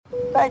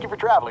Thank you for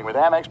traveling with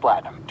Amex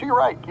Platinum. To your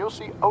right, you'll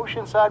see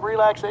oceanside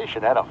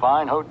relaxation at a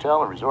fine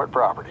hotel and resort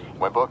property.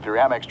 When booked through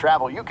Amex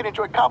Travel, you can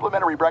enjoy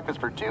complimentary breakfast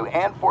for 2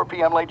 and 4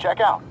 p.m. late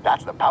checkout.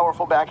 That's the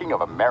powerful backing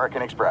of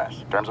American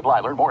Express. Terms apply.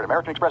 Learn more at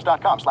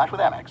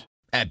americanexpress.com/withAmex.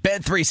 At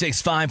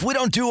Bet365, we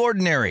don't do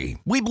ordinary.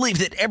 We believe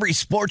that every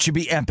sport should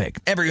be epic.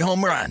 Every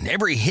home run,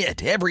 every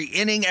hit, every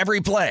inning, every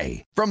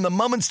play. From the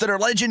moments that are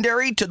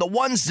legendary to the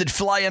ones that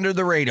fly under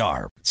the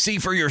radar. See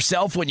for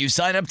yourself when you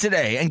sign up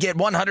today and get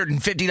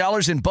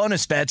 $150 in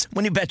bonus bets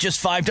when you bet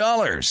just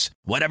 $5.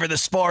 Whatever the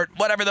sport,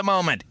 whatever the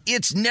moment,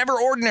 it's never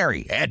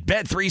ordinary at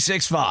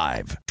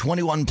Bet365.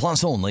 21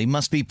 plus only.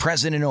 Must be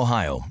present in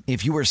Ohio.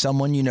 If you or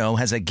someone you know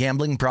has a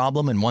gambling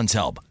problem and wants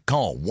help,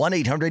 call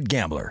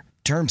 1-800-GAMBLER.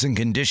 Terms and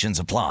conditions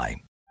apply.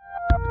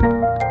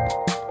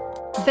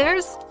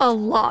 There's a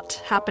lot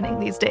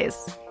happening these days,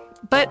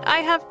 but I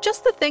have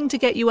just the thing to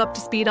get you up to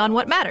speed on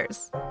what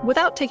matters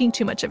without taking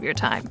too much of your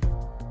time.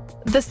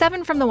 The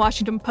 7 from the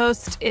Washington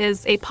Post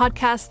is a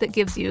podcast that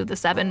gives you the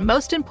 7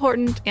 most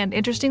important and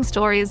interesting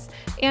stories,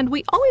 and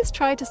we always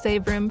try to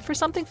save room for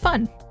something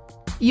fun.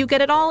 You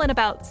get it all in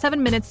about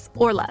 7 minutes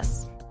or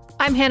less.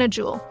 I'm Hannah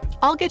Jewell.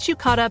 I'll get you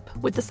caught up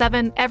with the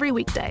 7 every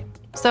weekday.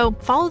 So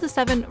follow the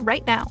 7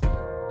 right now.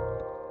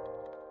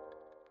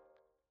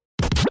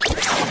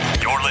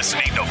 You're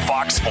listening to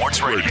Fox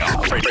Sports Radio.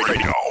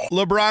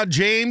 LeBron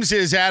James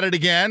is at it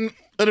again.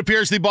 It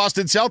appears the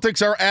Boston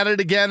Celtics are at it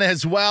again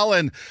as well.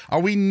 And are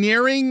we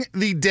nearing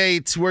the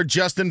date where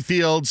Justin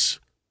Fields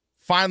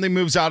finally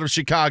moves out of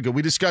Chicago?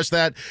 We discussed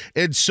that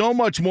and so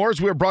much more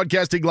as we're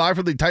broadcasting live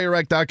from the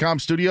TireRack.com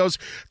studios.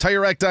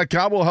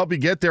 TireRack.com will help you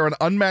get there. An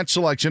unmatched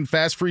selection,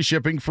 fast free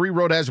shipping, free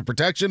road hazard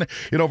protection,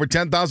 and over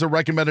 10,000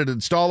 recommended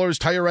installers.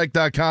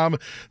 TireRack.com,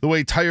 the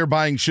way tire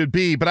buying should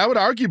be. But I would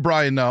argue,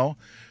 Brian, though,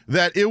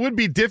 that it would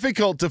be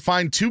difficult to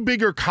find 2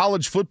 bigger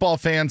college football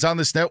fans on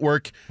this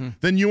network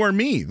than you or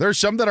me. There's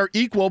some that are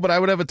equal, but I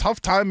would have a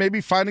tough time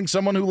maybe finding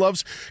someone who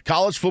loves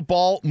college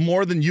football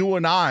more than you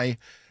and I.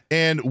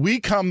 And we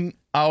come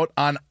out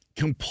on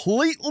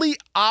completely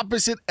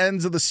opposite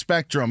ends of the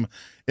spectrum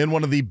in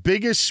one of the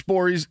biggest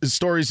stories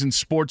in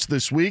sports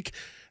this week.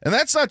 And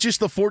that's not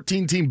just the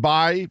 14-team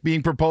bye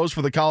being proposed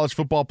for the college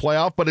football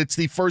playoff, but it's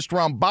the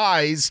first-round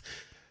byes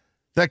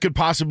that could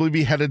possibly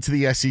be headed to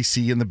the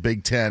SEC and the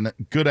Big Ten.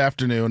 Good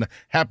afternoon.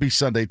 Happy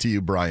Sunday to you,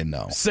 Brian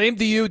No. Same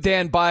to you,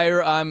 Dan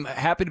Beyer. I'm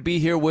happy to be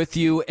here with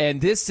you.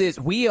 And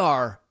we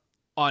are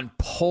on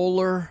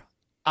polar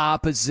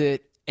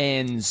opposite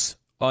ends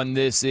on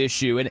this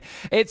issue. And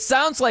it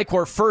sounds like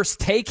we're first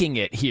taking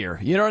it here.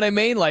 You know what I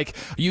mean? Like,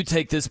 you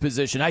take this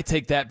position, I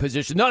take that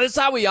position. No, that's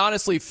how we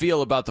honestly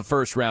feel about the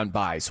first round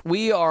buys.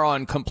 We are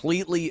on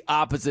completely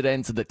opposite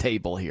ends of the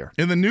table here.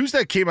 In the news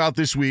that came out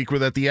this week were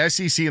that the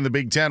SEC and the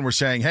Big Ten were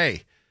saying,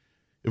 hey,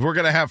 if we're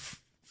going to have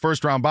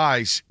first round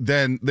buys,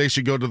 then they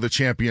should go to the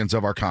champions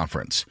of our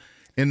conference.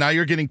 And now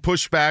you're getting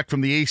pushback from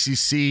the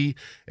ACC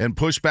and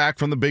pushback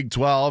from the Big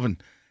 12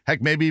 and heck,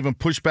 maybe even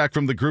pushback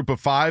from the Group of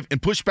 5 and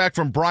pushback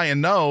from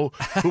Brian No,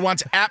 who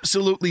wants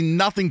absolutely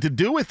nothing to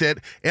do with it.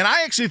 And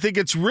I actually think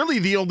it's really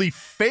the only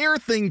fair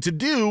thing to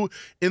do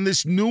in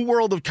this new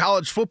world of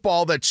college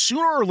football, that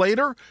sooner or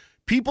later,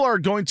 people are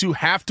going to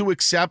have to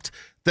accept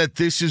that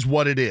this is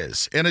what it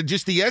is. And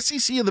the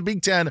SEC and the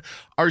Big Ten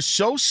are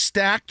so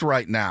stacked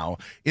right now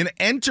in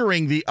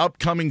entering the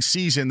upcoming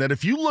season that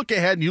if you look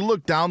ahead and you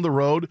look down the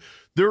road,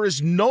 there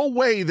is no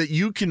way that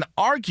you can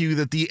argue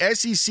that the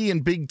SEC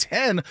and Big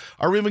Ten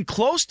are even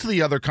close to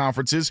the other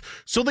conferences,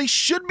 so they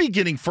should be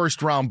getting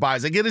first-round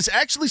buys. Like, it is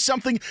actually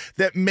something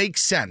that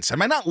makes sense. I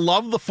might not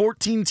love the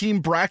 14-team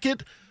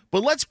bracket,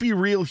 but let's be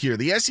real here.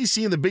 The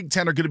SEC and the Big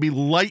Ten are going to be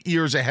light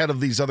years ahead of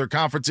these other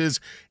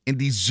conferences and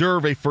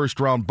deserve a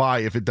first-round bye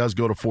if it does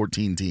go to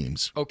 14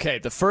 teams. Okay,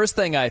 the first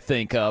thing I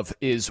think of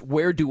is,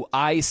 where do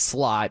I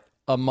slot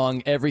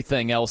among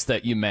everything else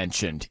that you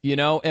mentioned? You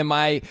know, am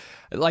I,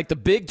 like, the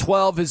Big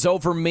 12 is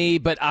over me,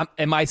 but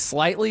am I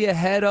slightly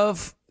ahead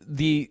of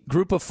the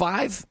Group of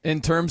 5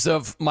 in terms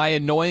of my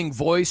annoying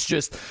voice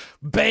just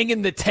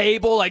banging the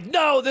table like,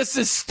 no, this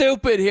is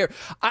stupid here?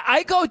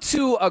 I go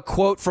to a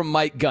quote from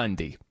Mike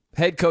Gundy,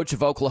 head coach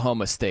of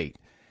Oklahoma State,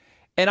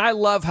 and I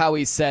love how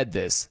he said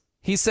this.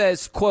 He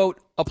says, quote,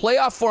 "A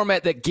playoff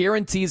format that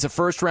guarantees a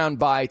first-round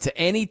bye to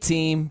any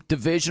team,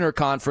 division, or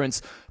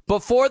conference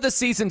before the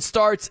season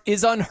starts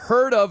is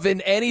unheard of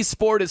in any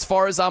sport as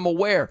far as I'm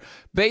aware.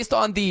 Based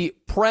on the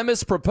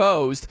premise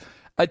proposed,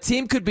 a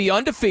team could be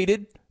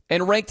undefeated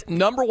and ranked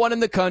number 1 in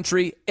the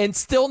country and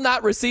still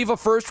not receive a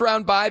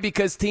first-round bye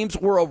because teams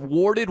were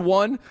awarded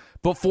one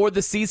before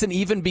the season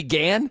even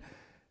began."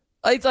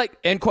 It's like,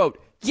 end quote.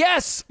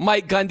 Yes,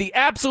 Mike Gundy,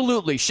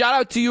 absolutely. Shout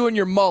out to you and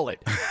your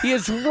mullet. He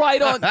is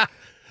right on.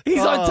 He's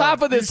on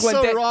top of this he's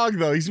one. He's so wrong,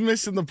 though. He's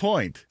missing the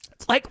point.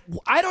 Like,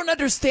 I don't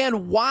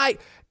understand why.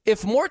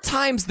 If more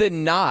times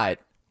than not,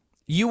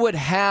 you would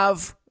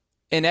have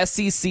an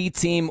SEC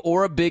team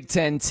or a Big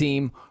Ten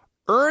team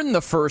earn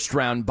the first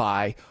round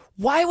bye,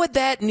 why would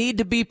that need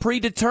to be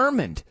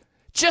predetermined?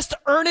 Just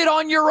earn it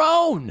on your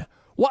own.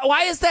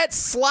 Why is that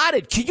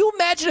slotted? Can you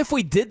imagine if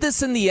we did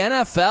this in the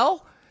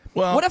NFL?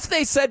 Well, what if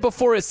they said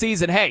before a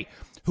season, hey,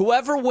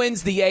 whoever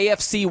wins the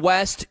AFC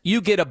West,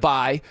 you get a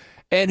bye,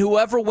 and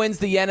whoever wins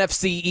the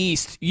NFC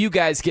East, you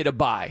guys get a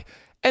bye.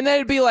 And then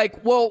it'd be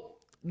like, well,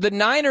 the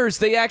Niners,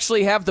 they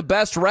actually have the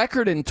best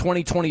record in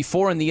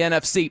 2024 in the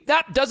NFC.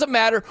 That doesn't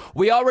matter.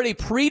 We already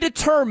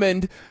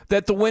predetermined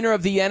that the winner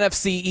of the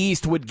NFC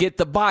East would get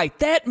the bye.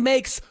 That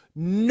makes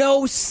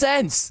no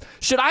sense.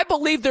 Should I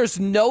believe there's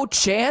no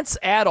chance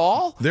at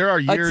all? There are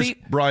years,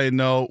 Brian,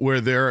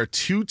 where there are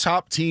two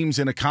top teams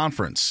in a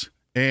conference,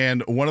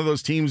 and one of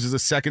those teams is a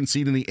second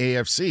seed in the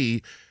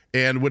AFC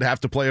and would have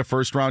to play a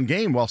first-round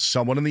game, while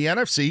someone in the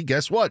NFC,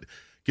 guess what,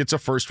 gets a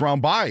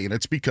first-round bye, and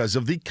it's because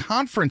of the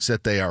conference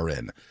that they are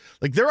in.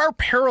 Like, there are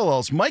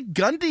parallels. Mike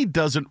Gundy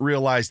doesn't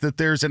realize that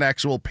there's an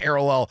actual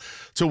parallel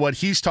to what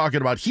he's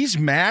talking about. He's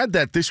mad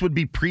that this would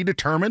be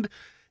predetermined.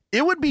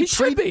 It would be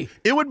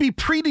It would be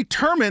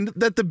predetermined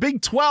that the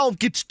Big 12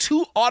 gets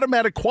 2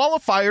 automatic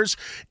qualifiers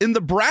in the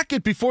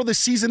bracket before the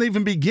season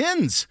even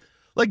begins.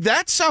 Like,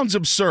 that sounds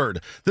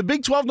absurd. The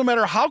Big 12, no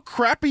matter how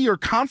crappy your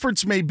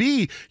conference may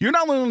be, you're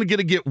not only going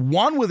to get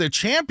one with a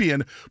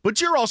champion, but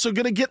you're also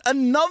going to get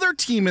another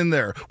team in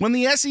there. When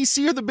the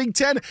SEC or the Big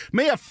 10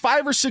 may have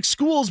 5 or 6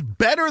 schools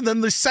better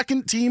than the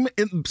second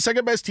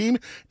best team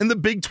in the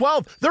Big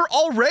 12, they're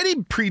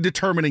already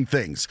predetermining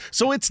things.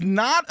 So it's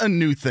not a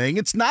new thing.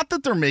 It's not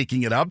that they're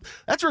making it up.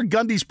 That's where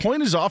Gundy's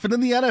point is off. And in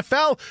the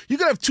NFL, you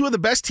could have 2 of the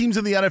best teams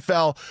in the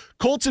NFL,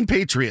 Colts and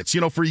Patriots,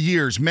 for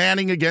years,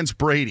 Manning against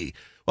Brady.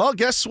 Well,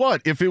 guess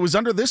what? If it was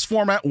under this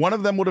format, one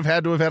of them would have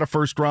had to have had a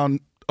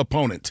first-round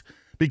opponent,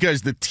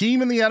 because the team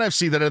in the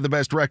NFC that had the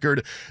best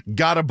record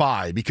got a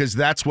bye, because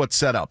that's what's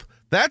set up.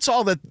 That's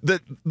all that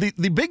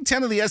the Big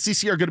Ten and the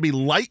SEC are going to be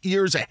light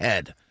years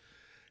ahead.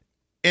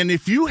 And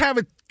if you have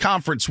a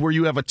conference where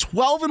you have a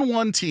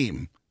 12-1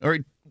 team, or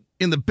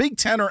in the Big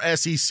Ten or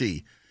SEC,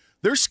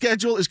 their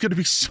schedule is going to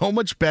be so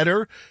much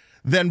better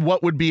than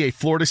what would be a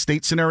Florida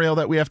State scenario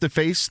that we have to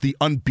face, the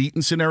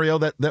unbeaten scenario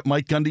that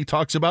Mike Gundy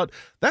talks about.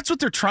 That's what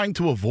they're trying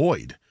to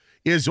avoid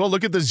is, well,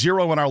 look at the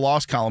 0 in our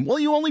loss column. Well,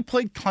 you only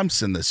played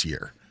Clemson this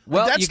year.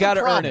 Well, that's you got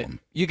to earn it.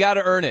 You got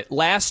to earn it.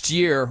 Last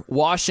year,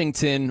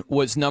 Washington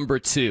was number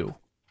 2,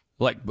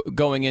 like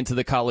going into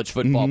the college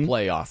football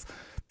playoff.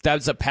 That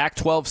was a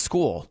Pac-12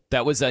 school.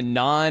 That was a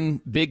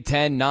non-Big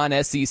Ten,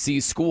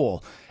 non-SEC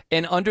school.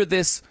 And under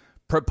this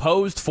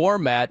proposed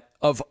format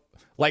of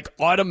like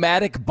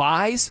automatic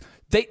buys,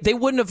 they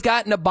wouldn't have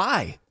gotten a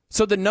bye.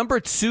 So the number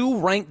 2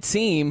 ranked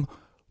team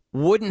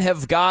wouldn't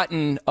have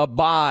gotten a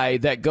bye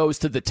that goes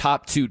to the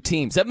top 2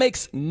 teams. That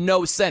makes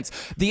no sense.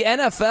 The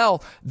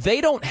NFL, they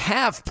don't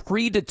have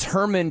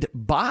predetermined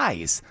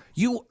buys.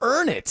 You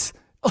earn it.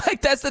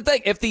 Like, that's the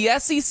thing. If the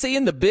SEC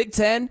and the Big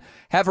Ten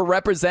have a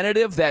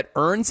representative that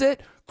earns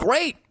it,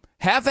 great.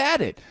 Have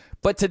at it.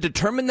 But to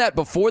determine that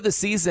before the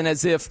season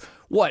as if,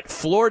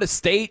 Florida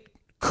State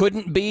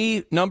couldn't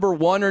be number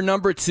 1 or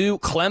number 2.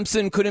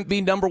 Clemson couldn't be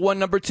number 1,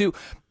 number 2.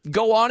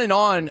 Go on and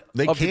on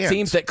the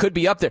teams that could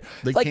be up there.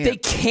 They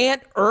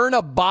can't earn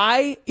a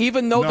bye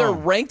even though they're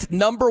ranked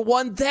number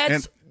 1.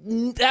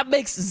 That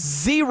makes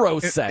zero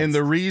sense. And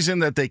the reason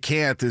that they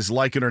can't is,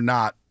 like it or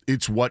not,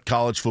 it's what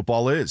college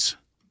football is.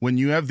 When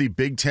you have the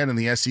Big Ten and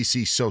the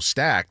SEC so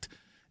stacked,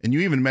 and you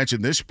even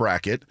mentioned this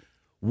bracket,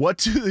 what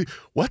do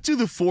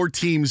the 4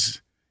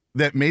 teams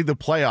that made the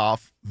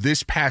playoff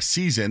this past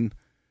season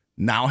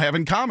now have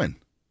in common?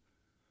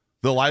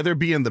 They'll either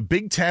be in the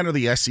Big Ten or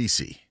the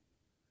SEC.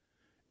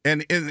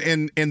 And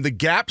the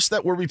gaps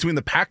that were between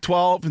the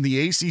Pac-12 and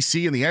the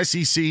ACC and the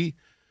SEC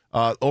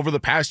over the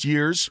past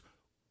years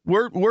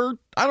were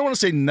I don't want to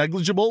say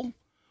negligible,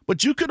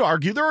 but you could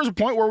argue there was a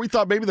point where we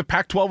thought maybe the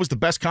Pac-12 was the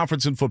best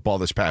conference in football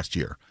this past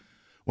year.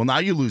 Well, now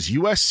you lose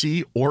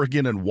USC,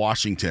 Oregon, and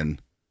Washington,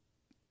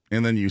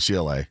 and then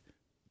UCLA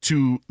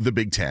to the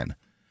Big Ten.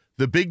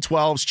 The Big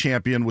 12's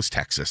champion was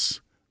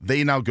Texas.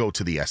 They now go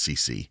to the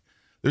SEC.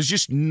 There's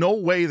just no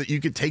way that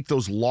you could take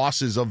those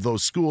losses of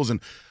those schools.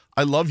 And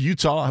I love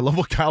Utah. I love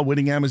what Kyle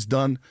Whittingham has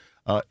done.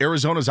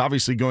 Arizona's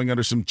obviously going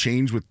under some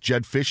change with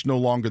Jed Fish no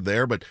longer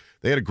there, but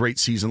they had a great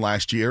season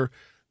last year.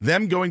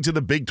 Them going to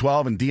the Big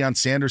 12 and Deion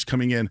Sanders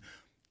coming in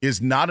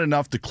is not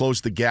enough to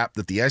close the gap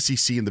that the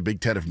SEC and the Big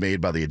Ten have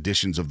made by the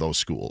additions of those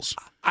schools.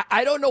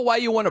 I don't know why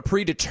you want to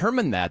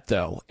predetermine that,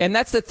 though. And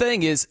that's the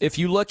thing is, if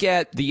you look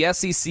at the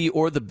SEC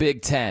or the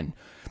Big Ten,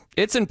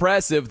 it's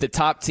impressive the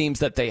top teams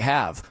that they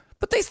have.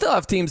 But they still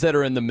have teams that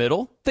are in the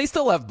middle. They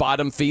still have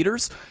bottom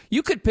feeders.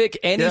 You could pick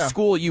any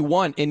school you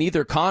want in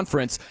either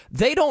conference.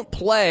 They don't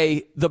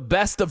play the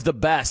best of the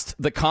best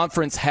the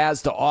conference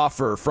has to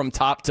offer from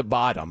top to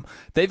bottom.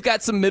 They've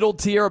got some middle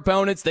tier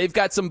opponents. They've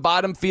got some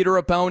bottom feeder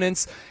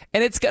opponents.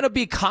 And it's going to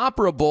be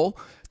comparable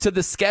to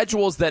the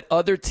schedules that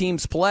other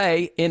teams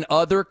play in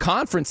other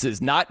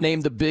conferences, not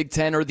named the Big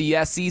Ten or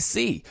the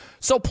SEC.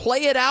 So play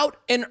it out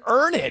and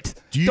earn it.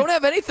 Don't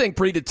have anything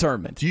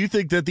predetermined. Do you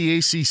think that the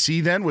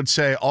ACC then would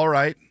say, all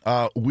right,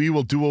 we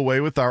will do away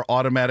with our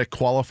automatic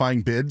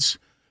qualifying bids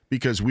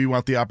because we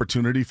want the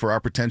opportunity for our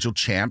potential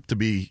champ to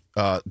be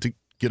to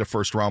get a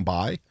first-round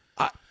bye?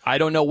 I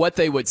don't know what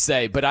they would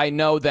say, but I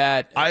know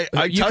that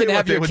you can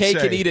have your cake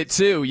and eat it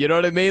too. You know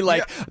what I mean?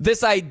 Like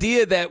this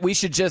idea that we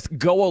should just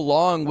go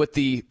along with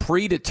the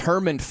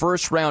predetermined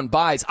first-round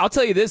buys. I'll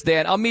tell you this,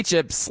 Dan. I'll meet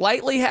you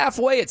slightly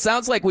halfway. It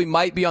sounds like we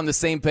might be on the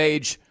same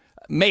page,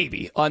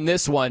 maybe, on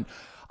this one.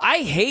 I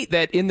hate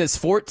that in this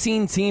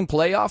 14-team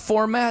playoff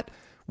format,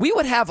 we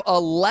would have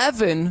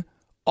 11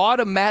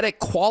 automatic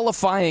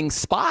qualifying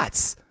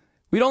spots.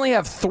 We'd only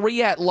have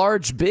 3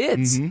 at-large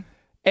bids. Mm-hmm.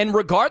 And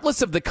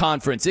regardless of the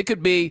conference, it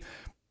could be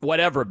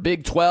whatever,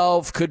 Big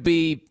 12, could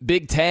be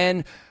Big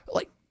 10.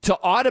 Like, to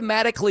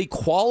automatically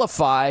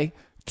qualify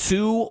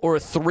 2 or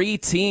 3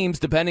 teams,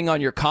 depending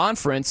on your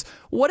conference,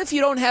 what if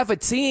you don't have a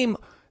team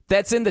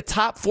that's in the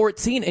top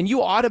 14 and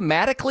you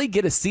automatically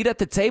get a seat at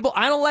the table?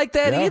 I don't like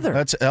that either.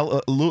 That's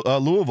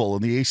Louisville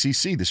in the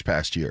ACC this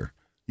past year.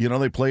 You know,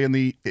 they play in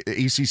the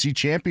ACC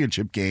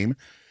championship game.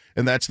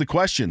 And that's the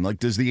question.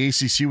 Like, would the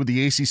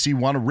ACC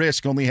want to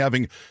risk only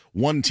having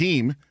one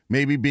team,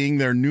 maybe being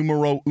their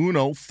numero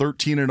uno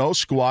 13-0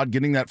 squad,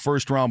 getting that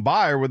first-round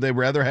bye, or would they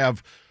rather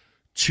have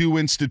 2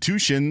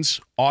 institutions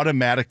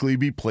automatically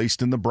be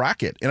placed in the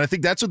bracket? And I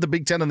think that's what the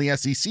Big Ten and the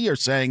SEC are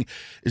saying,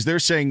 is they're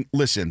saying,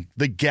 listen,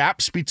 the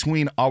gaps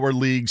between our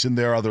leagues and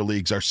their other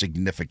leagues are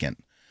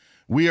significant.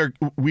 We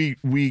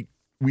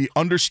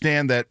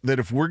understand that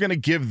if we're going to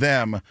give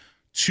them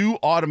 2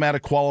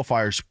 automatic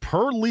qualifiers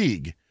per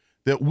league,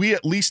 that we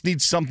at least need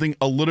something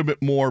a little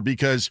bit more,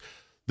 because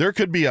there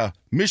could be a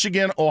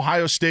Michigan,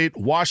 Ohio State,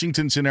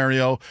 Washington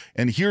scenario,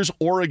 and here's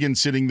Oregon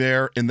sitting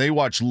there, and they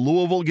watch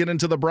Louisville get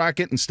into the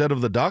bracket instead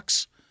of the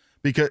Ducks,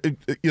 because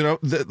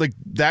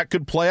that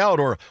could play out,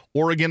 or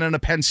Oregon and a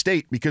Penn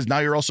State, because now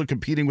you're also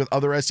competing with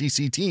other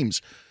SEC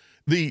teams.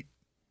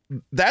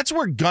 That's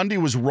where Gundy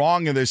was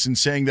wrong in this, in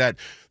saying that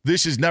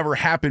this has never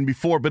happened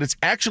before, but it's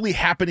actually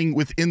happening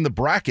within the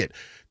bracket.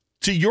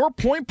 To your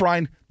point,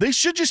 Brian, they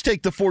should just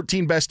take the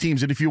 14 best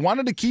teams. And if you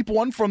wanted to keep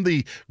one from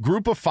the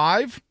group of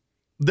 5,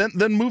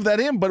 then move that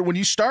in. But when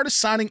you start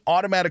assigning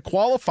automatic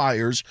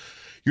qualifiers,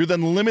 you're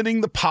then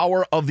limiting the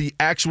power of the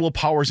actual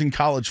powers in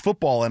college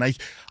football. And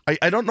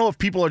I don't know if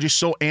people are just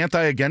so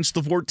against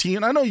the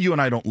 14. I know you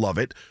and I don't love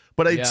it,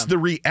 but it's the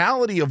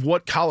reality of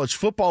what college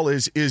football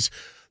is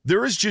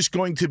there is just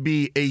going to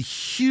be a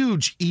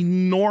huge,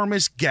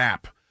 enormous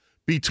gap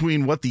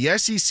between what the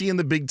SEC and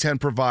the Big Ten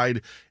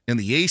provide and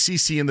the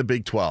ACC and the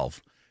Big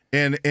 12.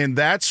 And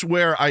that's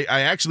where I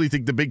actually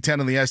think the Big Ten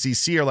and the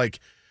SEC are like,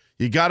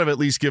 you got to at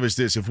least give us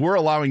this. If we're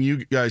allowing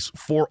you guys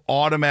 4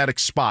 automatic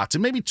spots,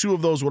 and maybe 2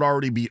 of those would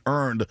already be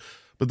earned,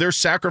 but they're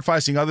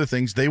sacrificing other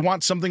things. They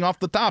want something off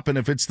the top. And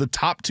if it's the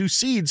top 2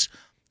 seeds,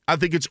 I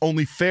think it's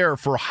only fair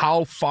for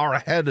how far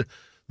ahead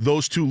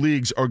those 2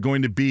 leagues are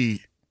going to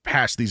be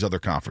past these other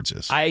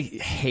conferences. I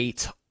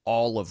hate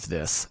all of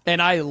this.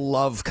 And I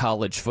love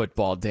college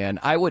football, Dan.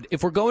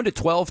 If we're going to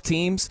 12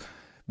 teams,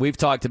 we've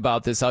talked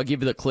about this. I'll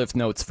give you the Cliff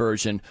Notes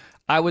version.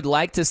 I would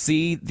like to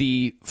see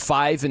the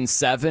 5 and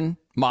 7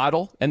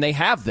 model, and they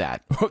have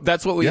that.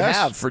 That's what we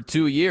have for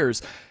 2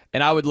 years.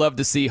 And I would love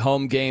to see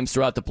home games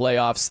throughout the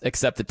playoffs,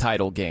 except the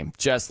title game,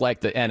 just like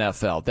the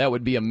NFL. That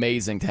would be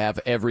amazing to have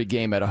every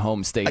game at a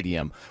home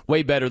stadium.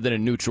 Way better than a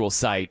neutral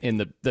site in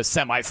the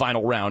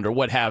semifinal round or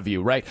what have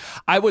you, right?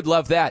 I would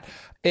love that.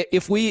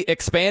 If we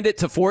expand it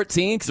to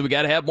 14, because we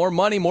got to have more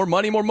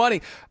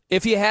money.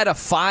 If you had a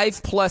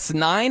 5 plus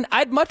 9,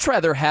 I'd much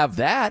rather have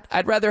that.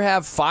 I'd rather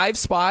have 5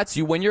 spots.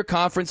 You win your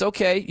conference.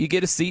 Okay, you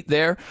get a seat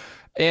there.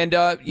 And,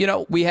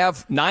 we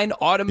have 9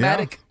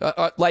 automatic,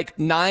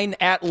 9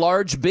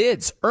 at-large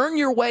bids. Earn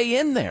your way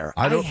in there.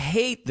 I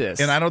hate this.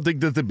 And I don't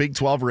think that the Big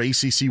 12 or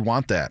ACC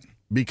want that,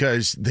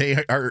 because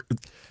they are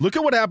 – look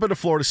at what happened to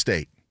Florida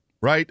State,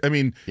 right? I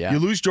mean, you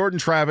lose Jordan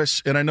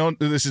Travis, and I know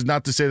this is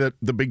not to say that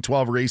the Big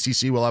 12 or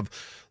ACC will have,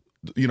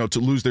 to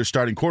lose their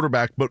starting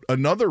quarterback, but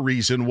another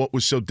reason what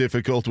was so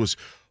difficult was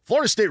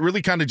Florida State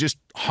really kind of just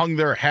hung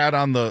their hat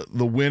on the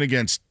win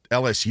against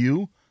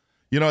LSU.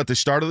 At the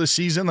start of the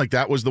season, like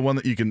that was the one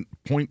that you can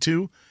point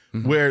to,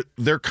 where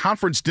their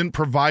conference didn't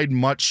provide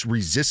much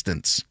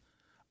resistance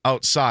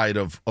outside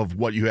of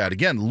what you had.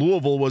 Again,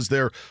 Louisville was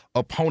their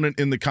opponent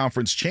in the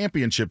conference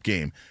championship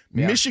game.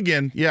 Yeah.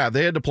 Michigan,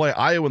 they had to play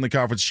Iowa in the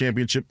conference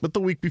championship, but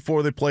the week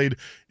before they played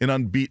an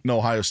unbeaten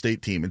Ohio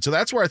State team. And so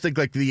that's where I think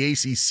like the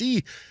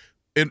ACC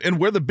and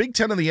where the Big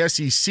Ten and the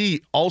SEC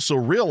also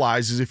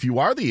realizes if you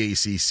are the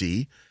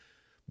ACC,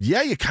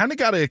 you kind of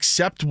got to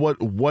accept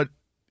what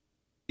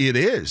it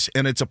is,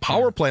 and it's a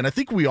power play, and I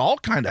think we all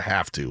kind of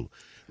have to.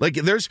 Like,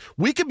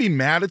 we could be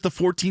mad at the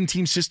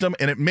 14-team system,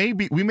 and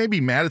we may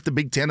be mad at the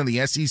Big Ten and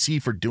the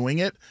SEC for doing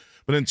it,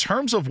 but in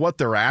terms of what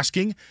they're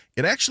asking,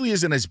 it actually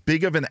isn't as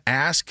big of an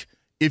ask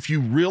if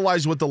you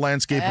realize what the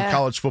landscape of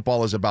college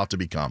football is about to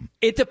become.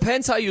 It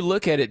depends how you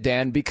look at it,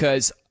 Dan,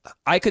 because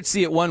I could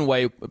see it one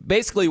way.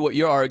 Basically, what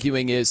you're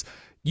arguing is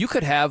you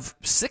could have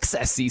 6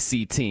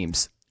 SEC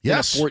teams in a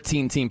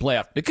 14-team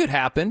playoff. It could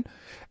happen,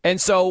 and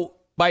so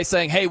by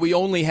saying, hey, we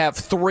only have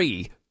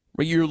 3,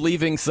 You're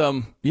leaving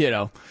some,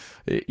 you're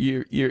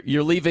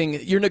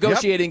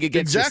negotiating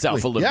against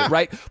yourself a little bit,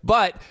 right?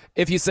 But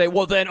if you say,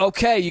 well, then,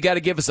 okay, you got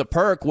to give us a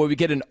perk where we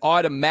get an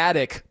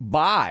automatic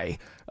bye,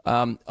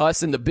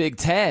 us in the Big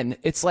Ten,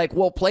 it's like,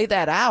 well, play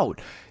that out.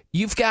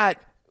 You've got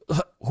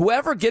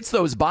whoever gets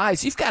those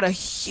buys, you've got a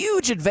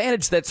huge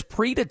advantage that's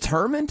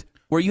predetermined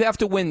where you have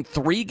to win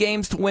 3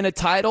 games to win a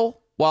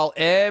title while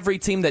every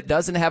team that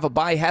doesn't have a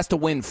bye has to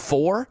win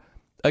 4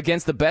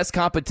 against the best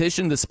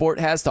competition the sport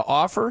has to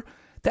offer.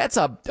 That's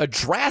a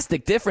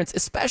drastic difference,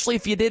 especially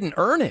if you didn't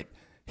earn it.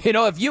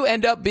 If you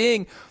end up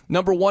being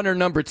number 1 or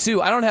number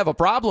 2, I don't have a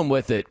problem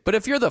with it. But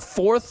if you're the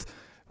 4th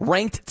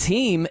ranked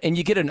team and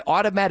you get an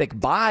automatic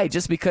bye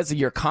just because of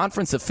your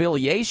conference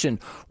affiliation,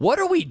 what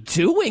are we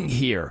doing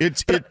here?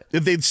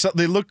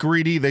 They look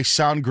greedy. They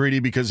sound greedy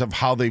because of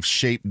how they've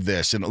shaped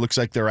this, and it looks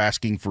like they're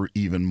asking for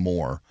even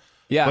more.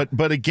 Yeah.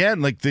 But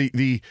again, like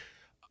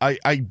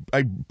I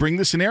bring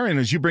the scenario, and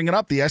as you bring it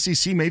up, the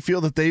SEC may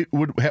feel that they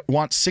would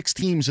want 6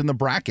 teams in the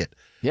bracket.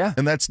 Yeah.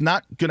 And that's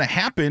not going to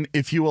happen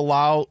if you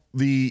allow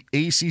the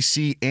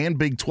ACC and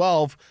Big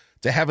 12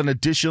 to have an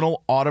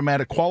additional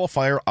automatic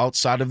qualifier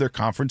outside of their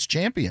conference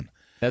champion.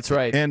 That's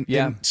right. And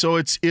so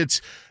it's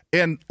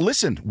and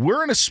listen,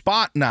 we're in a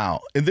spot now,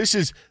 and this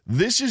is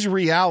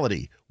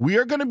reality. We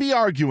are going to be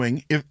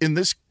arguing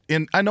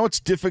and I know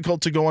it's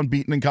difficult to go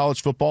unbeaten in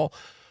college football,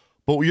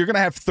 but you're going to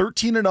have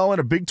 13-0 in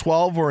a Big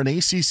 12 or an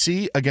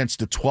ACC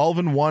against a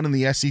 12-1 in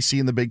the SEC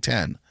and the Big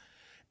 10.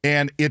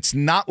 And it's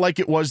not like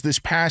it was this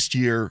past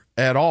year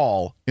at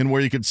all, in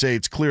where you could say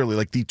it's clearly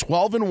like the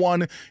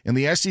 12-1 in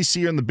the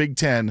SEC and the Big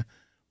 10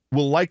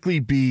 will likely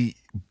be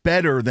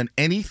better than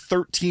any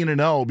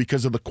 13-0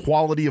 because of the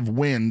quality of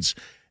wins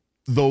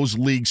those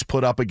leagues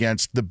put up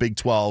against the Big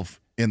 12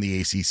 and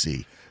the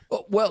ACC.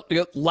 Well,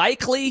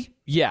 likely,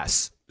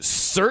 yes.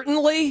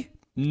 Certainly,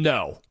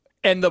 no.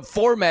 And the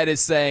format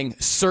is saying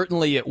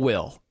certainly it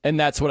will. And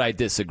that's what I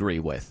disagree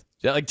with.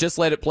 Like, just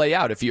let it play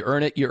out. If you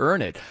earn it, you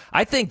earn it.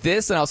 I think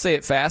this, and I'll say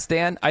it fast,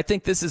 Dan, I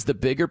think this is the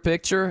bigger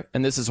picture,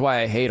 and this is why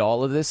I hate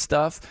all of this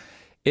stuff,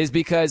 is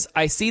because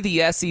I see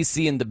the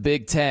SEC and the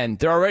Big Ten,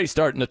 they're already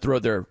starting to throw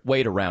their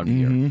weight around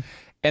here.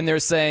 And they're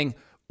saying,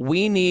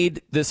 we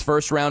need this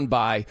first round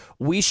bye.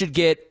 We should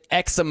get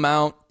X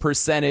amount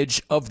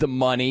percentage of the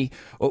money.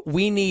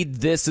 We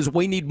need this.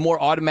 We need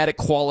more automatic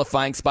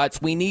qualifying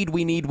spots. We need.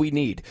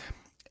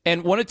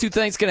 And one of 2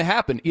 things going to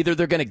happen. Either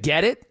they're going to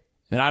get it,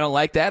 and I don't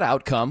like that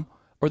outcome,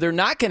 or they're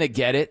not going to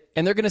get it,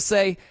 and they're going to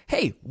say,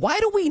 hey, why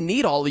do we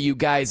need all of you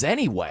guys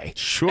anyway?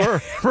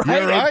 Sure. Right?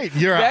 You're right.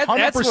 You're 100% right.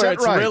 That's where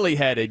it's really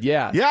headed,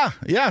 yeah. Yeah,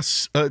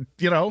 yes.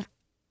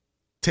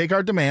 Take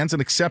our demands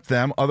and accept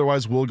them.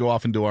 Otherwise, we'll go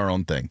off and do our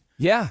own thing.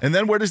 Yeah. And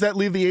then where does that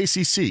leave the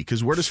ACC?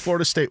 Because where does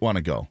Florida State want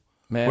to go?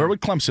 Man. Where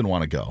would Clemson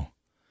want to go?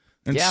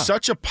 And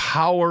such a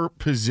power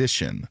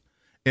position.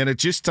 And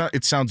it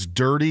sounds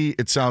dirty.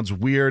 It sounds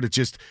weird.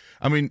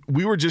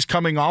 We were just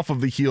coming off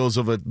of the heels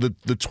of the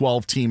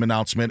 12-team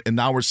announcement, and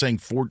now we're saying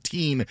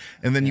 14,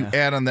 and then you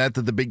add on that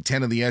the Big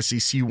Ten and the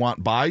SEC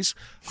want buys.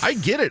 I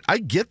get it. I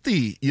get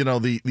the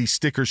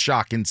sticker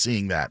shock in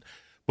seeing that.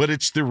 But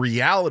it's the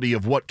reality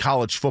of what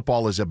college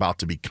football is about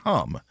to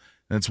become.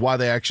 And it's why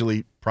they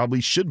actually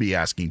probably should be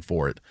asking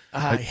for it.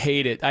 I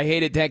hate it. I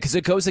hate it, Dan, because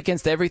it goes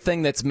against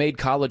everything that's made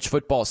college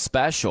football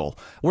special.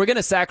 We're going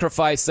to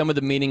sacrifice some of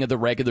the meaning of the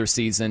regular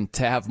season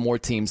to have more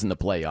teams in the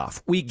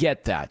playoff. We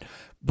get that.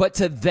 But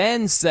to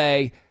then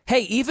say,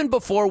 hey, even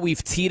before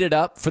we've teed it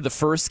up for the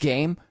first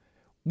game,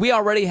 we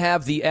already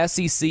have the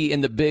SEC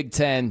and the Big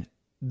Ten.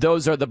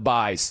 Those are the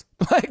buys.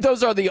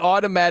 Those are the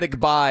automatic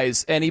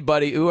buys.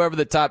 Whoever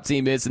the top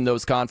team is in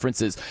those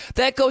conferences.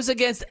 That goes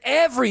against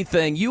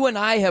everything you and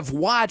I have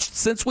watched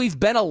since we've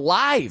been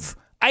alive.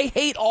 I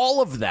hate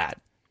all of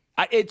that.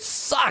 It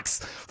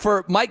sucks.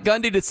 For Mike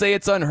Gundy to say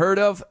it's unheard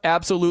of,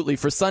 absolutely.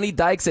 For Sonny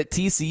Dykes at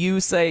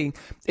TCU saying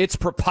it's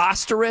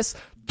preposterous,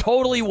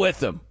 totally with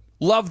them.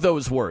 Love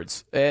those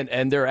words.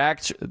 And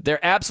they're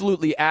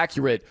absolutely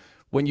accurate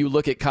when you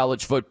look at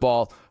college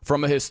football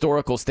from a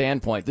historical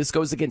standpoint. This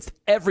goes against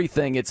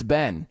everything it's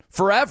been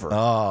forever.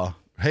 Oh,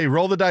 hey,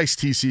 roll the dice,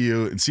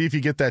 TCU, and see if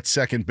you get that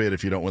second bid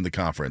if you don't win the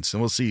conference.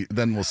 And we'll see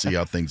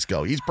how things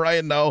go. He's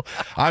Brian No.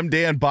 I'm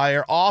Dan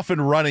Beyer, off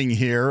and running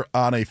here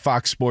on a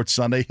Fox Sports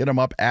Sunday. Hit him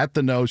up at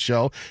The No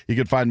Show. You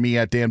can find me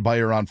at Dan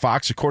Beyer on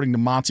Fox. According to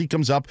Monty,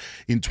 comes up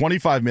in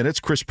 25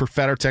 minutes. Chris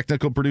Perfett, our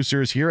technical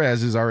producer, is here,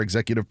 as is our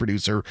executive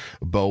producer,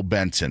 Bo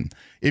Benson.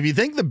 If you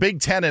think the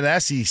Big Ten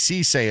and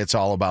SEC say it's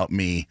all about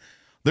me,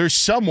 there's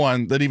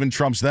someone that even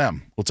trumps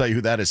them. We'll tell you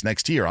who that is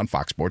next here on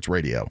Fox Sports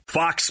Radio.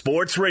 Fox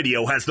Sports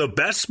Radio has the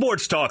best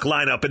sports talk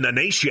lineup in the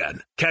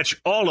nation.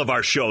 Catch all of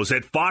our shows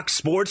at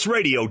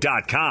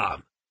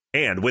foxsportsradio.com.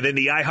 And within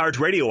the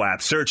iHeartRadio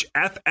app, search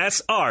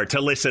FSR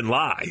to listen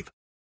live.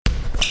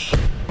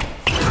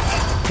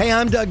 Hey,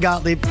 I'm Doug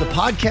Gottlieb. The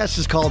podcast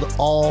is called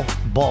All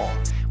Ball.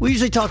 We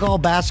usually talk all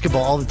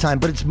basketball all the time,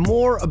 but it's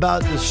more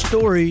about the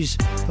stories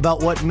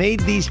about what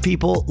made these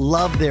people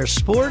love their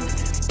sport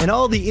and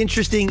all the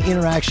interesting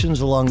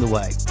interactions along the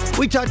way.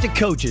 We talk to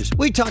coaches.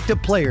 We talk to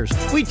players.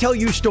 We tell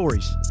you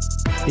stories.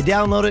 You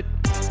download it,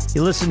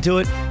 you listen to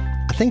it,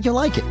 I think you'll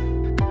like it.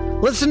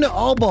 Listen to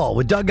All Ball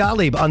with Doug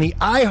Gottlieb on the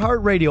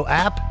iHeartRadio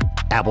app,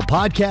 Apple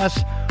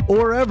Podcasts, or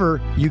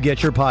wherever you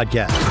get your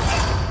podcasts.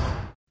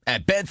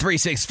 At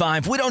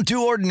Bet365, we don't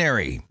do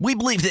ordinary. We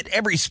believe that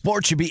every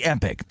sport should be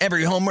epic.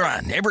 Every home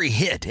run, every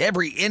hit,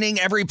 every inning,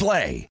 every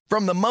play.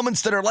 From the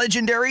moments that are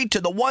legendary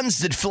to the ones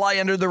that fly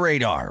under the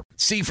radar.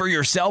 See for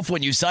yourself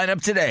when you sign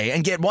up today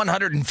and get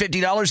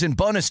 $150 in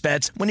bonus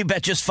bets when you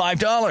bet just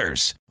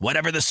 $5.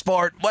 Whatever the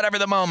sport, whatever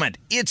the moment,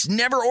 it's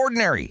never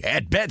ordinary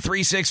at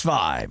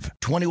Bet365.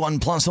 21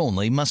 plus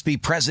only. Must be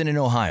present in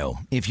Ohio.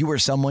 If you or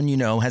someone you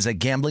know has a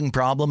gambling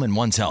problem and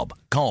wants help,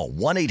 call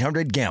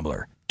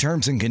 1-800-GAMBLER.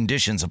 Terms and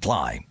conditions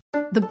apply.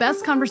 The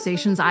best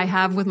conversations I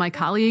have with my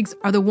colleagues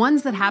are the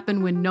ones that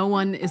happen when no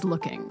one is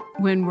looking,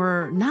 when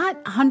we're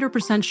not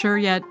 100% sure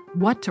yet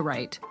what to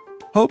write.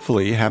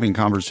 Hopefully, having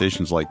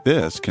conversations like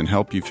this can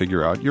help you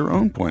figure out your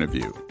own point of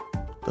view.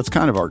 That's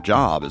kind of our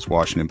job as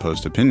Washington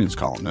Post opinions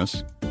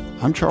columnists.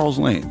 I'm Charles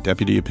Lane,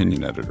 Deputy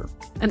Opinion Editor.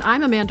 And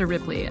I'm Amanda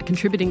Ripley, a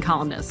contributing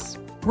columnist.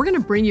 We're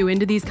going to bring you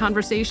into these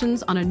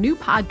conversations on a new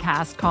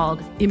podcast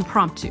called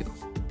Impromptu.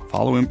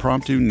 Follow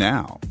Impromptu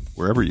now,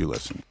 wherever you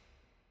listen.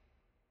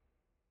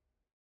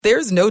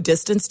 There's no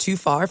distance too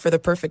far for the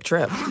perfect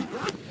trip.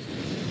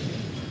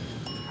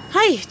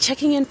 Hi,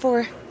 checking in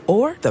for...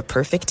 Or the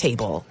perfect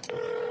table.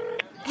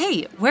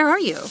 Hey, where are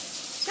you?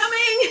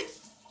 Coming!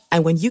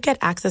 And when you get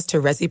access to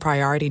Resi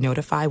Priority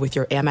Notify with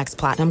your Amex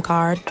Platinum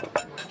card...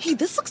 Hey,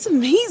 this looks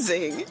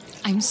amazing.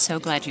 I'm so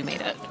glad you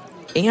made it.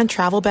 And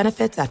travel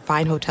benefits at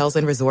fine hotels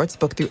and resorts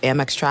booked through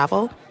Amex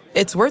Travel,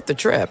 it's worth the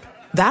trip.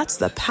 That's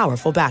the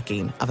powerful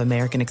backing of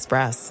American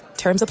Express.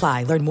 Terms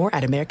apply. Learn more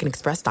at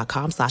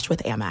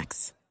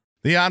americanexpress.com/withAmex.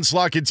 The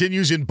onslaught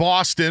continues in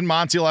Boston.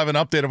 Monty will have an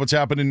update of what's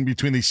happening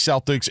between the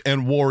Celtics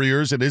and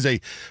Warriors. It is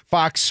a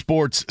Fox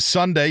Sports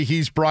Sunday.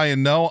 He's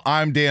Brian Noe.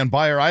 I'm Dan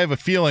Beyer. I have a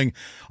feeling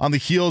on the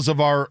heels of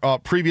our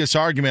previous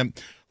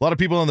argument, a lot of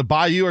people in the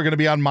Bayou are going to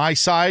be on my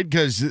side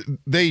because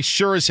they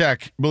sure as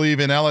heck believe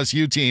an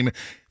LSU team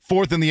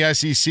fourth in the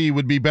SEC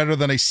would be better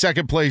than a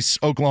second-place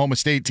Oklahoma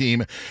State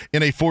team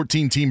in a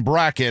 14-team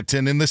bracket.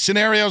 And in the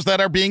scenarios that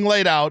are being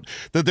laid out,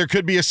 that there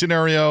could be a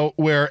scenario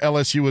where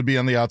LSU would be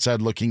on the outside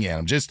looking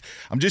in.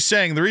 I'm just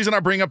saying, the reason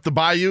I bring up the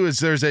Bayou is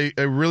there's a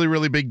really,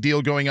 really big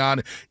deal going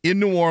on in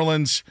New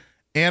Orleans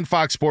and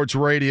Fox Sports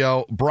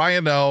Radio.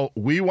 Brian Noe,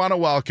 we want to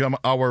welcome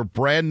our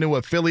brand new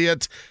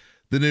affiliate,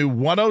 the new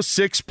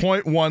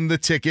 106.1 The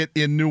Ticket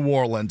in New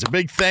Orleans. A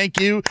big thank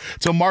you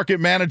to market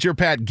manager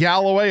Pat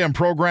Galloway and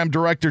program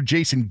director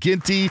Jason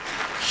Ginty.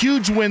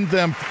 Huge win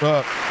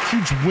for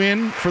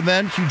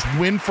them, huge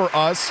win for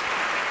us.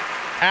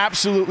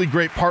 Absolutely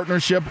great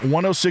partnership.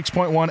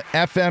 106.1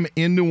 FM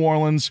in New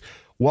Orleans,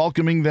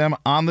 welcoming them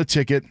on The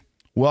Ticket.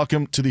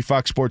 Welcome to the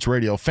Fox Sports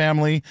Radio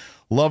family.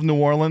 Love New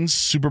Orleans.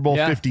 Super Bowl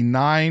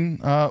 59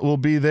 will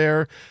be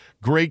there.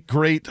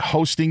 Great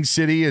hosting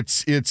city.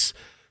 It's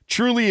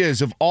truly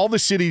is. Of all the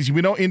cities,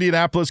 we know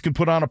Indianapolis can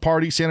put on a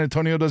party. San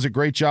Antonio does a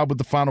great job with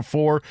the Final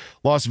Four.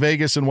 Las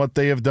Vegas and what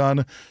they have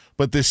done.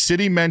 But the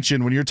city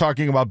mentioned, when you're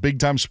talking about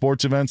big-time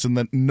sports events and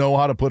that know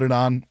how to put it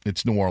on,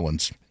 it's New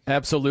Orleans.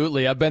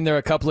 Absolutely. I've been there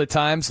a couple of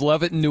times.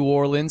 Love it in New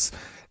Orleans.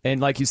 And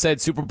like you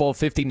said, Super Bowl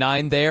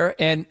 59 there.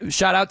 And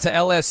shout out to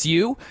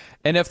LSU.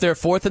 And if they're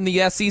fourth in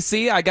the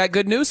SEC, I got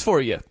good news for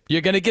you.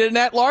 You're going to get an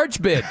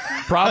at-large bid.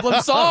 Problem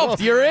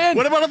solved. You're in.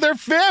 What about if they're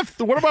fifth?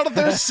 What about if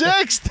they're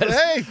sixth?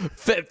 Hey,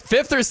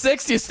 fifth or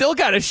sixth, you still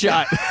got a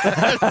shot.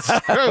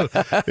 That's true.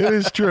 It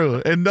is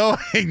true. And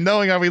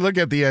knowing how we look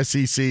at the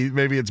SEC,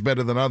 maybe it's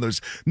better than others.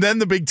 And then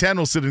the Big Ten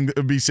will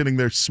be sitting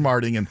there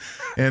smarting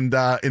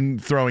and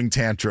throwing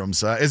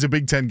tantrums. As a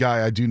Big Ten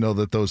guy, I do know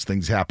that those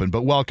things happen.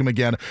 But welcome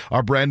again,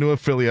 our brand new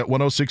affiliate,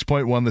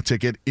 106.1 The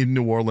Ticket in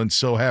New Orleans.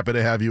 So happy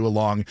to have you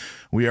along.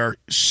 We are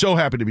so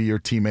happy to be your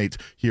teammate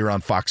here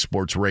on Fox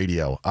Sports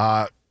Radio.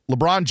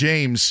 LeBron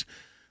James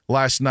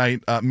last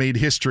night made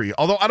history.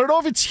 Although I don't know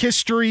if it's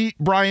history,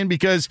 Brian,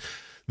 because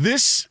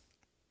this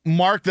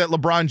mark that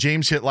LeBron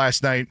James hit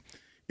last night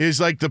is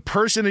like the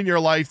person in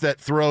your life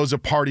that throws a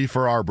party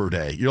for Arbor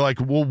Day. You're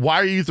like, well, why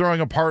are you throwing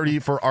a party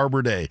for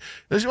Arbor Day?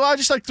 Well, I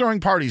just like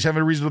throwing parties,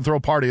 having a reason to throw a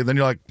party. And then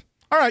you're like,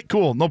 all right,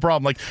 cool, no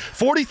problem. Like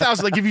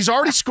 40,000, like if he's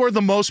already scored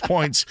the most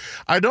points,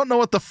 I don't know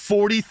what the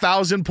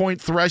 40,000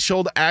 point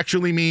threshold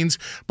actually means,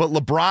 but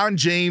LeBron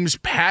James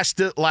passed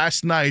it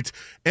last night.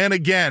 And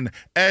again,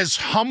 as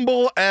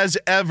humble as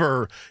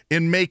ever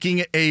in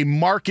making a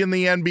mark in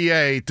the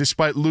NBA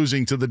despite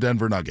losing to the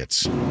Denver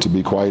Nuggets. To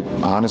be quite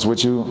honest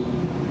with you,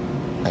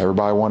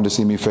 everybody wanted to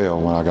see me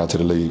fail when I got to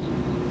the league.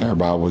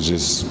 Everybody was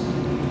just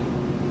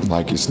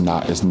like, it's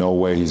no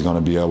way he's going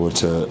to be able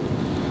to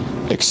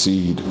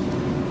exceed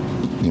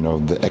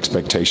the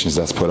expectations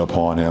that's put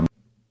upon him.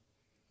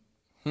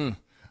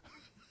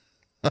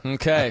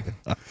 Okay.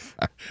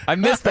 I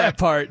missed that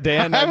part,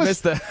 Dan. I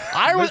missed that.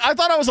 I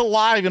thought I was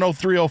alive in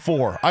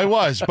 03-04. I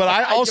was, but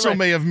I also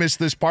may have missed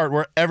this part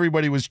where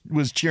everybody was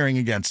cheering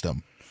against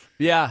him.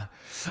 Yeah.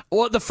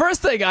 Well, the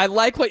first thing, I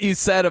like what you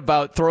said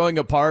about throwing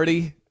a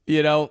party.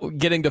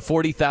 getting to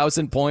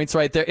 40,000 points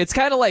right there. It's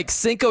kind of like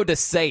Cinco de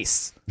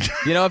Seis.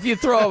 If you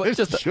throw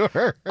just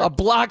sure. a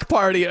block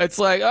party, it's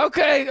like,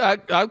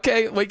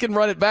 okay, we can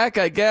run it back,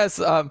 I guess.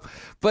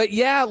 But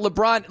yeah,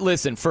 LeBron,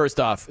 listen, first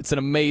off, it's an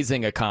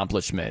amazing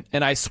accomplishment.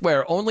 And I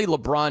swear, only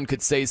LeBron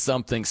could say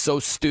something so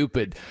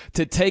stupid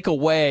to take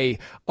away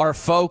our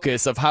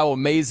focus of how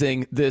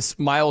amazing this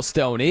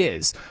milestone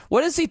is.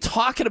 What is he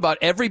talking about?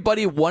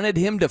 Everybody wanted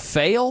him to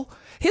fail?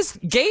 His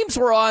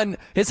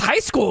high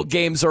school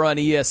games are on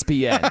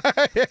ESPN.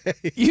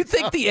 You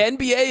think the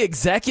NBA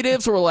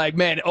executives were like,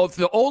 man, if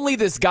only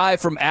this guy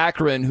from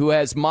Akron who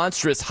has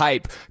monstrous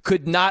hype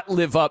could not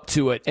live up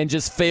to it and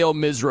just fail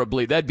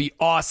miserably. That'd be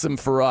awesome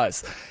for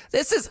us.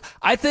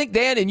 I think,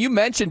 Dan, and you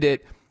mentioned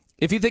it,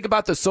 if you think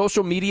about the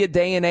social media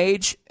day and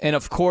age, and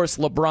of course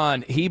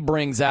LeBron, he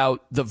brings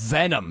out the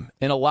venom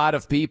in a lot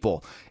of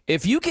people.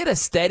 If you get a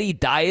steady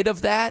diet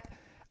of that,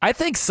 I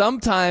think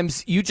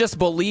sometimes you just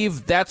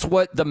believe that's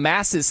what the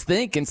masses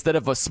think instead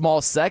of a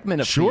small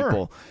segment of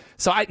people.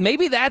 So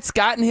maybe that's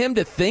gotten him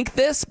to think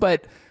this,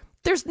 but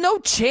there's no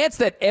chance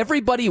that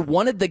everybody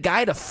wanted the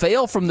guy to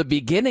fail from the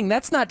beginning.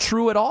 That's not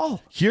true at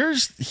all.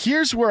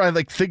 Here's where I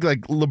think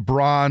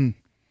LeBron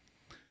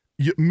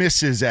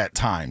misses at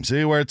times,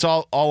 where it's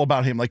all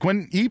about him. Like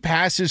when he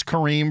passes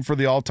Kareem for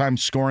the all-time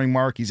scoring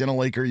mark, he's in a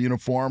Laker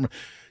uniform.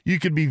 You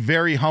could be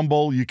very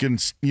humble. You can,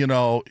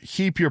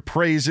 heap your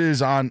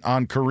praises on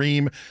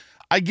Kareem.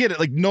 I get it.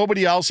 Like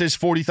nobody else has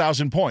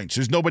 40,000 points.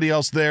 There's nobody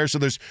else there, so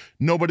there's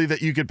nobody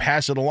that you could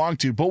pass it along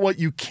to. But what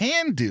you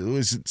can do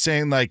is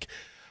saying, like,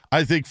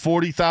 I think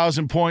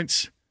 40,000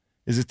 points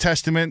is a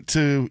testament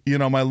to,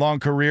 my long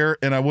career,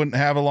 and I wouldn't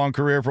have a long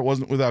career if it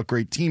wasn't without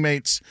great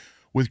teammates,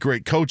 with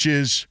great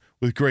coaches,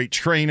 with great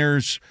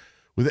trainers,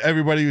 with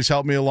everybody who's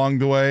helped me along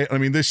the way. I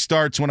mean, this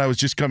starts when I was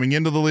just coming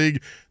into the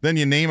league. Then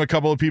you name a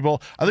couple of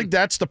people. I think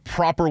that's the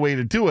proper way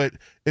to do it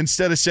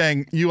instead of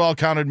saying, you all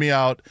counted me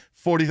out,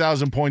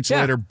 40,000 points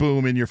later,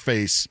 boom, in your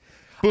face.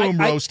 Boom,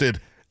 roasted.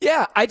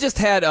 I just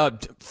had a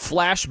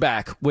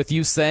flashback with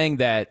you saying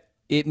that.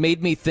 It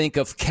made me think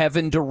of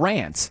Kevin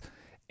Durant.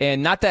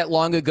 And not that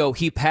long ago,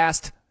 he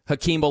passed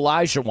Hakeem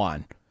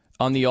Olajuwon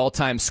on the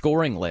all-time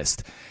scoring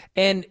list.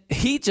 And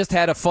he just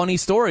had a funny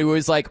story where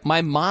he's like,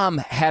 my mom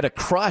had a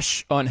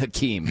crush on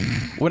Hakeem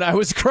when I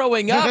was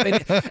growing up.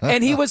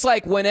 And he was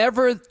like,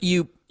 whenever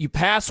you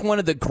pass one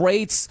of the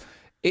greats,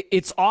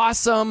 it's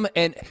awesome.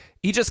 And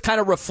he just kind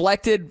of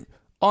reflected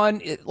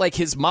on like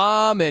his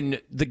mom and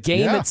the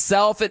game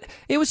itself.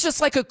 It was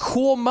just like a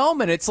cool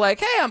moment. It's like,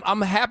 hey,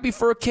 I'm happy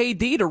for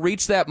KD to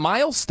reach that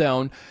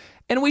milestone.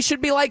 And we should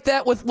be like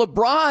that with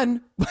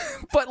LeBron.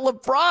 But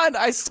LeBron,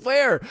 I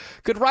swear,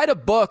 could write a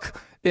book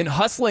in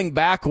Hustling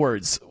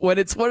Backwards when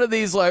it's one of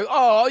these like,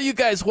 oh, you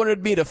guys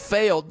wanted me to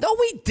fail. No,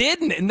 we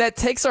didn't. And that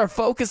takes our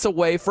focus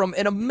away from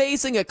an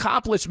amazing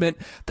accomplishment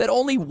that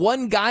only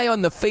one guy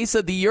on the face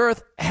of the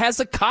earth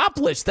has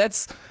accomplished.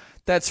 That's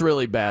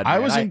really bad,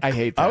 man. I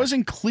hate that. I was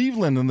in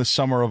Cleveland in the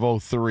summer of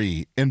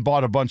 2003 and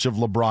bought a bunch of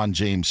LeBron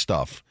James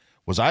stuff.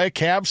 Was I a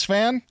Cavs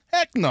fan?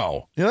 Heck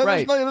no.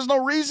 Right. There's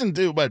no reason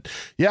to. But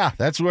yeah,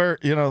 that's where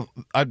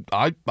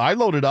I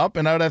loaded up,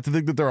 and I would have to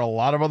think that there are a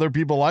lot of other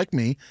people like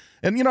me.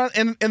 And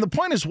and the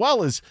point as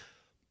well is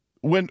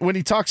when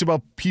he talks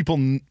about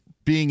people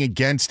being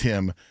against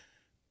him,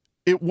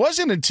 it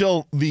wasn't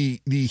until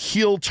the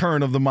heel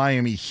turn of the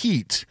Miami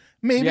Heat,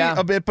 maybe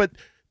a bit, but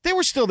they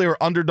were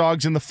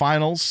underdogs in the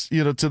finals,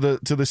 to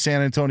the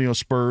San Antonio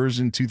Spurs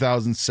in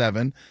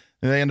 2007.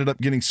 And they ended up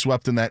getting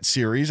swept in that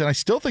series. And I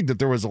still think that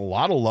there was a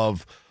lot of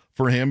love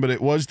for him, but it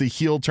was the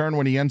heel turn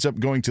when he ends up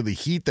going to the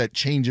Heat that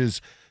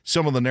changes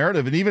some of the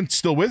narrative. And even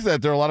still with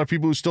that, there are a lot of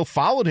people who still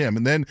followed him.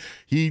 And then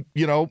he,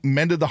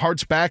 mended the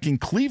hearts back in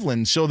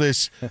Cleveland. So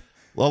a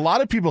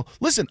lot of people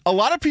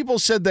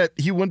said that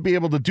he wouldn't be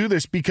able to do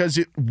this because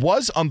it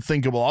was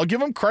unthinkable. I'll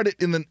give him credit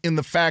in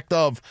the fact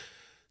of,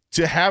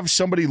 to have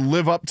somebody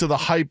live up to the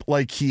hype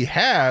like he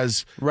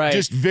has,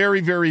 just very,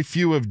 very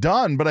few have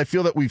done. But I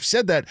feel that we've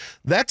said that.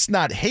 That's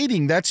not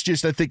hating. That's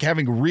just, I think,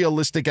 having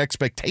realistic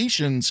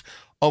expectations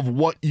of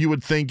what you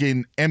would think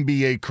an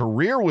NBA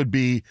career would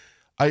be.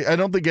 I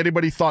don't think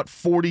anybody thought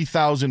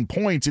 40,000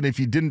 points. And if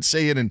you didn't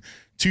say it in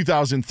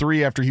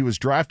 2003 after he was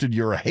drafted,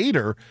 you're a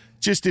hater.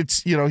 Just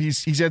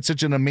he's had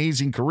such an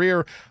amazing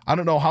career. I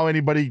don't know how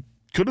anybody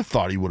could have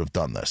thought he would have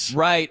done this.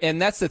 Right.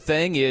 And that's the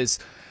thing is,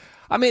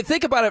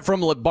 think about it from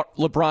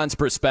LeBron's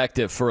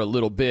perspective for a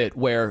little bit,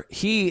 where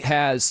he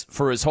has,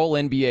 for his whole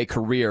NBA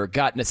career,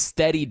 gotten a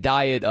steady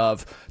diet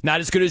of not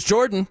as good as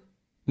Jordan,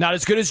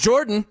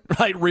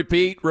 right?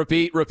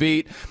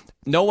 Repeat.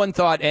 No one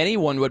thought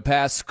anyone would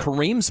pass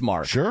Kareem's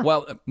mark. Sure.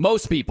 Well,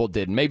 most people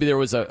didn't. Maybe there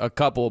was a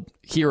couple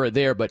here or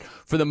there, but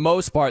for the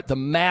most part, the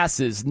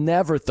masses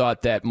never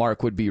thought that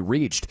mark would be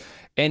reached.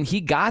 And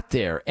he got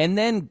there and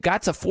then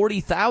got to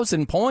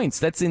 40,000 points.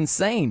 That's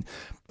insane.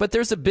 But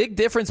there's a big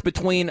difference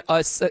between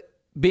us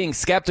being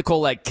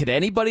skeptical, like, could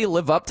anybody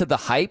live up to the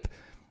hype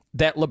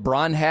that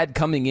LeBron had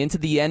coming into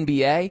the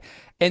NBA,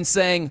 and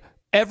saying,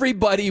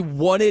 everybody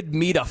wanted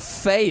me to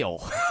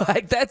fail.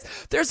 Like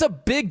there's a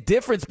big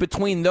difference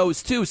between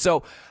those two.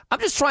 So I'm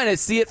just trying to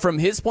see it from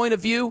his point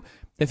of view.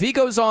 If he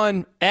goes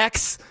on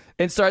X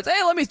and starts,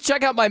 hey, let me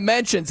check out my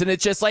mentions, and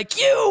it's just like,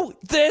 you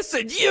this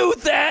and you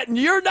that, and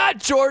you're not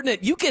Jordan,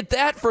 and you get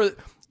that for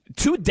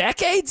 2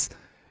 decades,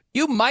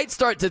 you might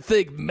start to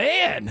think,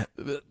 man,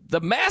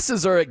 the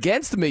masses are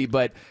against me,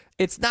 but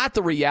it's not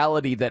the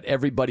reality that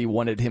everybody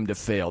wanted him to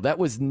fail. That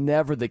was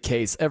never the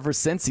case ever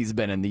since he's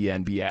been in the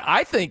NBA.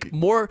 I think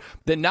more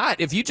than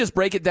not, if you just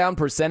break it down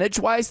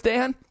percentage-wise,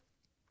 Dan,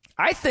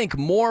 I think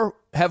more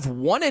have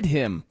wanted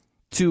him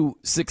to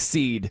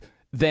succeed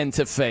than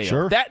to fail.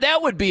 Sure.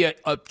 That would be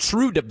a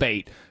true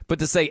debate. But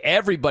to say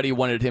everybody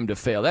wanted him to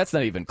fail, that's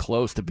not even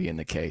close to being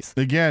the case.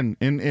 Again,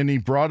 and he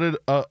brought it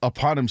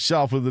upon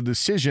himself with a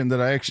decision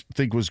that I actually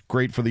think was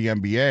great for the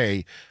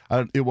NBA.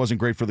 It wasn't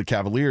great for the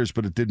Cavaliers,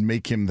 but it did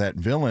make him that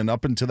villain.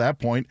 Up until that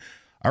point,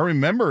 I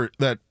remember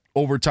that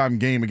overtime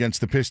game against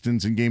the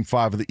Pistons in Game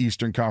 5 of the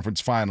Eastern Conference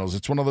Finals.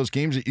 It's one of those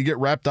games that you get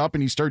wrapped up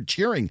and you start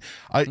cheering,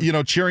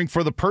 cheering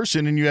for the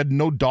person, and you had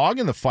no dog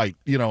in the fight,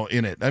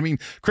 in it. I mean,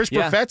 Chris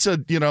Perfett's a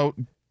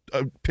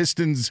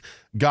Pistons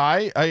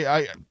guy.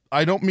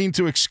 I don't mean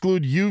to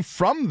exclude you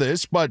from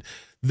this, but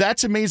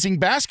that's amazing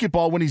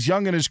basketball when he's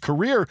young in his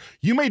career.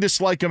 You may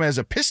dislike him as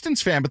a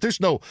Pistons fan, but there's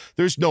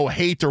no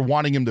hate or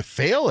wanting him to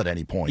fail at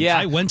any point. Yeah,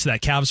 I went to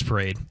that Cavs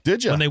parade.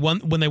 Did you? When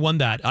they won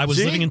that. I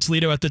was living in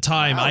Toledo at the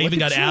time. Wow, I even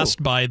got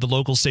asked by the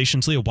local station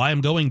in Toledo why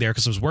I'm going there,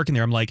 because I was working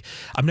there. I'm like,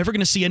 I'm never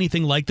going to see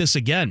anything like this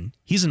again.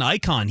 He's an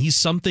icon. He's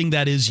something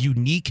that is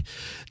unique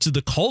to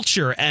the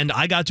culture, and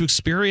I got to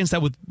experience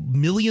that with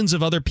millions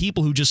of other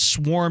people who just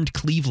swarmed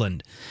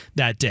Cleveland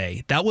that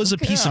day. That was a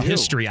piece of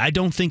history. I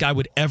don't think I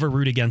would ever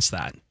root against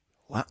that.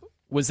 Wow.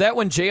 Was that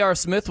when J.R.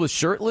 Smith was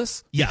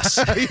shirtless? Yes.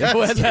 Yes.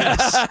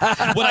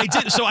 What I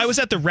did, so I was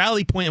at the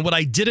rally point, and what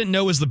I didn't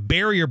know is the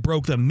barrier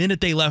broke the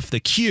minute they left the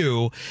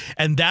queue,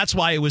 and that's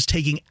why it was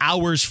taking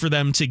hours for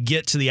them to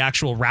get to the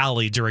actual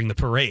rally during the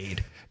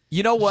parade.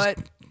 You know what?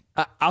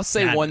 I'll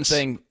say one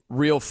thing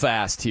real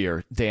fast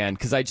here, Dan,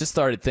 because I just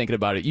started thinking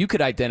about it. You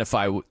could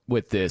identify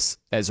with this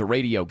as a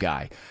radio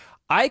guy.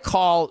 I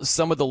call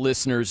some of the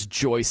listeners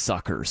joy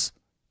suckers.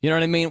 You know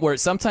what I mean? Where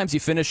sometimes you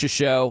finish a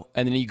show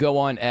and then you go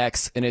on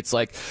X and it's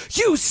like,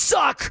 you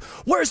suck!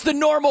 Where's the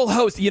normal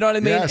host? You know what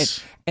I mean?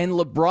 Yes. And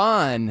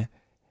LeBron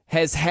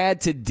has had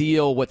to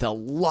deal with a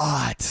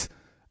lot,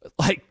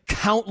 like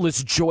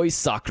countless joy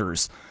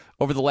suckers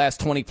over the last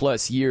 20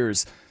 plus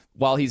years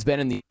while he's been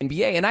in the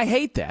NBA. And I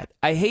hate that.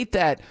 I hate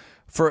that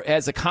for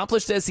as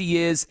accomplished as he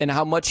is and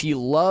how much he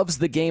loves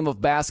the game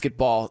of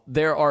basketball,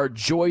 there are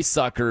joy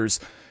suckers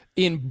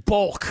in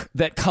bulk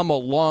that come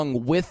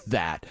along with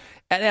that.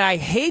 And I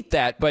hate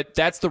that, but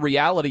that's the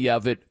reality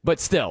of it. But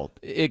still,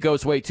 it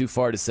goes way too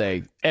far to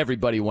say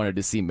everybody wanted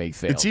to see me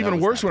fail. It's even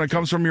worse when it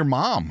comes from your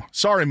mom.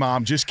 Sorry,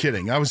 Mom. Just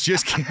kidding. I was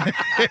just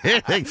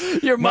kidding.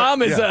 Your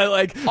mom is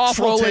like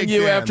trolling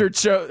you after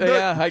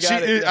I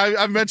got it.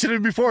 I've mentioned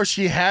it before.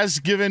 She has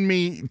given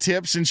me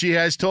tips, and she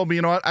has told me,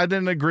 you know what, I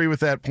didn't agree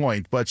with that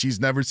point, but she's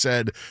never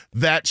said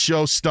that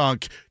show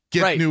stunk.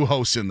 Get new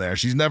hosts in there.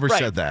 She's never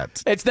said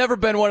that. It's never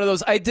been one of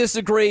those, I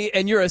disagree,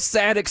 and you're a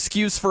sad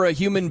excuse for a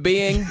human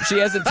being. She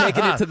hasn't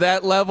taken it to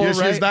that level, She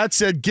has not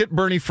said, get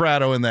Bernie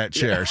Fratto in that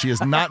chair. She has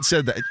not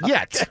said that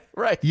yet.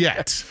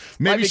 Yet.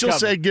 Maybe she'll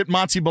say, get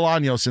Monty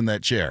Bolaños in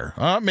that chair.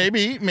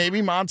 Maybe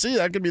Monty.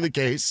 That could be the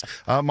case.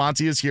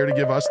 Monty is here to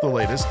give us the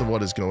latest of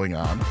what is going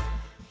on.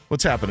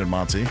 What's happening,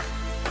 Monty?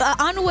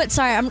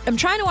 I'm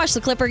trying to watch the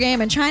Clipper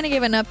game and trying to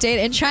give an update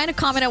and trying to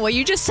comment on what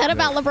you just said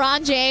about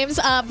LeBron James.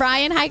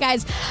 Brian, hi,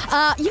 guys.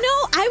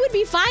 I would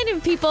be fine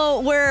if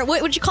people were,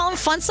 what would you call them,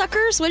 fun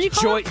suckers? What did you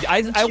call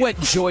them? I went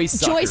joy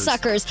suckers. Joy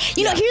suckers.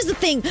 You know, here's the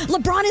thing.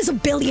 LeBron is a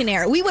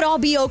billionaire. We would all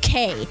be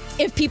okay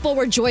if people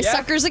were joy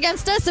suckers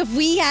against us, if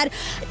we had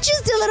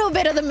just a little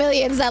bit of the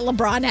millions that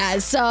LeBron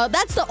has. So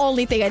that's the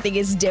only thing I think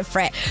is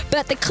different.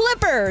 But the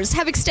Clippers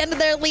have extended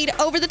their lead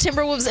over the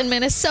Timberwolves in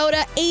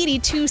Minnesota.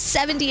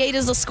 82-78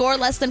 is the score,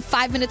 less than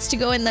 5 minutes to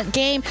go in the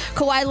game.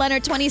 Kawhi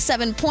Leonard,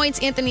 27 points.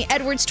 Anthony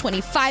Edwards,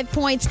 25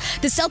 points.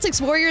 The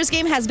Celtics-Warriors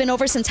game has been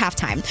over since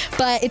halftime,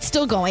 but it's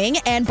still going,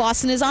 and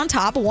Boston is on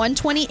top,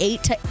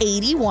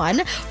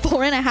 128-81.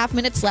 4.5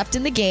 minutes left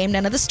in the game.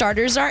 None of the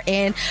starters are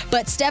in,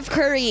 but Steph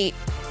Curry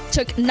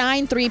took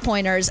 9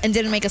 3-pointers and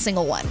didn't make a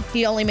single one.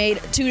 He only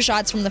made 2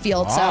 shots from the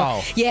field.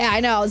 Wow. So, yeah,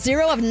 I know.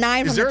 0 of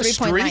 9 from the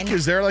 3-point line.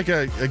 Is there like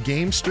a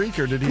game streak,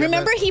 or did he?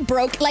 Remember, he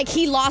broke,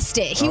 he lost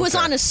it. He was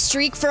on a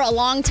streak for a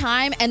long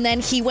time, and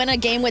then he went a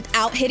game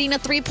without hitting a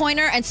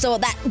 3-pointer, and so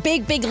that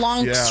big,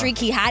 long streak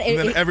he had. And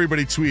then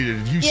everybody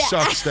tweeted, you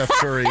suck, Steph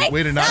Curry.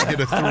 Way to not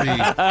hit a 3.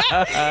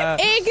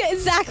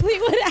 Exactly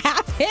what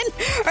happened.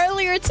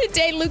 Earlier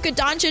today, Luka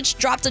Doncic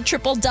dropped a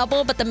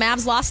triple-double, but the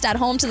Mavs lost at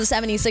home to the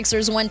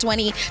 76ers,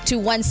 120-116.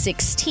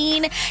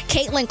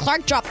 Caitlin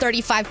Clark dropped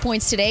 35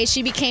 points today.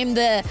 She became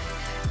the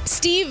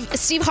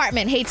Steve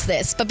Hartman hates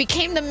this, but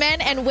became the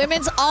men and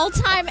women's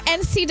all-time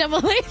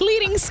NCAA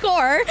leading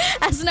scorer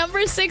as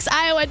number 6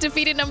 Iowa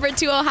defeated number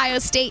 2 Ohio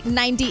State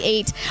 93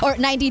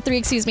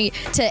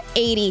 to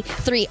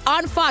 83.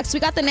 On Fox, we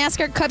got the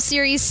NASCAR Cup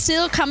Series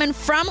still coming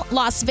from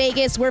Las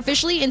Vegas. We're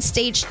officially in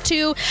stage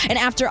 2, and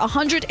after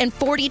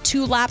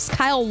 142 laps,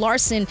 Kyle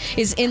Larson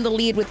is in the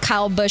lead with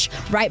Kyle Busch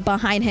right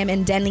behind him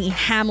and Denny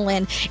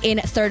Hamlin in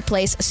third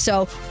place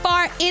so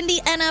far. In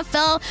the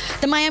NFL,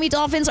 the Miami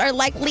Dolphins are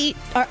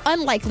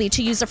unlikely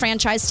to use a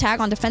franchise tag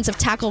on defensive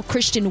tackle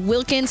Christian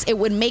Wilkins. It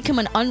would make him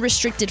an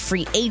unrestricted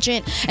free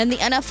agent. And the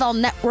NFL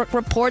Network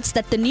reports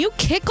that the new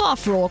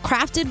kickoff rule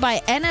crafted by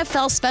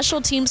NFL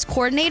special teams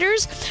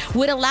coordinators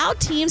would allow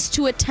teams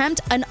to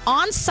attempt an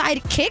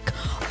onside kick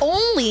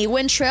only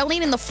when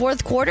trailing in the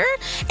fourth quarter,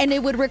 and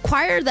it would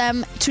require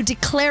them to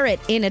declare it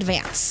in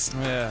advance.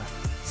 Yeah.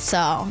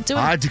 So,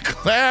 I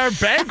declare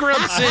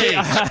bankruptcy,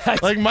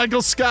 like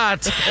Michael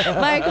Scott.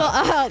 Michael,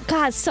 oh,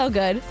 God, so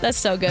good. That's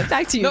so good.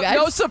 Back to you guys.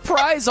 No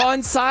surprise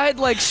onside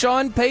like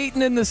Sean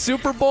Payton in the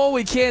Super Bowl.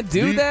 We can't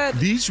do that.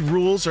 These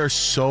rules are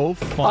so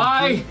funky.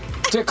 I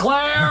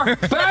declare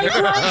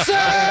bankruptcy!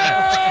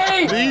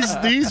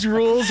 These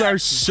rules are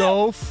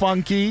so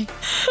funky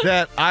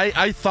that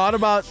I thought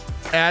about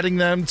adding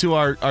them to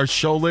our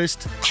show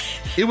list.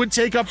 It would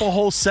take up a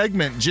whole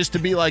segment just to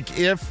be like,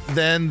 if,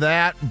 then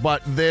that,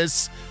 but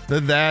this,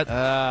 then that.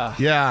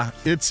 Yeah,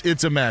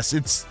 it's a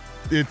mess.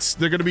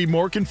 They're going to be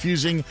more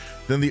confusing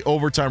than the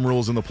overtime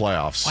rules in the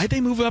playoffs. Why'd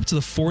they move it up to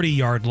the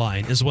 40-yard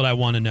line is what I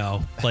want to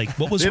know. Like,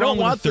 what was wrong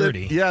with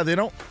 30? They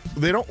don't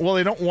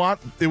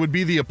want, it would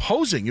be the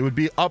opposing. It would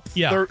be up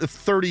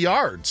 30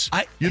 yards.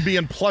 You'd be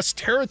in plus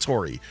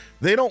territory.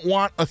 They don't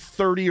want a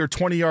 30 or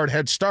 20-yard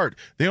head start.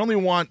 They only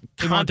want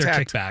contact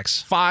their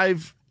kickbacks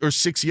 5 or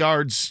 6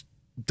 yards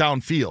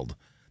downfield.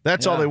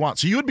 That's all they want.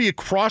 So you would be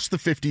across the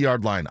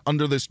 50-yard line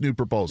under this new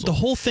proposal. The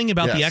whole thing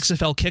about the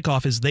XFL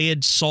kickoff is they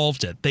had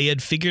solved it. They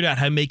had figured out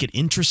how to make it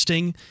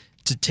interesting,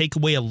 to take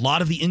away a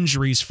lot of the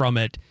injuries from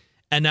it.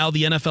 And now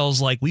the NFL's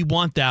like, we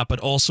want that, but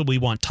also we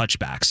want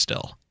touchbacks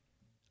still.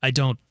 I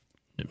don't.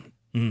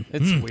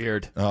 It's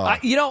weird. I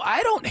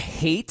don't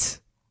hate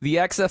the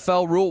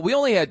XFL rule. We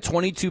only had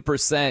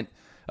 22%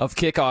 of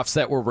kickoffs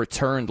that were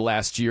returned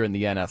last year in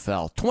the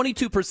NFL.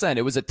 22%.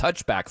 It was a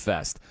touchback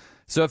fest.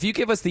 So if you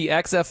give us the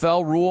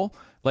XFL rule,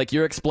 like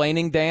you're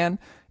explaining, Dan,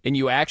 and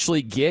you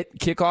actually get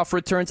kickoff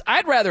returns,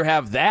 I'd rather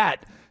have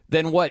that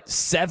than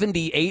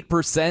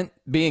 78%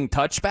 being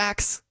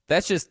touchbacks.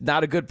 That's just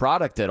not a good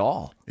product at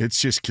all. It's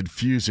just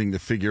confusing to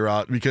figure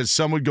out because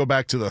some would go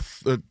back to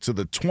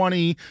the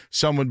 20,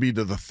 some would be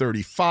to the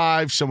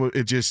 35, some would,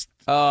 it just.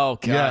 Oh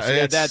gosh,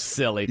 yeah, that's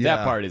silly. Yeah,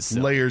 that part is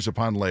silly. Layers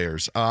upon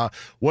layers.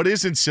 What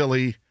isn't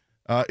silly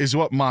is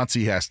what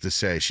Monty has to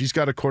say. She's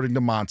got, according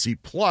to Monty,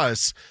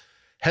 plus.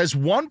 Has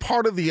one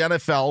part of the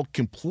NFL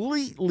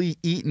completely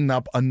eaten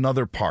up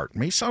another part?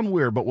 May sound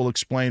weird, but we'll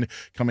explain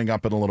coming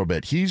up in a little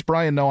bit. He's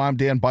Brian Noe. I'm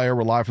Dan Beyer.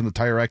 We're live from the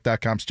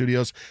TireRack.com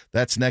studios.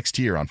 That's next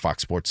here on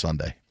Fox Sports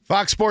Sunday.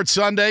 Fox Sports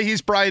Sunday.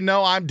 He's Brian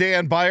Noe. I'm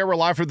Dan Beyer. We're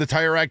live from the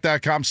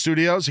TireRack.com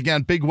studios.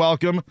 Again, big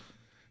welcome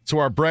to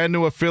our brand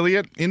new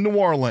affiliate in New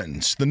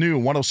Orleans, the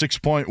new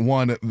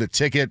 106.1 The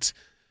Ticket,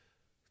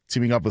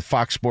 teaming up with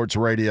Fox Sports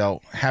Radio.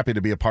 Happy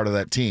to be a part of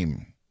that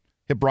team.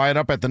 Hit Brian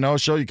up at The No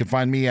Show. You can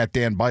find me at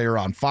Dan Beyer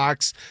on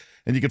Fox.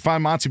 And you can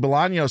find Monty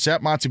Bolaños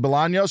at Monty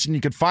Bolaños. And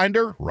you can find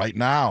her right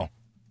now.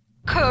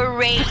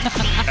 Crazy.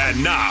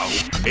 And now,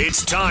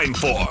 it's time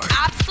for...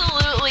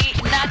 Absolutely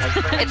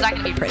nuts. It's not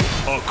going to be pretty.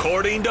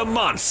 According to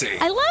Monty.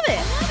 I love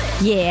it.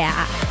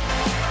 Yeah.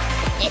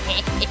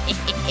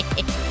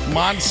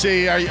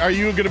 Monty, are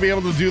you going to be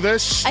able to do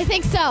this? I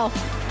think so.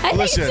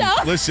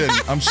 Listen,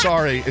 I'm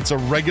sorry. It's a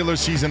regular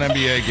season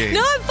NBA game.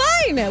 No, I'm fine.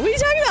 What are you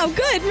talking about? I'm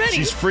good. I'm ready.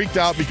 She's freaked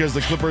out because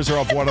the Clippers are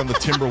up 1 on the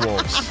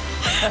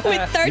Timberwolves.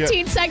 With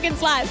 13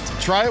 seconds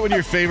left. Try it when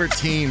your favorite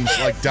team's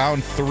like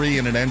down 3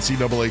 in an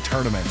NCAA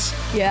tournament.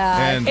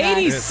 Yeah. And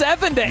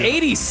 87 to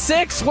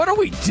 86. What are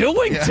we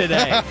doing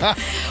today?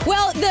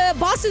 Well, the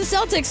Boston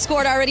Celtics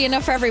scored already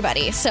enough for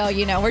everybody. So,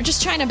 we're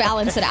just trying to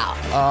balance it out.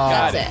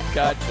 That's it.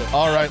 Gotcha.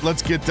 All right,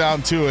 let's get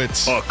down to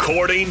it.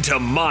 According to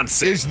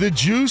Monty. Is the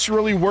juice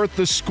really worth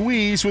the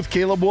squeeze with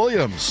Caleb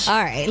Williams?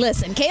 All right,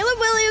 listen. Caleb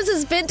Williams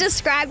has been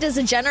described as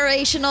a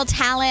generational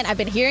talent. I've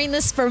been hearing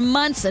this for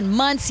months and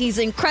months. He's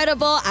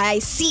incredible. I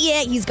see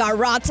it. He's got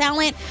raw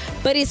talent.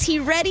 But is he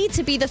ready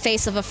to be the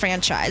face of a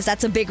franchise?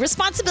 That's a big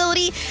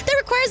responsibility that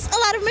requires a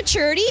lot of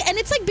maturity. And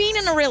it's like being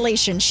in a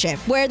relationship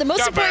where the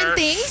most important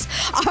things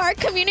are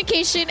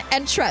communication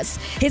and trust.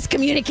 His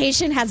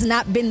communication has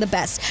not been the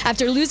best.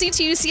 After losing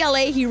to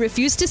UCLA, he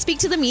refused to speak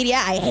to the media.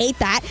 I hate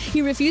that.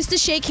 He refused to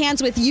shake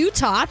hands with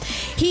Utah.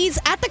 He's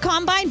at the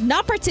combine,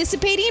 not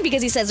participating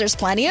because he says there's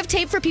plenty of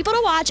tape for people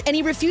to watch, and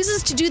he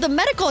refuses to do the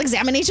medical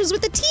examinations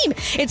with the team.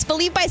 It's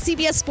believed by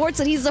CBS Sports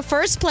that he's the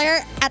first player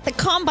at the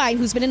combine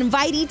who's been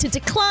invited to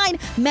decline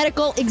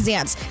medical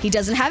exams. He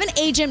doesn't have an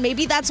agent.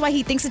 Maybe that's why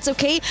he thinks it's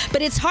okay,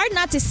 but it's hard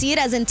not to see it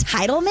as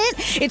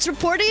entitlement. It's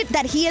reported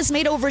that he has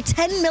made over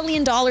 $10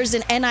 million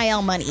in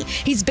NIL money.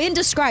 He's been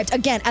described,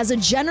 again, as a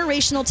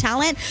generational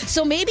talent,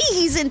 so maybe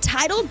he's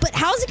entitled, but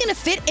how is he going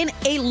to fit in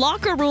a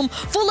locker room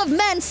full of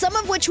men, some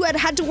of which who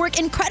had to work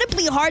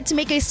incredibly hard to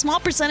make a small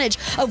percentage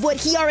of what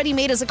he already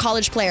made as a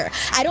college player?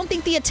 I don't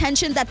think the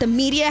attention that the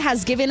media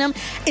has given him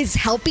is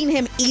helping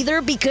him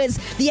either, because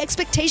the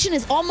expectation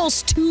is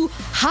almost too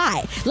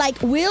high.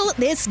 Like, will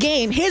this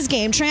game, his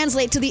game,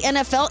 translate to the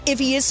NFL if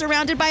he is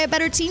surrounded by a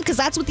better team? Because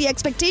that's what the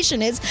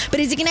expectation is. But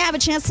is he going to have a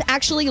chance to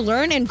actually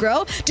learn and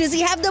grow? Does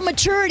he have the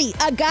maturity?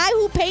 A guy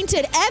who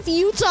painted F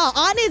Utah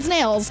on his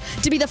nails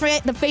to be the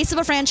face of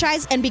a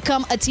franchise and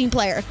become a team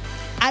player?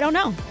 I don't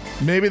know.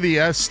 Maybe the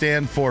S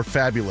stand for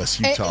fabulous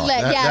Utah.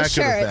 Yeah,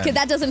 sure, because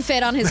that doesn't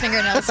fit on his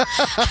fingernails.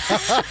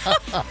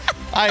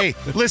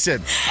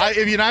 Listen,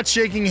 if you're not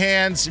shaking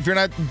hands, if you're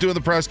not doing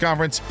the press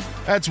conference,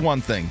 that's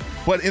one thing.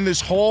 But in this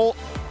whole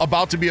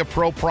about to be a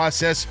pro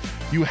process,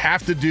 you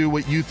have to do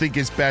what you think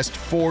is best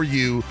for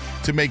you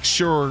to make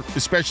sure,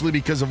 especially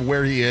because of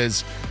where he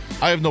is.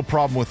 I have no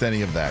problem with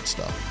any of that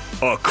stuff.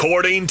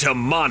 According to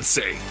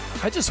Monse.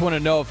 I just want to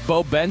know if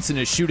Bo Benson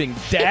is shooting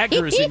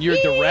daggers in your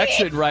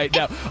direction right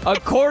now.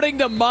 According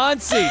to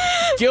Monse,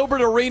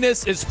 Gilbert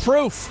Arenas is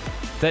proof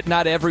that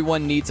not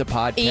everyone needs a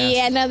podcast.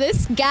 Yeah, now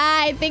this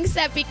guy thinks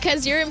that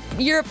because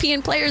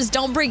European players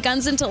don't bring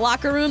guns into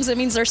locker rooms, it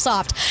means they're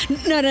soft.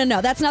 No,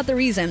 that's not the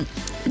reason.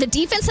 The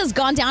defense has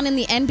gone down in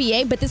the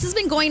NBA, but this has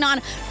been going on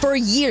for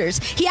years.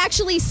 He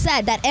actually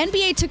said that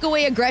NBA took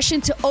away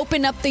aggression to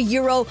open up the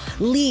Euro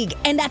League,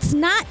 and that's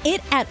not it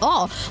at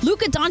all.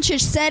 Luka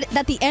Doncic said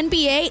that the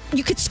NBA,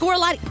 you could score a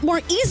lot more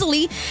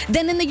easily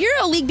than in the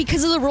Euro League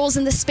because of the rules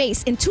in the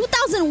space. In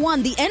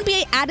 2001, the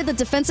NBA added the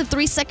defensive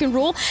 3-second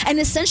rule and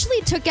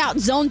essentially took out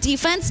zone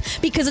defense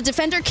because a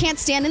defender can't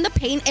stand in the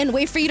paint and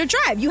wait for you to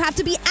drive. You have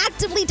to be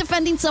actively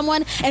defending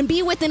someone and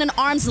be within an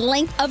arm's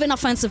length of an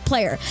offensive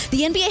player.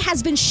 The NBA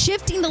has been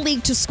shifting the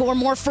league to score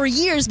more for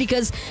years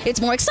because it's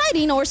more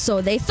exciting, or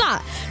so they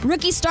thought.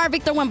 Rookie star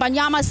Victor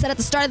Wembanyama said at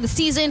the start of the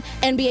season,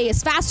 NBA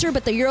is faster,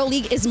 but the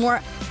EuroLeague is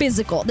more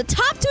physical. The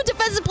top two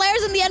defensive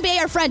players in the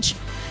NBA are French.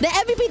 The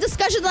MVP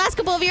discussion the last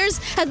couple of years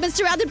has been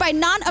surrounded by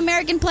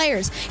non-American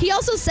players. He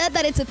also said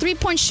that it's a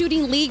three-point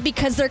shooting league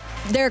because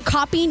they're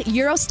copying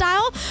Euro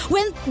style,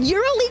 when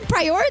EuroLeague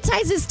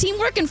prioritizes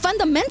teamwork and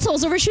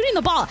fundamentals over shooting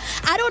the ball.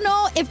 I don't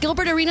know if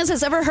Gilbert Arenas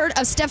has ever heard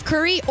of Steph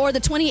Curry or the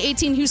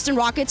 2018 Houston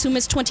Rockets, who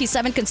missed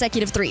 27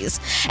 consecutive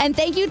threes. And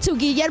thank you to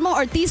Guillermo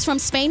Ortiz from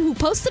Spain, who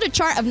posted a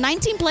chart of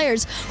 19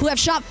 players who have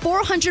shot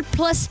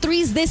 400-plus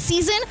threes this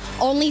season.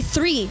 Only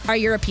 3 are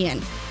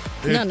European.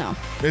 No.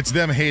 It's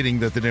them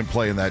hating that they didn't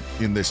play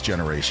in this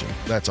generation.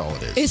 That's all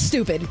it is. It's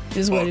stupid,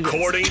 is what it is.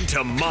 According to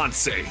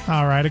Monse.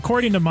 All right,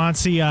 according to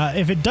Monse,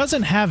 if it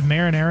doesn't have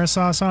marinara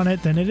sauce on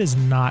it, then it is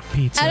not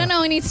pizza. I don't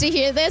know who needs to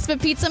hear this, but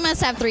pizza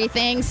must have 3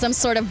 things: some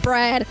sort of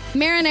bread,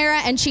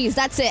 marinara, and cheese.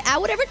 That's it. Add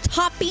whatever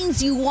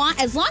toppings you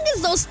want. As long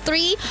as those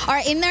 3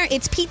 are in there,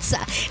 it's pizza.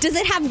 Does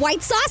it have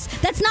white sauce?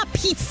 That's not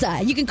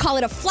pizza. You can call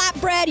it a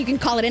flatbread. You can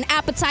call it an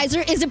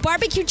appetizer. Is it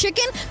barbecue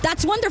chicken?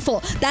 That's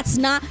wonderful. That's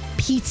not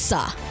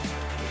pizza.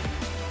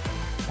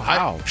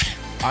 Wow.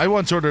 I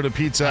once ordered a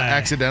pizza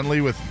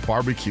accidentally with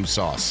barbecue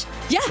sauce.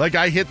 Yeah. Like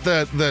I hit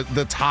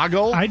the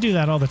toggle. I do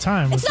that all the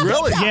time. It's not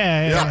really? pizza.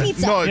 Yeah. It's not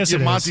pizza. No, Yes,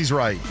 it is. Monty's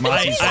right.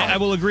 I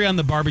will agree on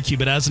the barbecue,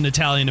 but as an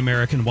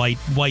Italian-American,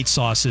 white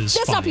sauce is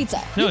That's fine. not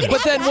pizza. No, You can But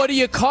have then that. what do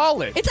you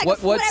call it? It's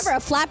like whatever, a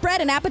flatbread,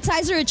 an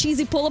appetizer, a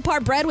cheesy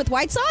pull-apart bread with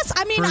white sauce.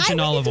 I mean, Virgin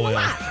we olive can do a oil.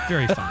 lot.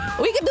 Very fine.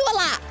 We can do a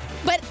lot.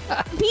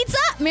 But pizza,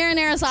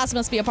 marinara sauce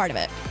must be a part of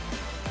it.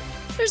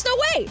 There's no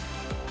way.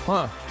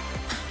 Huh.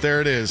 There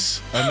it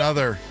is.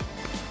 Another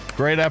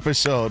great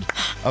episode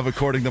of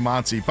According to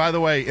Monty. By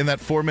the way, in that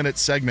 4-minute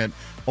segment,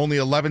 only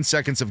 11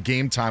 seconds of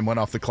game time went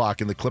off the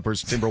clock in the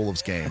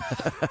Clippers-Timberwolves game.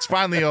 It's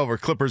finally over.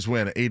 Clippers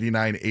win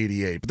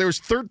 89-88. But there was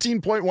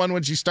 13.1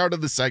 when she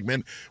started the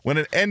segment. When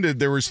it ended,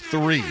 there was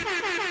 3.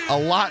 A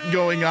lot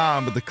going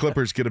on, but the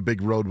Clippers get a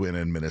big road win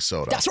in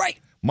Minnesota. That's right.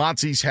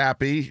 Monty's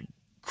happy.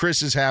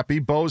 Chris is happy.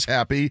 Bo's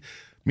happy.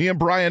 Me and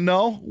Brian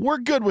know we're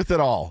good with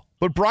it all.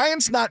 But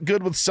Brian's not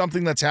good with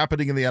something that's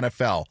happening in the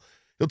NFL.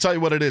 He'll tell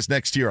you what it is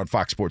next year on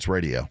Fox Sports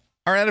Radio.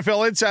 Our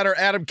NFL insider,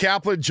 Adam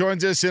Kaplan,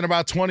 joins us in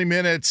about 20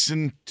 minutes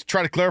and to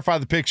try to clarify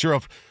the picture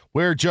of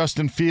where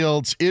Justin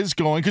Fields is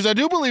going, because I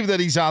do believe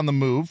that he's on the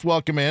move.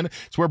 Welcome in.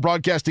 So we're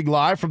broadcasting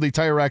live from the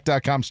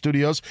TireRack.com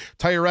studios.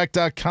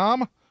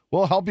 TireRack.com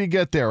will help you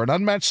get there. An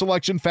unmatched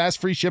selection,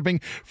 fast, free shipping,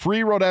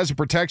 free road hazard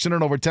protection,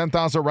 and over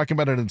 10,000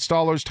 recommended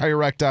installers.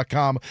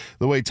 TireRack.com,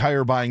 the way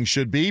tire buying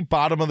should be.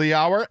 Bottom of the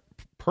hour.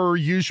 Per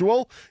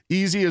usual,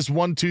 easy as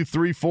 1, 2,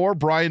 3, 4.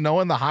 Brian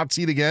Noah in the hot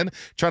seat again,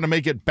 trying to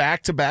make it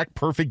back-to-back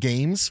perfect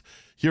games.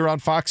 here on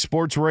Fox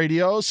Sports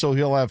Radio. So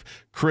he'll have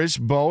Chris,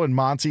 Bo, and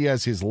Monty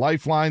as his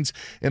lifelines.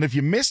 And if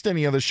you missed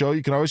any of the show,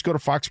 you can always go to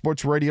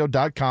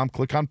foxsportsradio.com,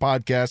 click on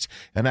podcasts,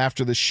 and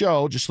after the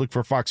show, just look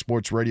for Fox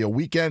Sports Radio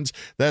Weekends.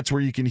 That's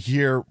where you can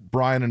hear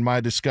Brian and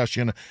my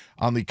discussion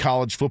on the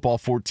college football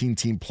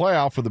 14-team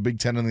playoff for the Big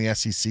Ten and the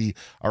SEC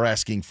are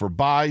asking for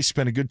buys.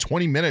 Spent a good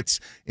 20 minutes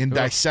in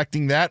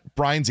dissecting that.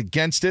 Brian's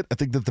against it. I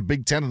think that the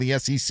Big Ten and the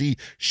SEC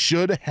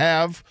should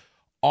have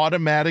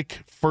automatic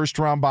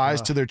first-round buys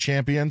to their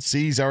champions.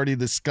 See, he's already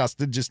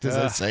disgusted just as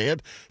I say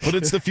it. But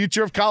it's the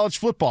future of college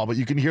football. But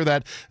you can hear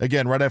that,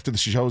 again, right after the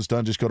show is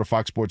done. Just go to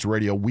Fox Sports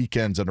Radio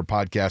Weekends under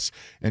podcasts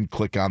and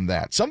click on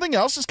that. Something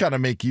else is kind of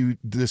make you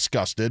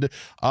disgusted.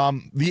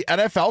 The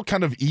NFL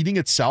kind of eating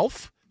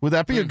itself. Would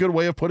that be a good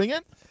way of putting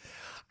it?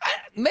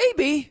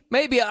 Maybe.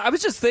 I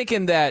was just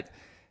thinking that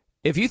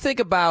if you think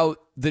about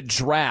the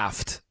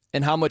draft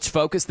and how much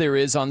focus there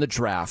is on the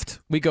draft,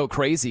 we go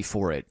crazy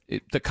for it.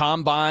 The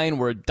combine,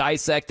 we're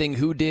dissecting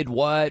who did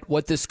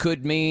what this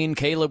could mean,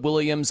 Caleb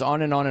Williams,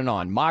 on and on and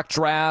on. Mock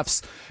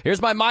drafts. Here's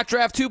my mock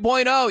draft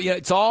 2.0. Yeah,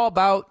 it's all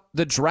about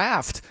the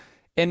draft.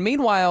 And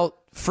meanwhile,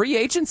 free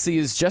agency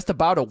is just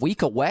about a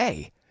week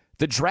away.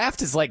 The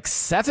draft is like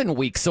 7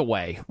 weeks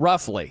away,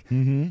 roughly.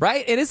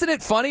 Right? And isn't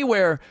it funny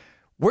where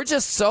we're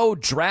just so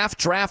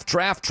draft,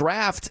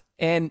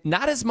 and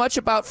not as much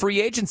about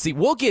free agency.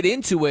 We'll get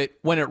into it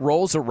when it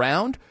rolls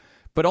around,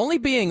 but only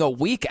being a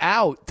week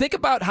out. Think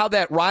about how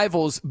that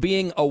rivals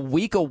being a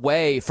week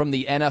away from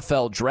the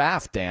NFL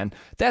draft, Dan.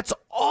 That's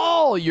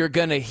all you're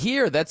going to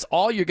hear. That's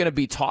all you're going to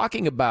be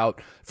talking about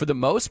for the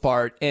most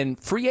part,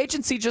 and free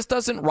agency just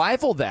doesn't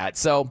rival that.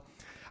 So,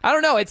 I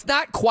don't know. It's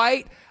not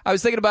quite. I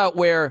was thinking about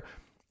where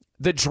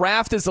the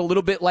draft is a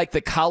little bit like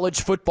the college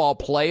football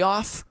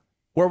playoff,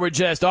 where we're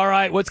just, all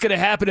right, what's going to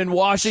happen in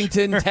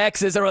Washington,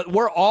 Texas?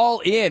 We're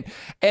all in.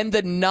 And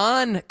the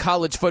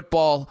non-college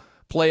football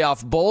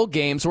playoff bowl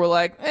games, we're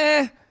like,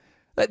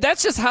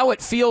 that's just how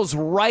it feels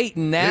right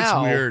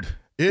now. It's weird.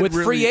 With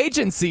free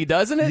agency,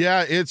 doesn't it?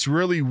 Yeah, it's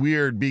really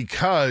weird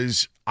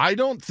because I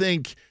don't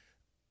think,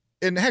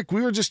 and heck,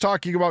 we were just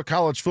talking about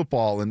college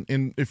football,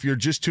 and if you're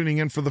just tuning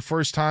in for the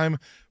first time,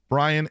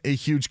 Brian, a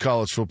huge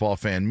college football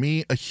fan.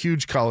 Me, a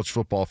huge college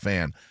football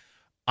fan.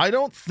 I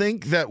don't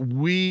think that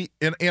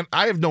and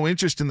I have no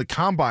interest in the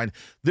combine.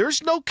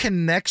 There's no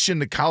connection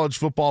to college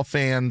football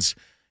fans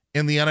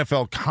in the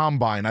NFL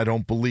combine, I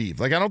don't believe.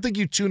 Like, I don't think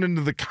you tune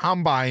into the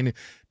combine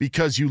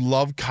because you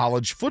love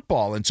college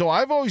football. And so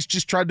I've always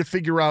just tried to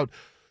figure out,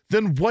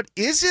 then what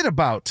is it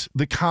about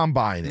the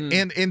combine?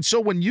 And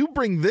so when you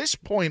bring this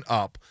point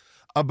up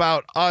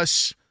about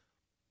us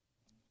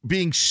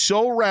being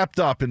so wrapped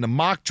up into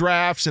mock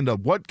drafts, into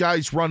what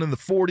guys run in the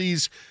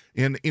 40s,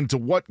 and into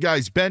what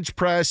guys bench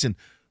press, and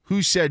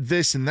who said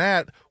this and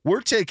that,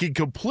 we're taking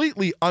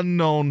completely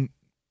unknown,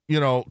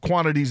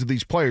 quantities of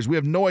these players. We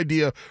have no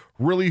idea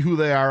really who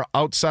they are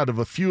outside of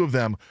a few of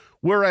them.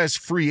 Whereas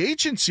free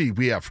agency,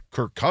 we have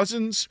Kirk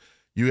Cousins,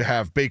 you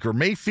have Baker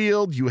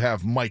Mayfield, you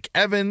have Mike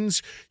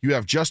Evans, you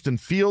have Justin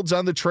Fields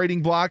on the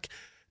trading block.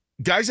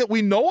 Guys that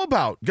we know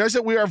about, guys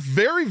that we are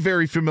very,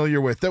 very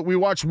familiar with, that we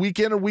watch week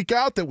in and week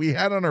out, that we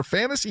had on our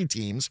fantasy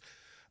teams.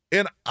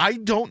 And I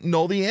don't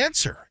know the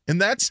answer.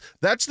 And that's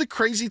the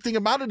crazy thing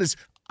about it is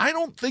I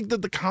don't think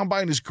that the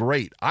combine is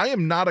great. I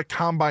am not a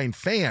combine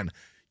fan,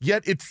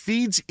 yet it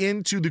feeds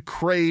into the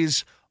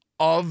craze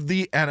of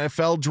the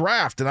NFL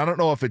draft. And I don't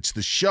know if it's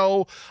the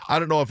show. I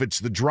don't know if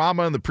it's the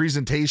drama and the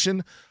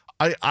presentation.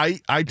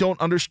 I don't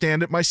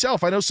understand it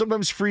myself. I know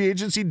sometimes free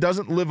agency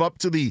doesn't live up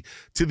to the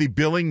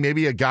billing.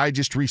 Maybe a guy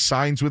just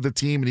re-signs with the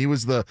team and he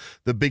was the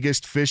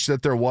biggest fish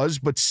that there was,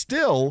 but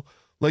still,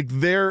 like,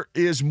 there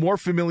is more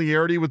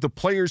familiarity with the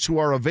players who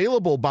are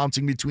available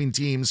bouncing between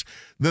teams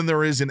than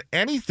there is in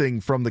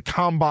anything from the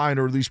combine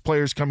or these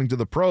players coming to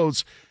the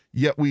pros,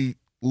 yet we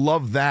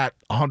love that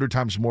 100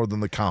 times more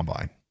than the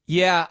combine.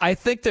 Yeah, I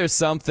think there's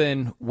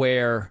something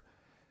where,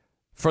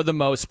 for the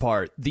most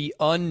part, the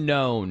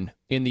unknown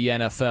in the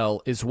NFL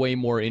is way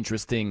more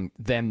interesting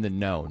than the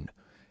known.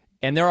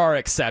 And there are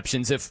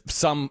exceptions. If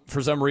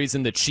for some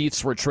reason the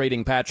Chiefs were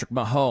trading Patrick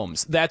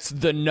Mahomes, that's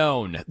the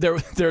known.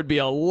 There'd be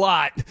a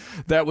lot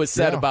that was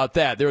said about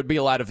that. There would be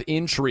a lot of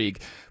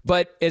intrigue.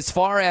 But as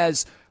far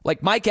as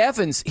like Mike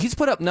Evans, he's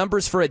put up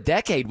numbers for a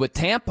decade with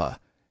Tampa.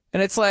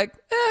 And it's like,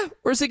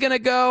 where's he going to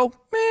go?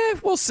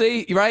 We'll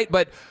see, right?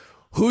 But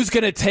who's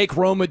going to take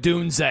Rome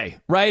Odunze,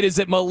 right? Is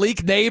it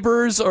Malik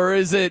Neighbors or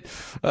is it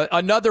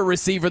another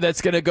receiver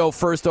that's going to go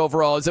first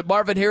overall? Is it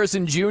Marvin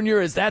Harrison Jr.?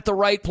 Is that the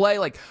right play?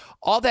 Like,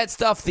 all that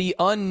stuff, the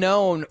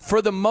unknown,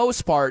 for the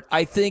most part,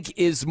 I think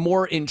is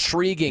more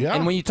intriguing. Yeah.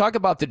 And when you talk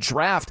about the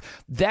draft,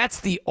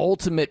 that's the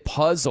ultimate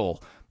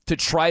puzzle to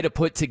try to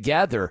put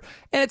together.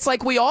 And it's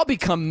like we all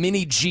become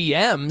mini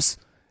GMs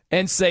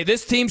and say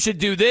this team should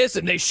do this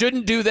and they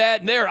shouldn't do that,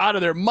 and they're out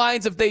of their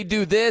minds if they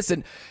do this.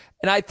 And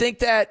I think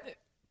that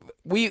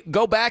we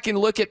go back and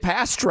look at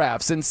past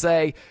drafts and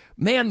say,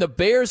 man, the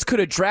Bears could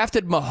have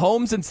drafted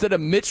Mahomes instead of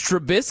Mitch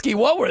Trubisky.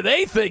 What were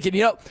they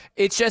thinking?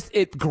 It's just,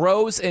 it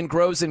grows and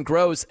grows and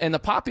grows. And the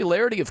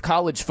popularity of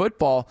college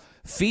football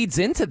feeds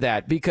into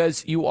that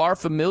because you are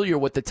familiar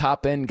with the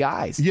top end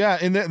guys. Yeah,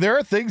 and there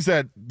are things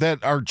that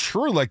are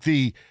true, like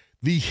the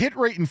hit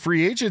rate in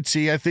free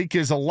agency, I think,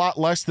 is a lot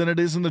less than it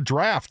is in the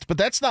draft. But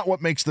that's not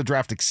what makes the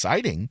draft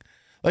exciting.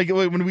 Like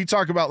when we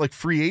talk about like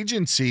free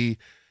agency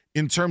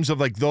in terms of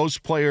like those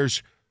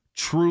players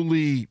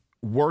truly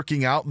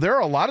working out, there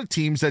are a lot of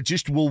teams that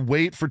just will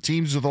wait for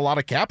teams with a lot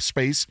of cap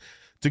space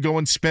to go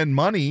and spend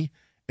money,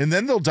 and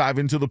then they'll dive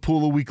into the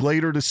pool a week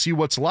later to see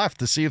what's left,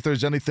 to see if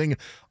there's anything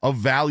of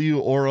value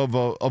or of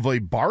a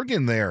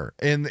bargain there.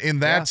 And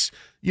that's,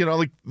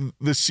 like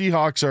the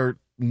Seahawks are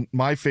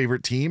my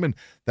favorite team, and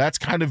that's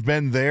kind of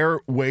been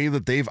their way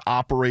that they've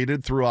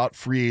operated throughout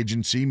free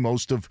agency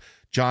most of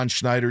John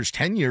Schneider's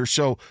tenure.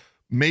 So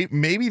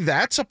maybe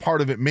that's a part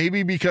of it.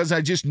 Maybe because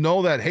I just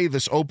know that, hey,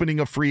 this opening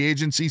of free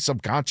agency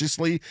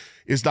subconsciously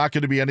is not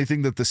going to be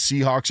anything that the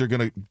Seahawks are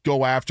going to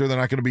go after. They're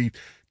not going to be,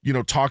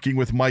 talking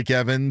with Mike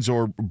Evans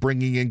or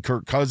bringing in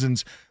Kirk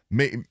Cousins,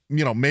 maybe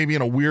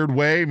in a weird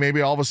way. Maybe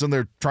all of a sudden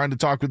they're trying to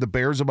talk with the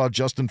Bears about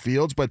Justin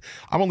Fields, but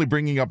I'm only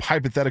bringing up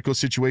hypothetical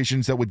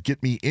situations that would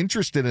get me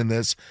interested in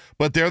this.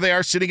 But there they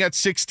are sitting at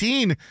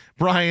 16,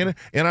 Brian,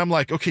 and I'm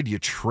like, okay, do you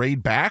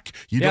trade back?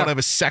 You don't have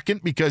a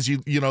second because you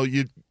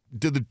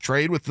did the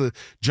trade with the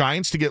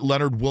Giants to get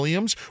Leonard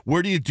Williams.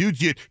 Where do you do?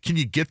 Can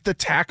you get the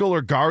tackle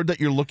or guard that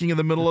you're looking in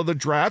the middle of the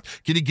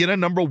draft? Can you get a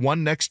number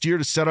one next year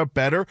to set up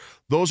better?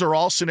 Those are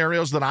all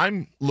scenarios that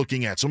I'm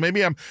looking at. So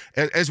maybe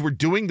as we're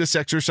doing this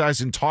exercise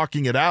and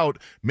talking it out,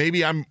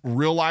 maybe I'm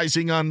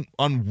realizing on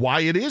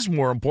why it is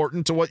more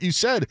important to what you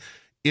said.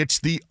 It's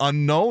the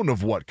unknown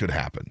of what could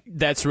happen.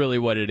 That's really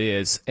what it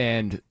is.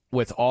 And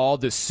with all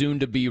the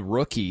soon-to-be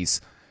rookies,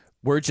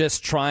 we're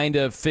just trying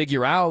to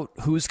figure out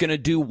who's going to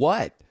do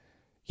what.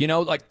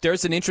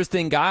 There's an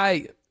interesting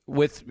guy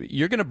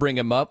you're going to bring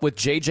him up with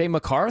J.J.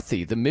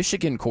 McCarthy, the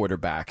Michigan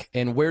quarterback.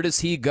 And where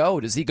does he go?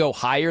 Does he go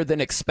higher than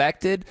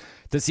expected?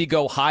 Does he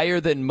go higher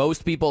than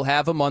most people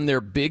have him on their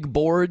big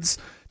boards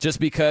just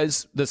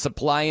because the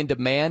supply and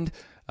demand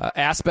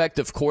aspect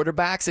of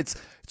quarterbacks? It's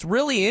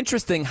really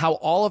interesting how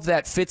all of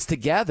that fits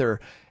together.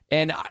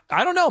 And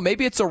I don't know,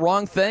 maybe it's a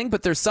wrong thing,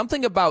 but there's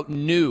something about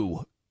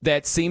new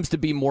that seems to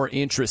be more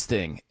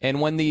interesting.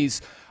 And when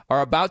these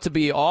are about to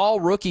be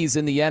all rookies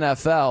in the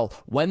NFL,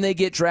 when they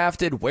get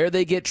drafted, where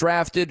they get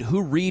drafted,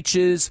 who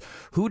reaches,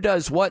 who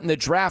does what in the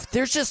draft,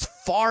 there's just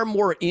far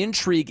more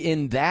intrigue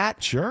in that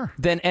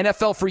than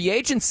NFL free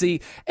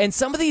agency. And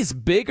some of these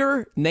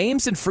bigger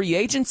names in free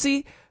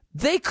agency,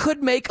 they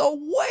could make a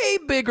way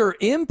bigger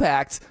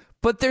impact,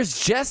 but there's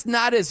just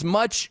not as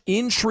much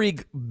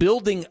intrigue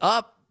building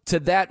up to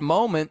that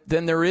moment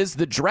than there is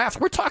the draft.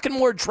 We're talking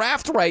more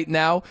draft right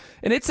now,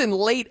 and it's in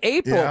late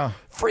April. Yeah.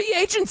 Free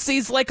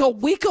agency's like a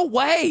week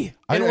away,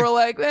 and we're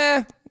like,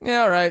 yeah,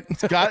 all right.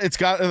 It's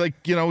got like,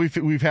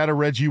 we've had a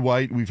Reggie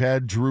White, we've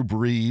had Drew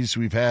Brees,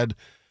 we've had,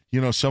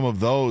 some of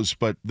those,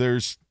 but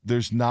there's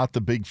not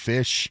the big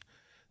fish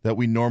that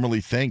we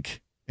normally think,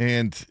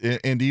 and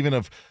even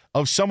of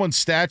someone's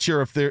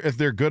stature, if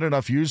they're good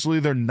enough,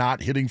 usually they're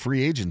not hitting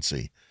free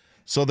agency,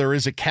 so there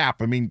is a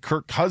cap. I mean,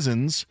 Kirk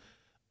Cousins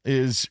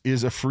is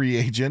a free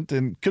agent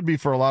and could be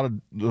for a lot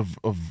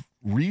of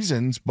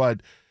reasons,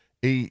 but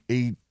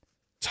a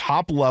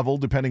top level,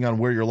 depending on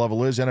where your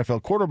level is,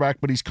 NFL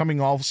quarterback, but he's coming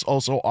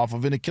also off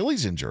of an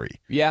Achilles injury.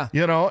 Yeah.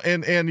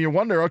 And you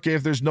wonder, okay,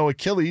 if there's no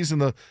Achilles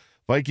and the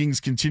Vikings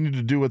continue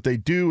to do what they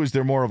do, is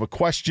there more of a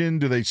question?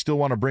 Do they still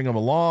want to bring him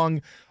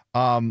along?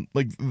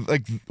 Like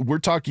we're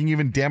talking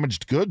even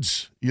damaged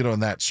goods, in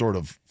that sort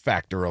of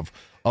factor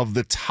of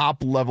the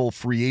top level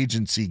free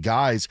agency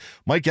guys.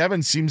 Mike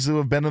Evans seems to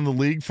have been in the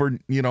league for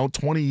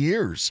 20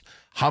 years.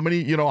 How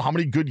many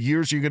good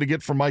years are you going to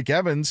get from Mike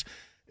Evans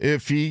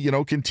if he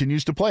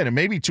continues to play? And it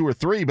may be 2 or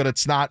 3, but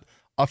it's not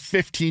a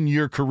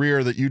 15-year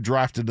career that you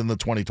drafted in the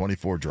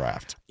 2024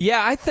 draft.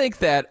 Yeah, I think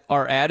that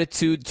our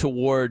attitude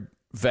toward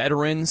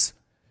veterans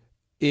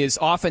is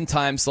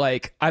oftentimes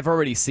like, I've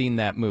already seen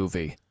that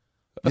movie.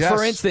 Yes,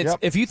 for instance,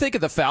 if you think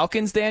of the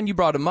Falcons, Dan, you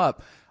brought him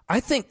up. I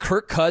think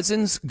Kirk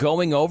Cousins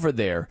going over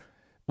there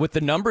with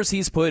the numbers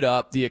he's put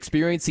up, the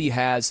experience he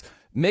has,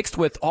 mixed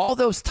with all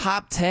those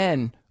top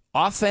 10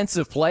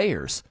 offensive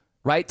players,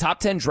 right? Top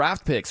 10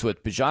 draft picks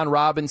with Bijan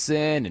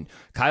Robinson and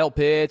Kyle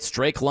Pitts,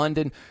 Drake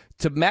London.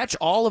 To match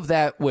all of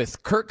that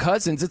with Kirk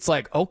Cousins, it's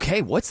like,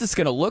 okay, what's this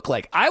going to look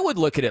like? I would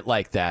look at it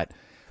like that.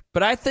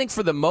 But I think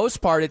for the most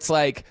part, it's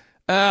like,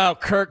 oh,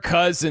 Kirk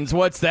Cousins,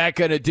 what's that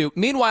going to do?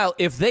 Meanwhile,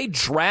 if they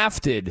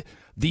drafted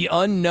the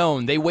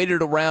unknown, they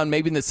waited around,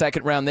 maybe in the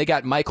second round, they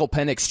got Michael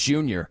Penix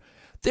Jr.,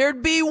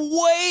 there'd be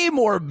way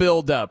more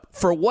buildup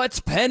for what's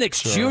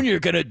Penix Jr.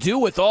 going to do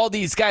with all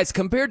these guys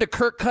compared to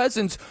Kirk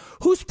Cousins,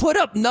 who's put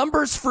up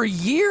numbers for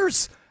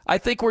years. I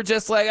think we're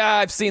just like,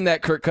 I've seen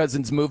that Kirk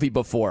Cousins movie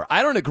before.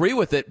 I don't agree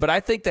with it, but I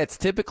think that's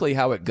typically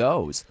how it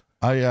goes.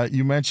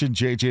 You mentioned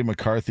J.J.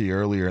 McCarthy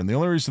earlier, and the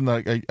only reason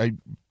that I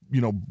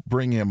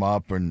bring him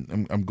up,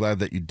 and I'm glad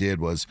that you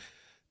did, was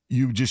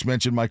you just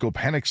mentioned Michael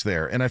Penix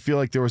there. And I feel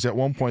like there was at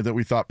one point that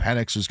we thought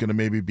Penix was going to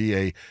maybe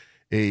be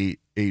a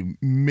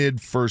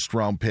mid-first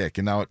round pick,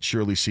 and now it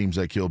surely seems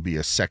like he'll be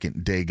a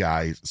second-day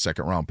guy,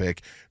 second-round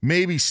pick.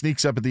 Maybe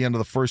sneaks up at the end of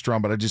the first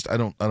round, but I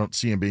don't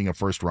see him being a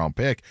first-round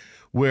pick.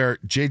 Where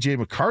J.J.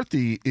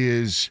 McCarthy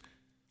is,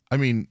 I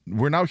mean,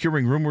 we're now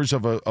hearing rumors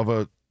of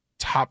a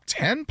top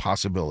 10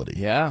 possibility.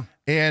 Yeah.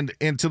 And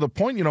to the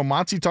point,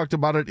 Monty talked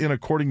about it in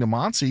According to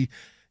Monty,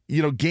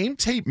 game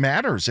tape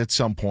matters at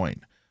some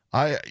point.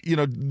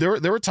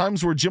 There were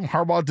times where Jim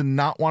Harbaugh did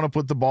not want to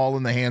put the ball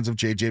in the hands of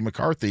J.J.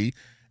 McCarthy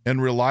and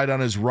relied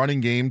on his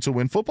running game to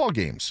win football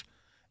games.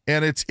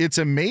 And it's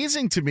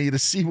amazing to me to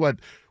see what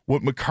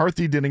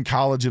McCarthy did in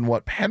college and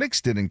what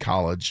Penix did in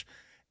college,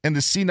 and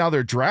to see now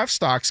their draft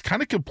stocks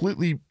kind of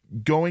completely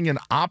going in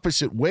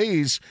opposite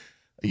ways.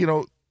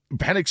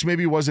 Penix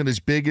maybe wasn't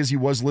as big as he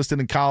was listed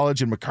in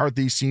college, and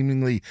McCarthy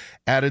seemingly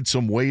added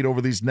some weight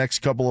over these next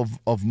couple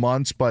of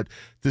months. But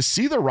to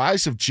see the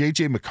rise of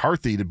J.J.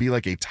 McCarthy to be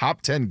like a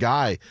top 10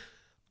 guy,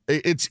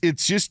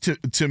 it's just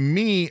to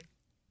me,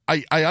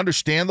 I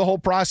understand the whole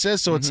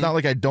process, so it's not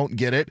like I don't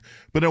get it.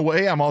 But in a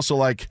way, I'm also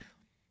like,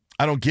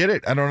 I don't get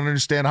it. I don't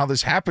understand how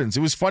this happens.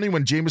 It was funny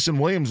when Jameson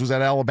Williams was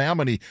at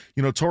Alabama and he,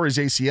 tore his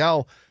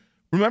ACL.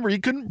 Remember, he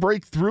couldn't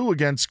break through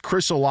against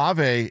Chris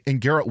Olave and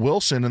Garrett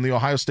Wilson in the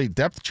Ohio State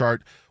depth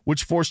chart,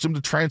 which forced him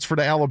to transfer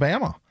to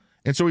Alabama.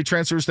 And so he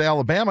transfers to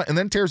Alabama and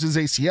then tears his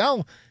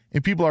ACL,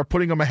 and people are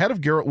putting him ahead of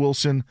Garrett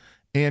Wilson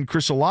and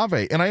Chris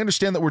Olave. And I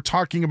understand that we're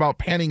talking about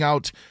panning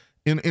out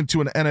into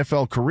an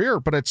NFL career,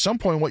 but at some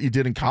point what you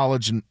did in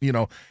college and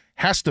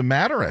has to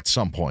matter at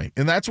some point.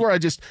 And that's where I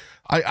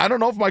don't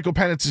know if Michael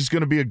Penix is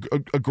going to be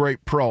a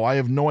great pro. I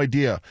have no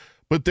idea.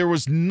 But there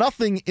was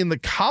nothing in the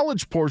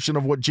college portion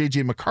of what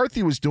J.J.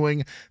 McCarthy was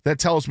doing that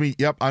tells me,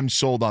 yep, I'm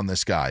sold on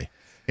this guy.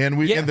 And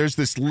and there's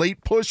this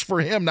late push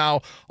for him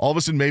now. All of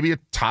a sudden, maybe a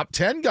top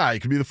 10 guy. He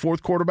could be the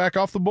fourth quarterback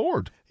off the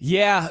board.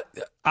 Yeah,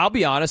 I'll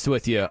be honest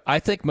with you. I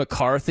think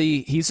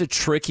McCarthy, he's a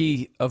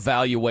tricky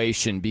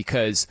evaluation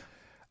because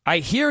I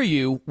hear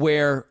you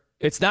where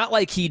it's not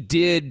like he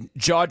did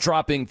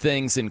jaw-dropping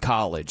things in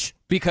college.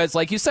 Because,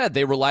 like you said,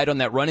 they relied on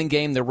that running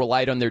game. They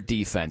relied on their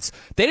defense.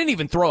 They didn't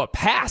even throw a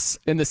pass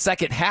in the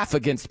second half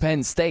against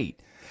Penn State.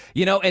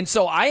 And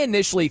so I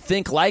initially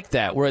think like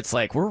that, where it's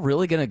like, we're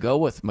really going to go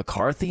with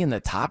McCarthy in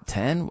the top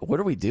 10? What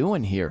are we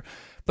doing here?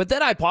 But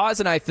then I pause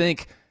and I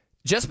think,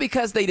 just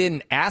because they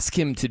didn't ask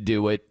him to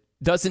do it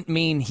doesn't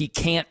mean he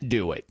can't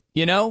do it,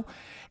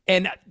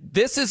 And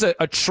this is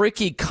a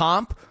tricky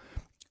comp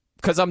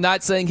because I'm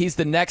not saying he's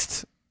the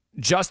next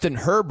Justin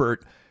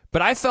Herbert,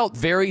 but I felt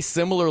very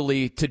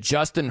similarly to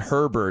Justin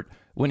Herbert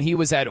when he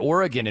was at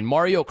Oregon, and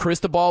Mario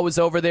Cristobal was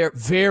over there,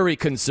 very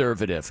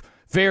conservative.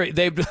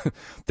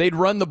 They'd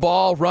run the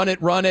ball, run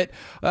it.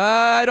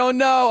 I don't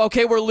know.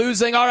 Okay, we're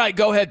losing. All right,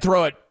 go ahead,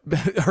 throw it,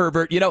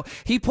 Herbert.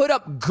 He put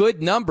up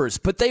good numbers,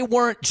 but they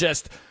weren't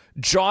just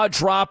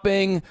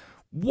jaw-dropping.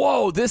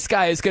 Whoa, this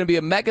guy is going to be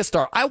a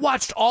megastar. I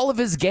watched all of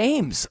his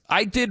games.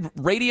 I did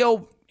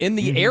radio in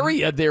the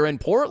area there in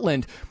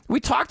Portland. We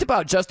talked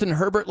about Justin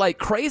Herbert like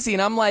crazy,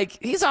 and I'm like,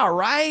 he's all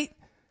right,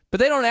 but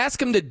they don't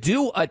ask him to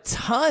do a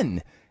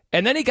ton.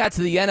 And then he got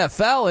to the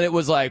NFL, and it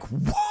was like,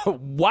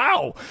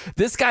 wow,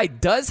 this guy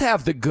does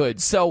have the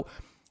goods. So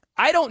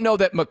I don't know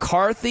that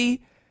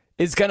McCarthy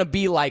is going to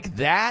be like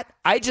that.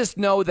 I just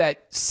know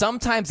that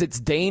sometimes it's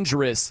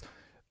dangerous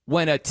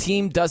when a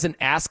team doesn't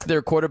ask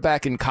their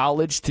quarterback in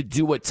college to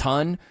do a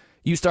ton.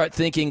 You start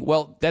thinking,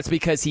 well, that's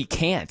because he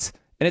can't.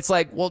 And it's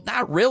like, well,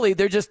 not really.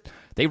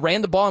 They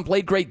ran the ball and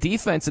played great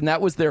defense, and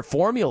that was their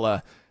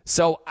formula.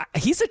 So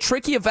he's a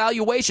tricky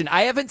evaluation.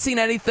 I haven't seen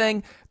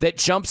anything that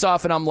jumps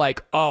off and I'm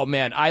like, oh,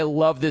 man, I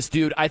love this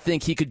dude. I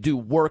think he could do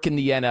work in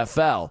the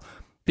NFL.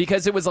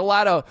 Because it was a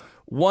lot of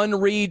one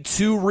read,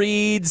 two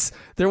reads.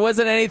 There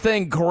wasn't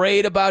anything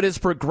great about his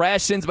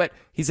progressions, but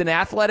he's an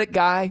athletic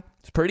guy.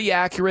 It's pretty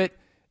accurate.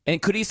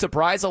 And could he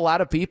surprise a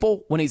lot of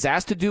people when he's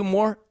asked to do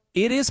more?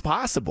 It is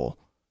possible.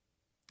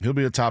 He'll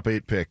be a top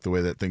 8 pick the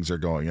way that things are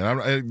going.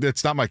 And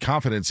it's not my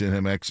confidence in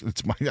him. I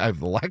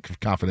have the lack of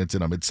confidence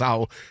in him. It's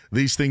how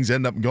these things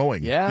end up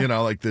going.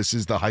 Yeah. This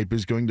is the hype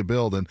is going to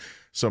build, and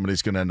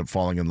somebody's going to end up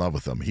falling in love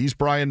with him. He's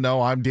Brian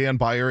Noe. I'm Dan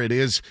Beyer. It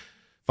is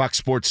Fox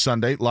Sports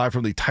Sunday, live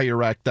from the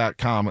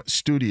TireRack.com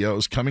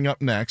studios. Coming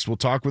up next, we'll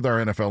talk with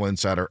our NFL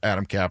insider,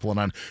 Adam Kaplan,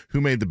 on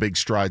who made the big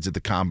strides at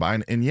the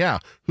Combine. And,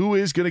 who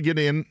is going to get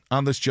in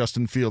on this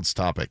Justin Fields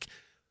topic.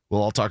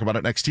 We'll all talk about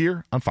it next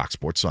year on Fox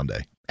Sports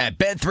Sunday. At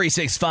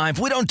Bet365,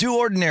 we don't do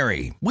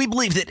ordinary. We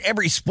believe that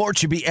every sport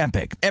should be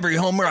epic. Every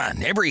home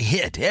run, every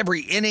hit,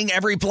 every inning,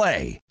 every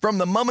play. From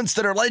the moments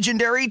that are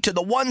legendary to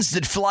the ones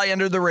that fly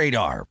under the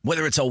radar.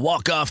 Whether it's a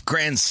walk-off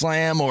grand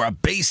slam or a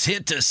base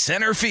hit to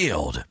center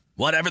field.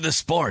 Whatever the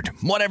sport,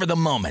 whatever the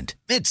moment.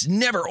 It's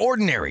never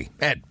ordinary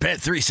at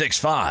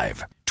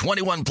Bet365.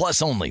 21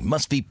 plus only.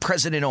 Must be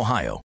present in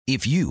Ohio.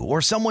 If you or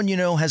someone you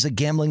know has a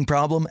gambling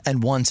problem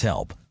and wants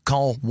help,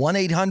 call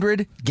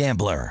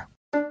 1-800-GAMBLER.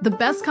 The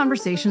best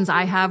conversations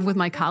I have with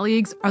my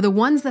colleagues are the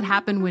ones that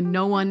happen when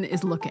no one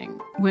is looking,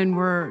 when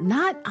we're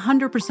not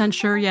 100%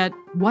 sure yet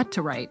what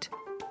to write.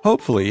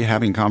 Hopefully,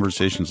 having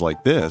conversations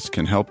like this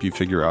can help you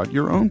figure out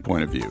your own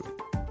point of view.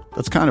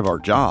 That's kind of our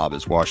job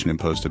as Washington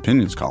Post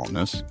opinions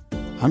columnists.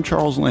 I'm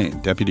Charles Lane,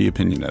 Deputy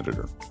Opinion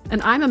Editor.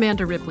 And I'm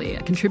Amanda Ripley,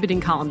 a contributing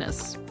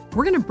columnist.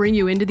 We're going to bring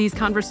you into these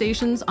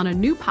conversations on a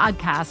new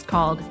podcast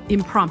called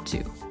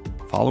Impromptu.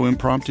 Follow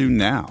Impromptu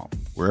now,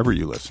 wherever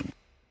you listen.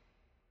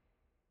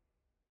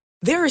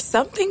 There are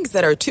some things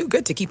that are too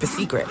good to keep a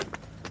secret.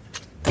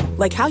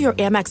 Like how your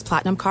Amex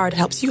Platinum card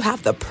helps you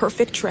have the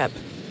perfect trip.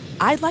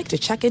 I'd like to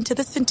check into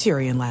the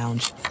Centurion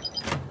Lounge.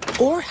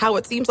 Or how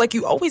it seems like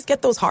you always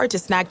get those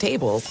hard-to-snag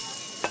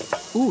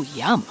tables. Ooh,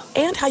 yum.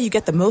 And how you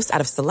get the most out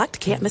of select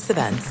can't-miss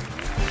events.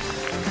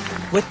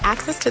 With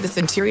access to the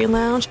Centurion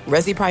Lounge,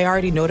 Resi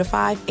Priority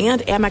Notified, and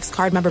Amex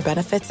card member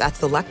benefits at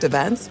select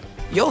events,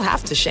 you'll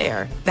have to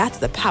share. That's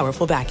the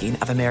powerful backing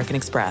of American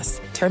Express.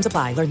 Terms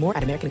apply. Learn more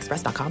at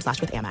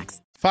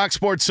americanexpress.com/withAmex. Fox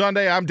Sports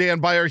Sunday, I'm Dan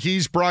Beyer.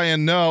 He's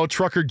Brian No.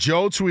 Trucker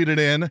Joe tweeted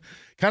in,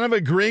 kind of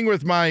agreeing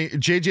with my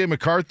J.J.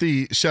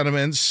 McCarthy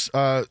sentiments.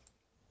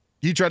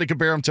 He tried to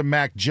compare him to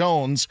Mac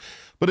Jones,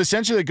 but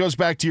essentially it goes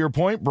back to your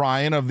point,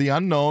 Brian, of the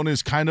unknown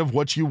is kind of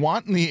what you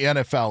want in the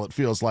NFL, it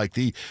feels like.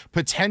 The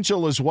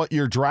potential is what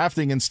you're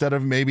drafting instead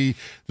of maybe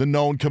the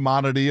known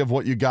commodity of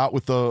what you got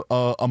with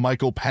a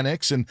Michael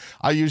Penix. And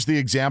I use the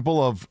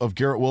example of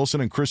Garrett Wilson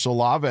and Chris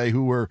Olave,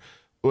 who were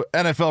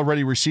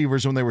NFL-ready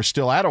receivers when they were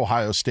still at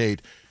Ohio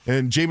State.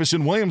 And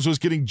Jameson Williams was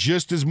getting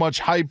just as much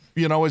hype,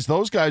 as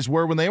those guys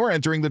were when they were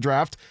entering the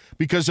draft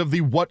because of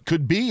the what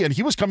could be. And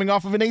he was coming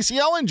off of an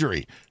ACL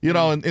injury,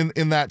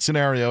 in that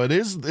scenario. It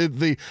is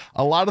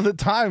a lot of the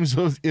times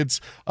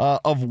it's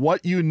of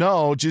what you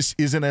know just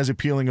isn't as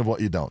appealing of what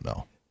you don't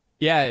know.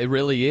 Yeah, it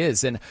really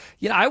is. And,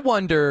 I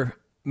wonder,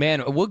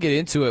 man, we'll get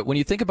into it. When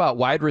you think about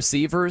wide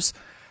receivers,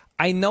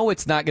 I know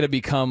it's not going to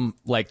become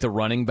like the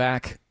running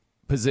back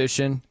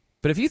position.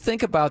 But if you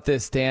think about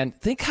this, Dan,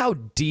 think how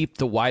deep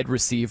the wide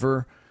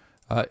receiver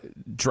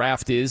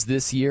draft is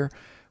this year,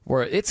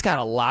 where it's got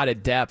a lot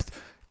of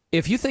depth.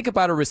 If you think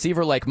about a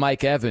receiver like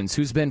Mike Evans,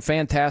 who's been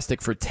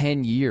fantastic for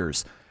 10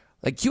 years,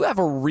 like you have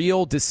a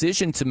real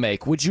decision to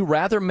make. Would you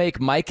rather make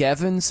Mike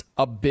Evans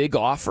a big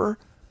offer,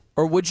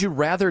 or would you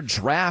rather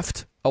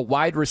draft a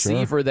wide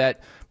receiver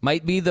that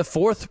might be the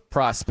fourth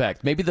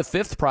prospect, maybe the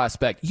fifth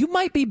prospect? You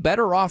might be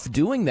better off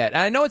doing that.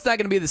 And I know it's not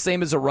going to be the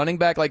same as a running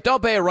back. Like,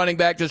 don't pay a running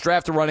back, just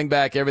draft a running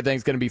back.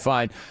 Everything's going to be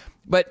fine.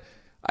 But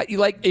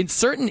in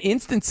certain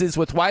instances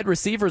with wide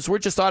receivers, we're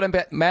just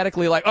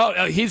automatically like,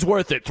 oh, he's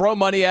worth it. Throw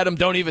money at him.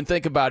 Don't even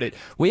think about it.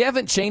 We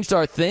haven't changed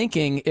our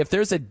thinking. If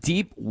there's a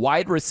deep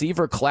wide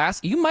receiver class,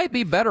 you might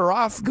be better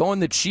off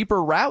going the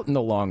cheaper route in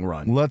the long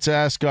run. Let's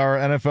ask our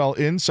NFL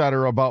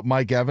insider about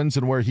Mike Evans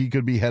and where he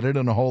could be headed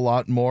and a whole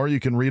lot more. You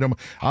can read him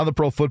on the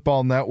Pro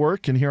Football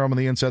Network and hear him on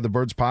the Inside the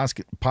Birds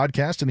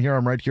podcast and hear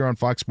him right here on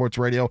Fox Sports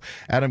Radio.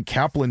 Adam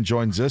Kaplan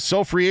joins us.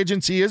 So free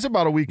agency is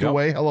about a week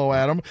away. Hello,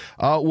 Adam.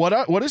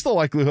 What is the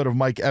likelihood of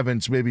Mike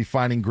Evans maybe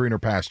finding greener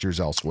pastures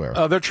elsewhere?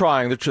 They're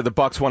trying. The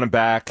Bucs want him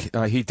back.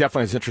 He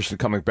definitely is interested in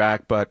coming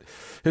back, but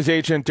his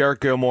agent,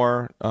 Derek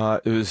Gilmore,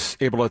 is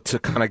able to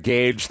kind of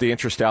gauge the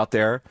interest out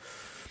there.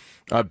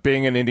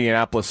 Being in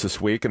Indianapolis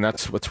this week, and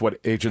that's what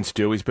agents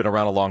do. He's been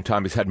around a long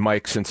time. He's had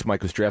Mike since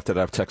Mike was drafted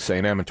out of Texas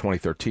A&M in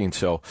 2013.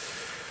 So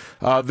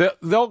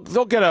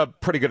they'll get a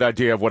pretty good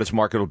idea of what his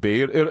market will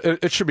be.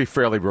 It should be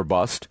fairly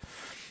robust.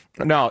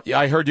 Now,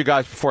 I heard you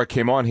guys before I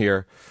came on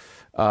here.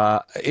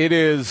 It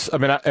is,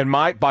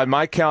 by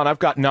my count, I've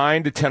got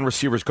 9 to 10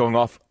 receivers going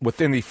off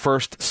within the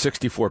first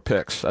 64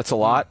 picks. That's a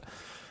lot.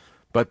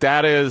 But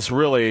that is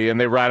really, and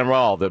they ran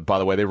well, by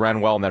the way. They ran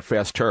well in that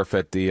fast turf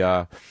at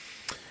the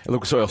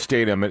Lucas Oil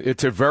Stadium.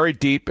 It's a very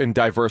deep and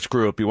diverse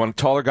group. You want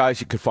taller guys,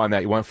 you could find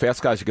that. You want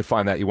fast guys, you could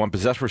find that. You want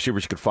possessed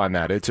receivers, you could find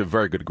that. It's a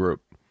very good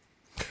group.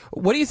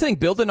 What do you think,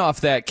 building off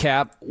that,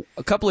 Cap?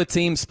 A couple of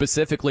teams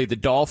specifically, the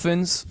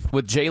Dolphins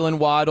with Jalen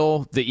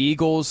Waddle, the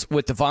Eagles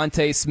with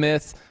Devontae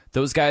Smith.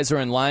 Those guys are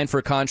in line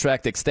for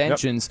contract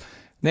extensions. Yep.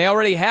 They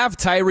already have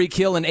Tyreek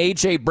Hill and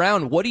A.J.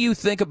 Brown. What do you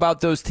think about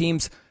those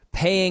teams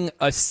paying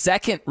a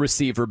second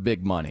receiver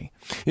big money?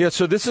 Yeah,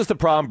 so this is the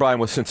problem, Brian,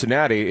 with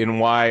Cincinnati, and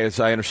why, as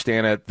I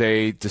understand it,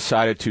 they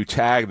decided to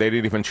tag. They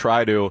didn't even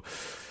try to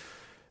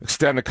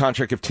extend the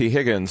contract of T.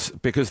 Higgins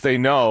because they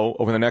know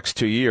over the next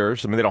 2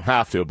 years, they don't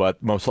have to,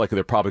 but most likely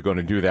they're probably going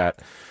to do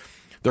that.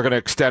 They're going to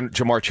extend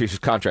Jamar Chase's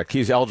contract.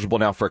 He's eligible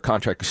now for a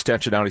contract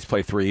extension. Now he's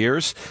played 3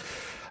 years.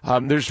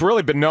 There's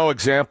really been no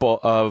example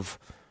of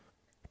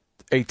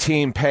a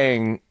team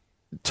paying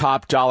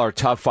top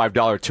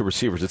 $5 to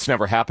receivers. It's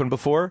never happened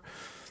before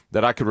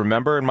that I could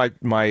remember. In this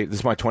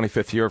is my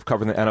 25th year of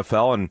covering the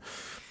NFL,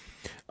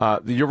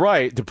 and you're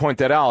right to point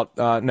that out.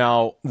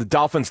 Now the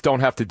Dolphins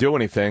don't have to do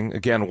anything.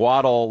 Again,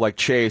 Waddle, like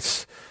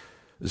Chase,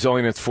 is only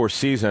in his 4th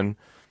season.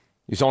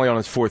 He's only on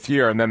his 4th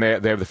year, and then they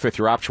have the 5th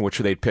year option, which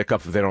they'd pick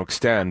up if they don't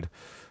extend.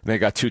 And they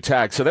got 2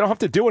 tags, so they don't have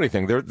to do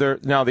anything.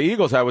 Now the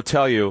Eagles, I would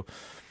tell you,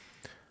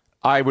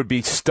 I would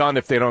be stunned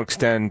if they don't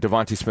extend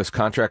Devontae Smith's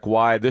contract.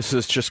 Why? This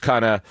is just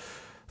kind of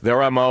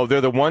their MO.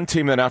 They're the one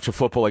team in the National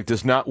Football League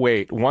does not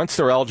wait. Once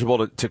they're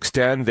eligible to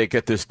extend, they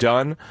get this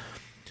done.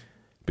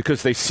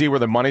 because they see where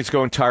the money's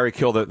going. Tyreek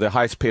Hill, the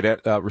highest paid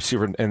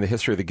receiver in the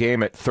history of the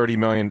game at $30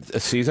 million a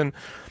season.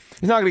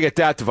 He's not going to get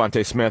that,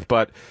 Devontae Smith,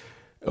 but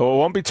it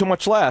won't be too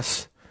much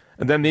less.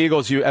 And then the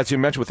Eagles, as you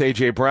mentioned with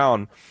A.J.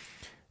 Brown,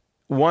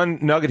 one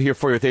nugget here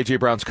for you with A.J.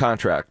 Brown's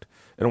contract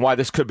and why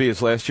this could be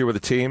his last year with the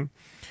team.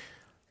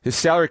 His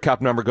salary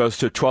cap number goes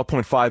to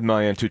 $12.5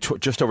 million to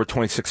just over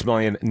 $26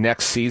 million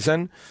next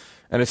season.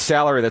 And his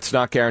salary that's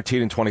not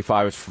guaranteed in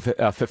 25 is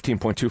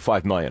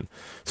 $15.25 million.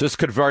 So this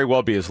could very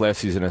well be his last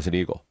season as an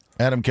Eagle.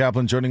 Adam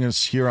Kaplan joining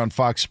us here on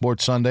Fox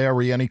Sports Sunday. Are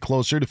we any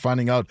closer to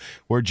finding out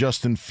where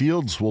Justin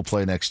Fields will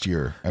play next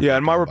year? Yeah,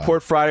 in my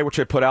report Friday, which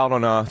I put out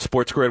on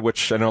Sports Grid,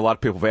 which I know a lot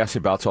of people have asked me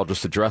about, so I'll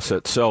just address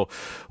it. So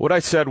what I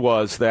said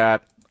was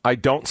that I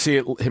don't see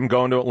him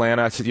going to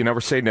Atlanta. I said you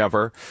never say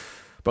never.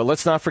 But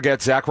let's not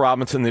forget Zach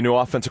Robinson, the new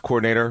offensive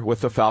coordinator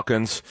with the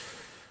Falcons.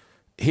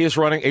 He is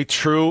running a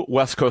true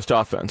West Coast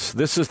offense.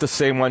 This is the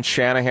same one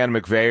Shanahan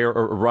and McVay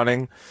are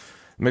running.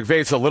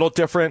 McVay's a little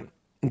different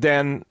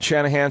than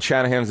Shanahan.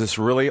 Shanahan's this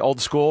really old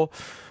school.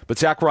 But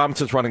Zach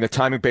Robinson's running a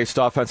timing-based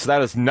offense.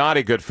 That is not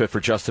a good fit for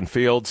Justin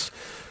Fields.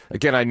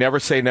 Again, I never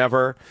say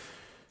never.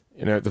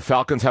 You know, the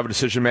Falcons have a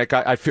decision to make.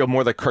 I feel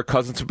more that Kirk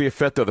Cousins would be a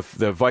fit, though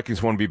the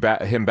Vikings want to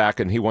be him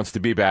back, and he wants to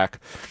be back.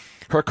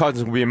 Kirk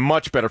Cousins would be a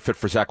much better fit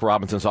for Zach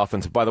Robinson's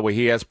offense. By the way,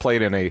 he has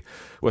played in a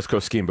West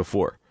Coast scheme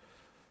before.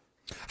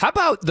 How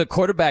about the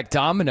quarterback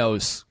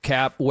dominoes,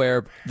 Cap,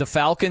 where the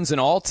Falcons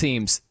and all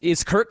teams,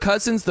 is Kirk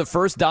Cousins the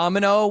first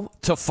domino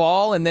to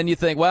fall? And then you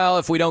think, well,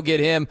 if we don't get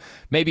him,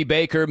 maybe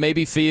Baker,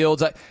 maybe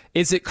Fields.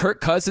 Is it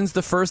Kirk Cousins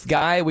the first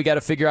guy? We got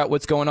to figure out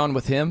what's going on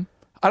with him?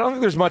 I don't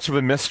think there's much of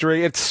a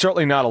mystery. It's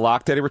certainly not a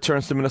lock that he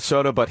returns to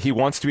Minnesota, but he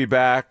wants to be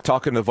back.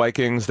 Talking to the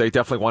Vikings, they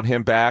definitely want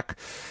him back.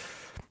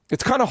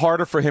 It's kind of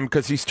harder for him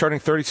because he's turning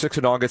 36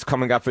 in August,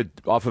 coming off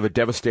of a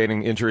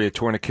devastating injury, a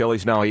torn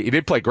Achilles. Now, he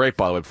did play great,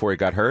 by the way, before he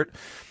got hurt.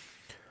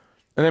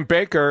 And then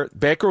Baker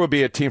would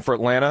be a team for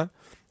Atlanta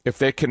if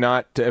the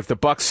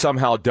Bucs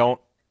somehow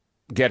don't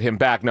get him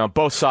back. Now,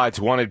 both sides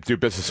wanted to do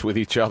business with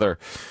each other.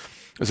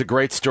 It was a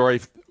great story.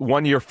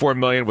 1 year, $4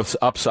 million with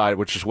upside,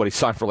 which is what he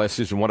signed for last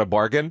season. What a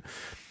bargain!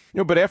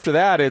 But after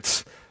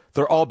that,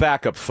 they're all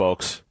backups,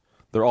 folks.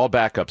 They're all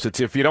backups. It's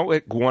if you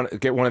don't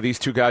get one of these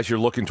two guys, you're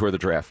looking toward the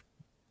draft.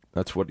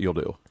 That's what you'll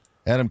do.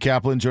 Adam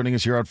Kaplan joining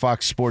us here on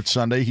Fox Sports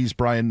Sunday. He's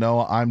Brian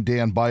Noah. I'm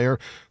Dan Beyer.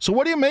 So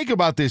what do you make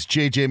about this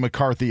J.J.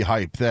 McCarthy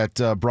hype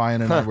that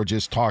Brian and I were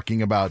just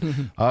talking about?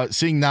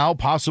 Seeing now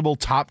possible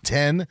top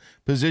 10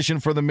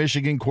 position for the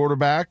Michigan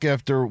quarterback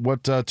after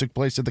what took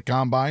place at the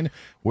Combine.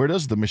 Where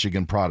does the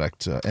Michigan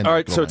product end up going? All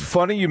right, so it's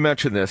funny you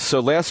mentioned this. So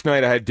last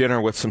night I had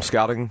dinner with some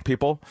scouting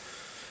people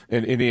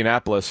in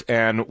Indianapolis,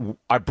 and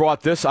I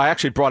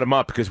actually brought him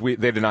up because they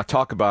did not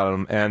talk about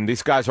him, and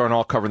these guys aren't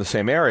all covering the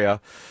same area.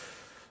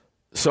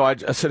 So I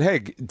said, hey,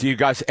 do you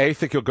guys, A,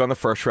 think he'll go in the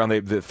first round?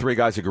 The three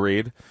guys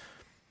agreed.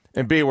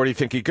 And B, where do you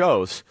think he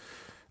goes?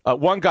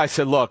 One guy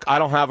said, look, I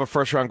don't have a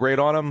first-round grade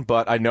on him,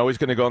 but I know he's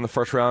going to go in the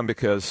first round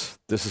because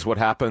this is what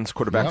happens.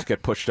 Quarterbacks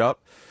get pushed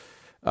up.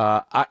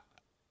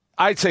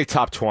 I'd say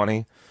top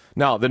 20.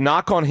 Now, the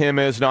knock on him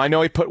is, I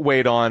know he put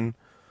weight on.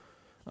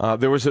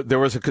 There was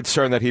a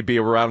concern that he'd be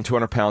around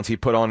 200 pounds. He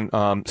put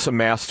on some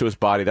mass to his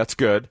body. That's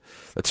good.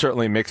 That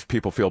certainly makes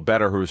people feel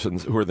better who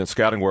are in the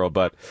scouting world,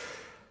 but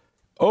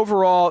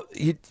overall,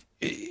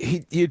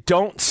 you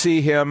don't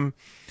see him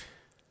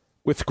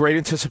with great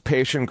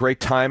anticipation, great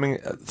timing.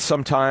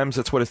 Sometimes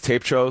that's what his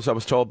tape shows. I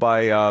was told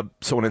by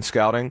someone in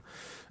scouting.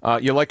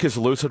 You like his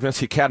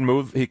elusiveness. He can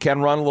move. He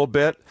can run a little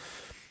bit.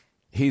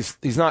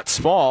 He's not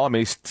small. I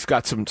mean, he's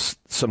got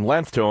some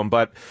length to him,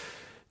 but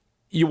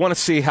you want to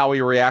see how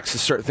he reacts to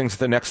certain things at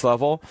the next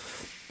level.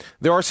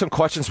 There are some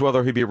questions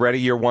whether he'd be ready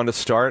year one to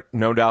start.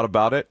 No doubt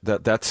about it.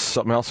 That's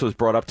something else that was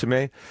brought up to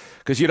me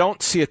because you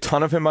don't see a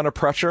ton of him under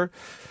pressure.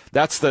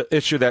 That's the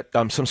issue that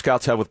some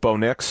scouts have with Bo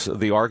Nix,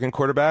 the Oregon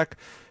quarterback.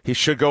 He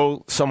should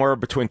go somewhere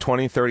between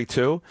 20 and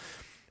 32,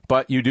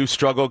 but you do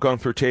struggle going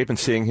through tape and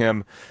seeing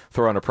him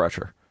throw under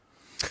pressure.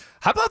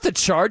 How about the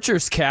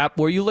Chargers, Cap,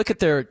 where you look at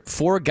their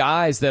four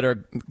guys that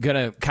are going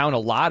to count a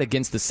lot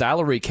against the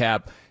salary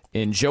cap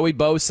in Joey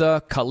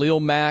Bosa, Khalil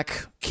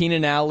Mack,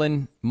 Keenan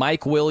Allen,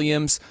 Mike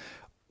Williams.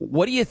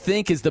 What do you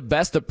think is the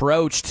best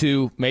approach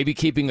to maybe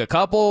keeping a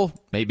couple,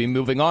 maybe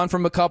moving on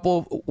from a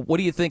couple? What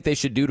do you think they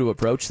should do to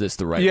approach this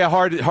the right way? Yeah,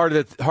 hard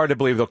to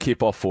believe they'll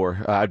keep all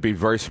four. I'd be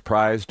very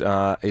surprised.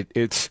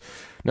 It's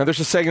now there's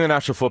a saying in the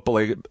National Football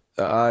League.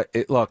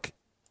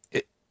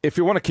 If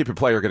you want to keep a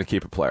player, you're going to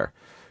keep a player.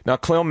 Now,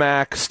 Khalil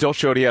Mack still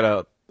showed he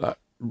had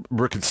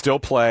could still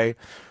play.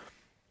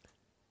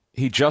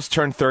 He just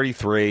turned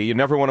 33. You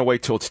never want to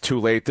wait till it's too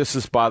late. This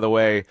is, by the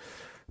way,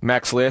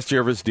 Mack's last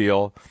year of his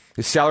deal.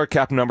 His salary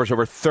cap number is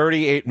over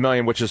 $38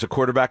 million, which is a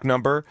quarterback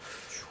number.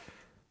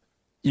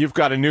 You've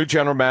got a new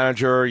general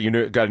manager.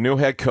 You've got a new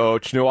head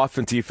coach, new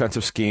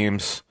defensive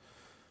schemes.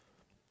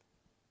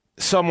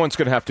 Someone's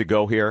going to have to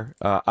go here.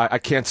 I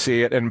can't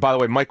see it. And by the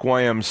way, Mike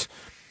Williams,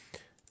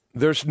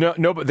 there's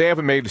no. They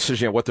haven't made a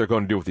decision yet what they're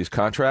going to do with these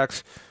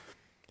contracts.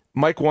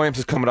 Mike Williams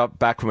is coming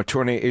back from a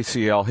torn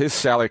ACL. His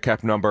salary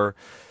cap number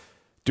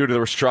due to the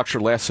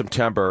restructure last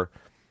September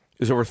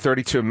is over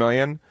 $32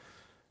 million.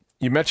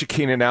 You mentioned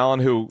Keenan Allen,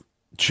 who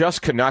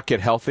just could not get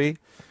healthy.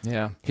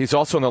 Yeah. He's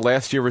also in the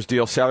last year of his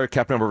deal, salary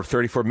cap number of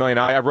 $34 million.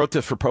 I wrote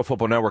this for Pro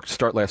Football Network to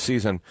start last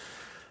season,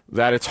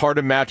 that it's hard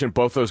to imagine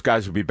both those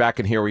guys would be back,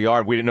 and here we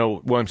are. We didn't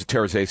know Williams would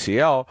tear his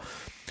ACL.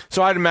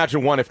 So I'd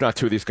imagine one, if not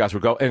two, of these guys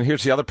would go. And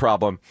here's the other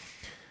problem.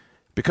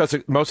 Because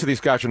most of these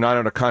guys are not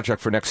under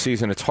contract for next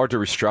season, it's hard to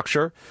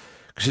restructure.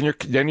 Because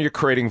then you're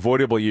creating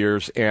voidable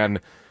years and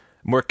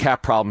more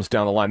cap problems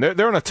down the line.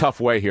 They're in a tough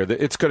way here.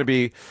 It's going to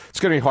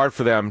be hard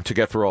for them to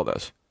get through all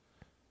this.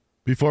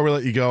 Before we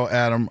let you go,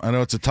 Adam, I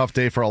know it's a tough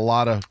day for a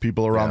lot of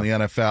people around the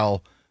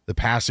NFL. The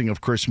passing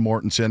of Chris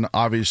Mortensen.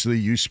 Obviously,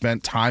 you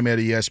spent time at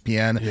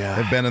ESPN,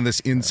 have been in this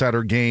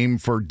insider game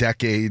for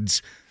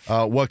decades.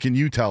 What can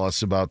you tell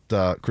us about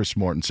Chris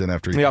Mortensen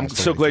after he I'm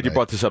so glad you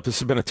brought this up. This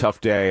has been a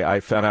tough day. I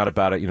found out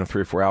about it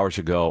 3 or 4 hours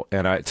ago,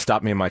 and it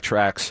stopped me in my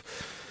tracks.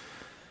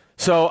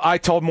 So I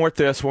told Mort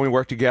this when we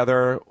worked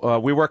together.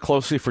 We worked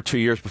closely for 2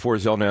 years before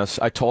his illness.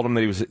 I told him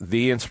that he was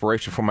the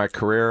inspiration for my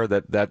career,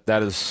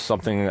 that is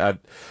something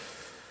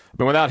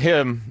but without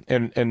him,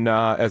 and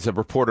as a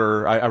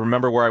reporter, I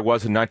remember where I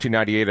was in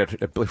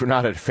 1998, believe it or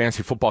not, at a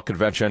fancy football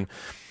convention,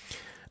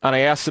 and I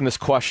asked him this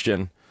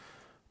question: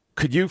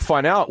 could you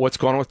find out what's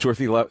going on with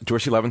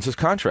Dorsey Levins's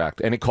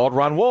contract? And he called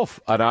Ron Wolf,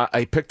 and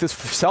I picked his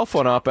cell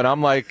phone up, and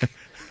I'm like,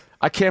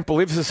 I can't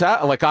believe this is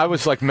happening. Like, I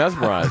was like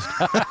mesmerized.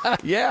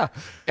 Yeah.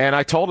 And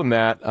I told him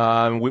that.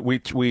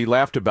 We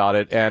laughed about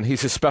it, and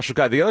he's a special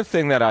guy. The other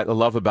thing that I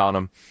love about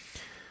him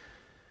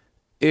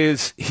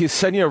is he's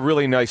sending you a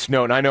really nice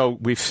note. And I know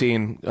we've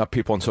seen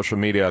people on social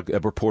media,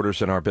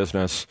 reporters in our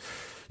business,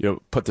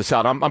 put this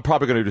out. I'm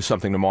probably going to do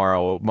something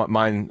tomorrow.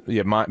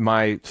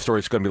 My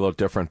story's going to be a little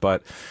different,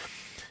 but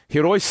he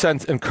would always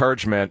send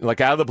encouragement, like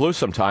out of the blue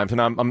sometimes.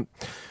 And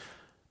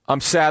I'm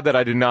sad that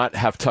I did not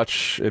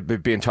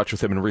be in touch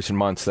with him in recent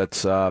months.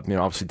 That's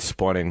obviously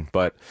disappointing,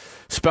 but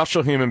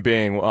special human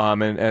being.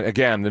 And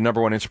again, the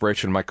number one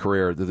inspiration in my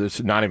career.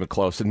 There's not even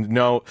close. And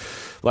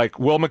like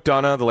Will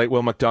McDonough, the late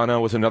Will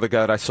McDonough was another guy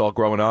that I saw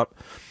growing up.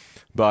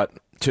 But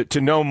to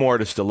know more,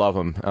 just to love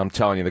him, I'm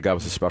telling you, the guy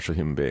was a special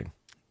human being.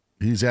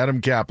 He's Adam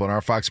Kaplan,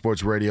 our Fox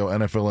Sports Radio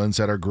NFL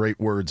insider. Great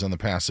words on the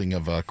passing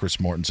of Chris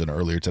Mortensen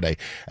earlier today.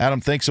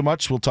 Adam, thanks so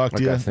much. We'll talk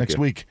to you next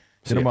week.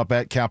 Hit him up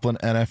at Kaplan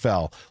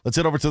NFL. Let's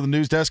head over to the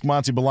news desk.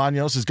 Monty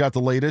Bolaños has got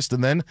the latest,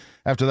 and then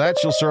after that,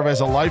 she'll serve as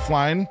a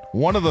lifeline,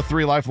 one of the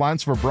 3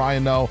 lifelines for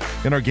Brian Noe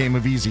in our game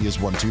of easy is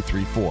 1, 2,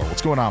 3, 4.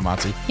 What's going on,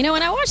 Monty?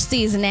 When I watch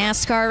these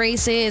NASCAR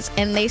races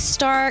and they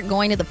start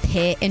going to the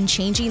pit and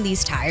changing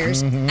these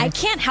tires, I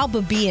can't help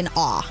but be in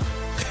awe.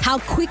 How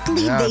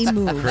quickly they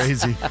move.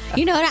 Crazy.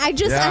 I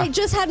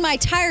just had my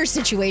tire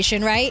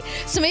situation, right?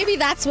 So maybe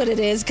that's what it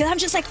is. Because I'm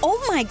just like,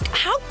 oh my,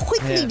 how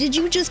quickly did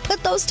you just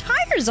put those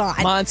tires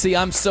on? Monty,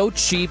 I'm so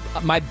cheap.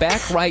 My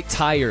back right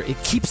tire,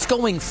 it keeps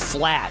going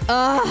flat.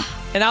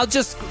 And I'll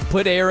just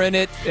put air in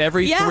it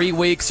every 3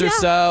 weeks or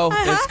so.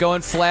 It's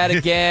going flat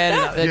again.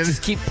 I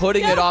just keep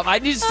putting it off. I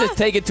need to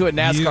take it to a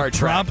NASCAR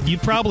track. You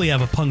probably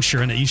have a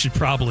puncture in it. You should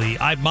probably.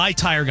 My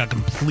tire got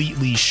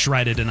completely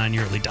shredded, and I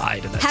nearly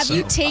died in that. Have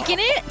you taken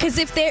it? Because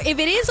if it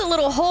is a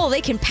little hole,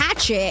 they can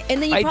patch it, and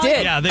then you probably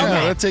did. Yeah,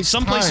 that takes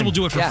some places will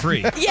do it for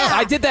free. Yeah,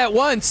 I did that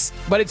once,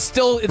 but it's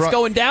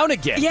going down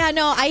again. Yeah,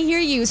 no, I hear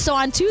you. So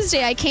on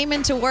Tuesday, I came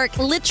into work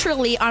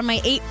literally on my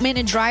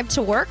 8-minute drive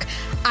to work.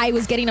 I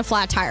was getting a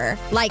flat tire.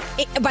 Like,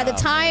 by the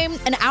time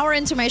an hour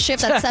into my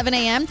shift at 7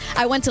 a.m.,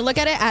 I went to look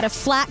at it. I had a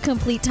flat,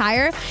 complete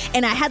tire,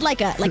 and I had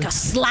like a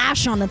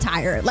slash on the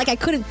tire. Like, I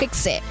couldn't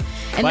fix it.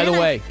 And by the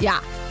way,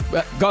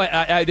 go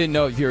ahead. I didn't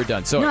know if you were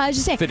done. So no, I was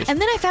just saying. Finish.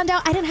 And then I found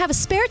out I didn't have a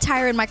spare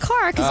tire in my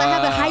car because I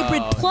have a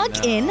hybrid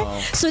plug-in,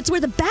 so it's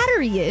where the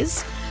battery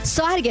is.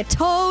 So I had to get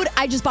towed.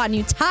 I just bought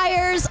new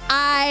tires.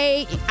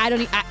 I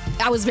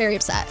was very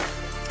upset.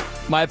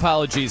 My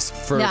apologies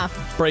for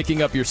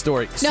breaking up your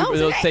story. No,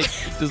 it'll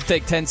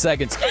take 10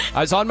 seconds. I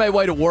was on my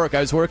way to work.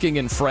 I was working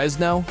in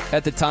Fresno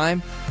at the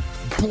time,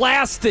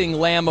 blasting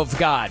Lamb of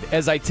God,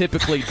 as I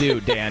typically do,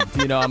 Dan.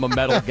 I'm a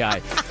metal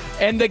guy.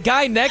 And the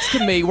guy next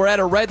to me, we're at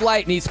a red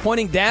light, and he's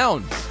pointing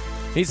down.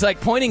 He's like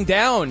pointing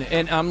down,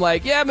 and I'm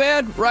like, yeah,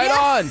 man, right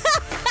on.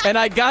 And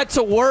I got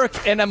to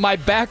work, and my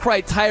back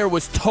right tire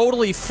was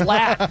totally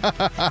flat.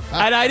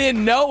 And I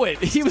didn't know it.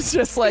 He was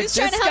just like,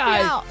 this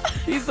guy,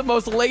 he's the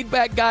most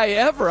laid-back guy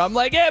ever. I'm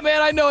like, yeah,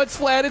 man, I know it's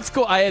flat. It's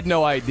cool. I had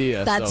no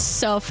idea. That's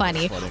so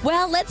funny.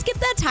 Well, let's get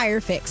that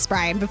tire fixed,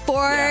 Brian,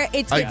 before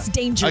it gets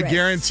dangerous. I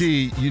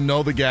guarantee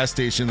the gas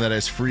station that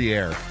has free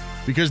air.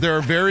 Because there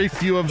are very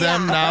few of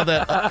them now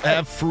that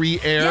have free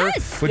air,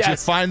 but you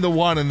find the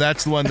one, and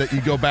that's the one that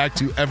you go back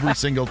to every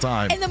single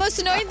time. And the most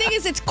annoying thing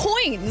is it's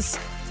coins.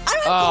 I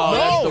don't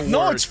have coins.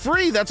 No, it's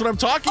free. That's what I'm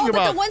talking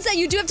about. But the ones that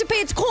you do have to pay,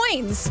 it's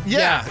coins.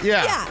 Yeah.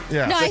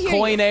 No, the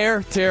coin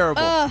air,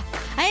 terrible. I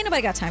Ain't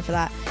nobody got time for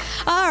that.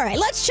 All right,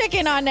 let's check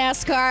in on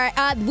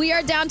NASCAR. We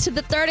are down to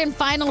the third and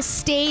final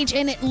stage,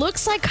 and it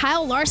looks like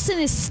Kyle Larson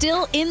is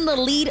still in the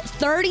lead.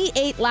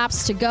 38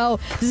 laps to go.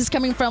 This is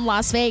coming from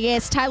Las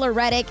Vegas. Tyler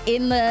Reddick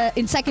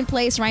in second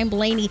place. Ryan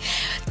Blaney.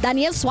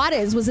 Daniel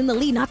Suarez was in the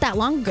lead not that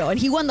long ago, and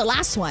he won the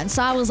last one.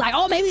 So I was like,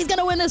 oh, maybe he's going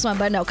to win this one.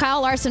 But no,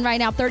 Kyle Larson right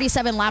now,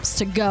 37 laps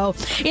to go.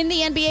 In the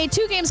NBA,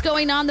 2 games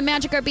going on. The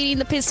Magic are beating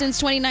the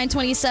Pistons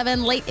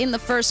 29-27 late in the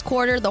first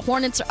quarter. The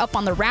Hornets are up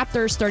on the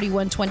Raptors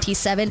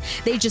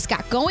 31-27. They just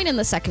got going in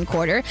the second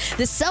quarter.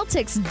 The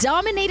Celtics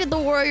dominated the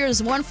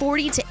Warriors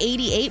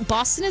 140-88.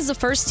 Boston is the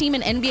first team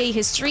in NBA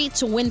history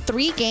to win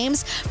 3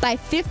 games by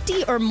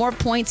 50 or more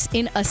points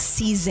in a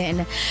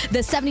season. The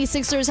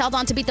 76ers held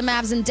on to beat the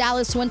Mavs in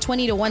Dallas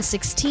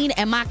 120-116.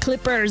 And my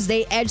Clippers,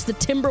 they edged the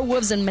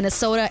Timberwolves in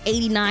Minnesota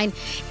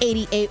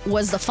 89-88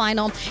 was the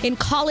final. In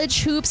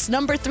college hoops,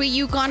 number 3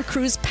 UConn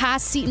cruised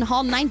past Seton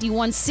Hall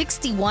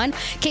 91-61.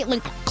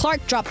 Caitlin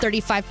Clark dropped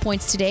 35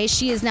 points today.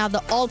 She is now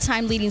the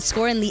all-time leading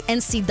scorer in the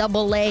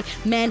NCAA.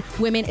 Men,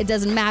 women, it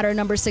doesn't matter.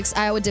 Number 6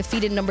 Iowa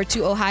defeated number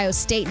 2 Ohio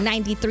State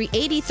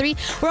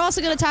 93-83. We're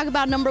also going to talk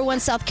about number 1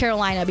 South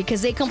Carolina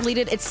because they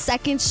completed its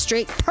second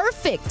straight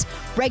perfect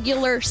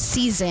regular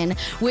season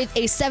with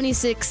a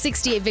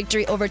 76-68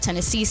 victory over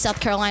Tennessee. South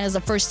Carolina is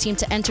the first team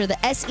to enter the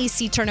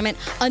SEC tournament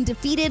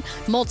undefeated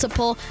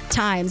multiple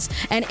times.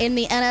 And in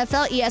the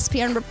NFL,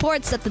 ESPN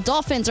reports that the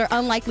Dolphins are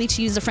unlikely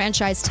to use the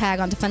franchise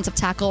tag on defensive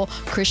tackle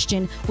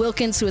Christian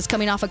Wilkins, who is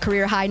coming off a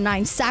career-high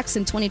 9 sacks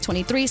in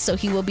 2023, so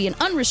he will be an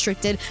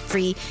unrestricted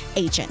free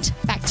agent.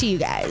 Back to you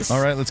guys.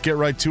 All right, let's get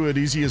right to it.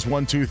 Easy as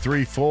 1, 2,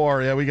 3,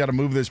 4. Yeah, we got to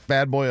move this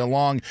bad boy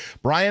along.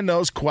 Brian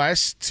knows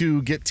quest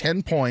to get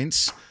 10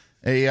 points.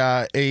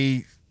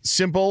 A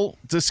simple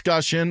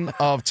discussion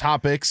of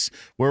topics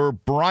where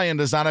Brian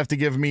does not have to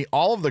give me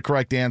all of the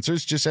correct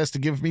answers, just has to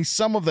give me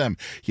some of them.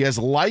 He has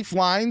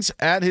lifelines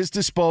at his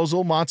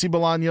disposal. Monty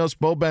Bolaños,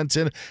 Bo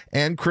Benson,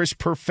 and Chris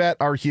Perfett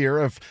are here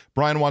if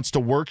Brian wants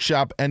to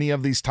workshop any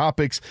of these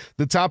topics.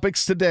 The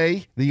topics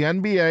today, the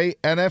NBA,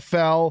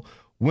 NFL,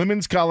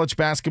 women's college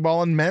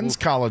basketball, and men's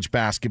college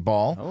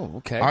basketball. Oh,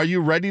 okay. Are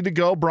you ready to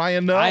go,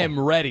 Brian? No. I am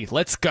ready.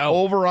 Let's go.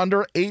 Over,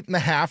 under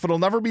 8.5. It'll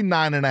never be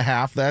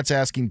 9.5. That's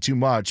asking too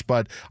much,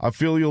 but I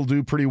feel you'll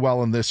do pretty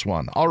well in this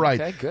one. All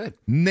right. Okay, good.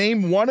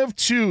 Name one of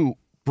 2,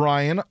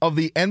 Brian, of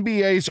the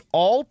NBA's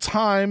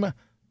all-time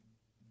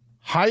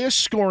highest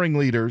scoring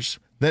leaders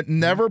that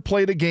never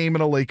played a game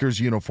in a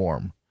Lakers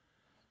uniform.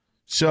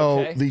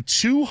 So the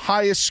 2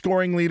 highest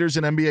scoring leaders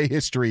in NBA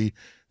history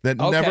that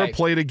never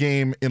played a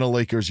game in a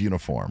Lakers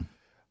uniform.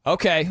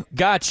 Okay,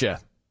 gotcha.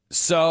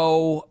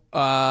 So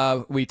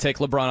we take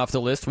LeBron off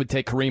the list. We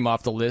take Kareem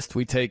off the list.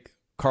 We take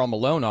Karl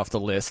Malone off the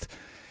list.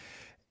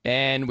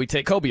 And we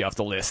take Kobe off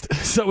the list.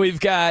 So we've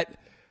got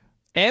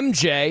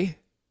MJ.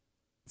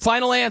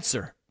 Final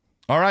answer.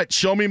 All right,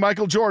 show me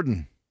Michael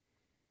Jordan.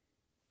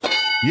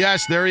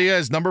 Yes, there he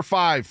is, number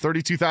 5,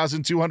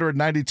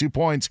 32,292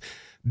 points.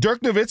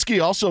 Dirk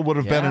Nowitzki also would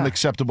have been an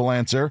acceptable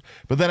answer.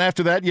 But then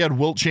after that, you had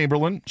Wilt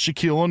Chamberlain,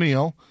 Shaquille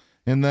O'Neal.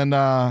 And then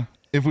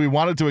if we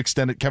wanted to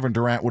extend it, Kevin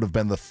Durant would have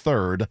been the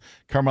 3rd.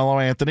 Carmelo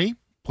Anthony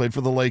played for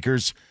the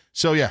Lakers.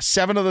 So,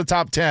 7 of the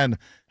top 10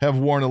 have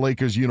worn a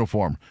Lakers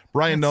uniform.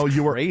 Brian,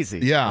 you were crazy.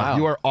 Yeah, wow.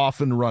 You are off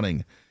and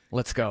running.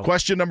 Let's go.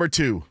 Question number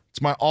 2.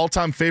 It's my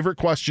all-time favorite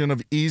question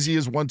of easy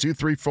as 1, 2,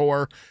 3,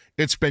 4.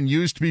 It's been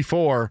used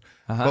before,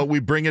 but we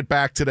bring it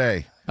back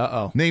today.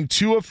 Uh-oh. Name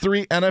 2 of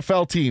 3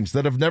 NFL teams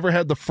that have never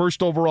had the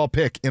first overall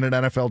pick in an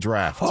NFL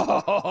draft.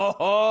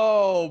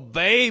 Oh,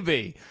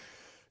 baby.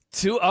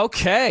 2 of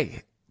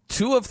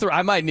 3.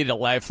 I might need a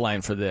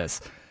lifeline for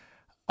this.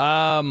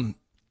 My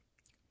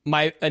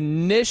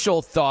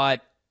initial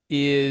thought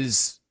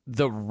is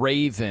the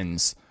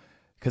Ravens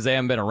because they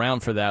haven't been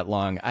around for that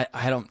long.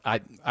 I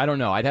don't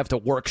know. I'd have to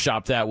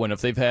workshop that one if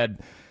they've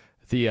had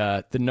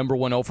the number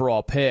 1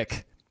 overall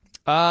pick.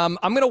 I'm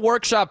going to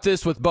workshop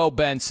this with Bo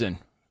Benson.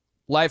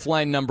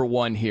 Lifeline number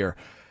 1 here.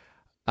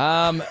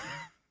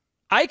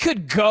 I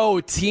could go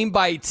team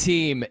by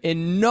team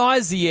in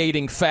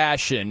nauseating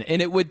fashion,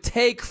 and it would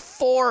take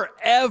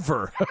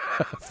forever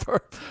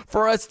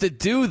for us to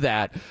do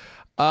that.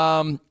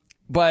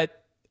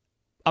 But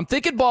I'm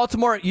thinking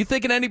Baltimore. You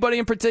thinking anybody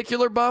in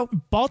particular, Bo?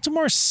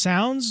 Baltimore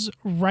sounds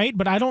right,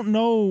 but I don't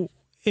know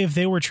if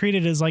they were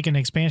treated as like an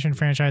expansion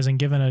franchise and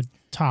given a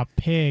top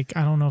pick.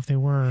 I don't know if they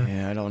were.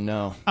 Yeah, I don't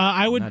know.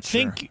 I would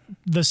think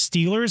the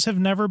Steelers have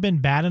never been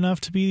bad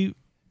enough to be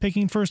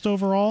picking first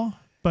overall,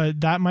 but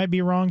that might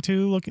be wrong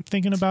too,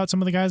 thinking about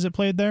some of the guys that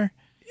played there.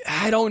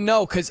 I don't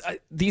know, because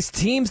these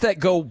teams that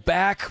go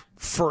back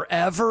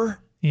forever,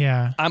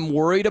 I'm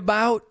worried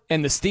about,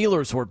 and the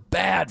Steelers were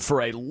bad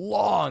for a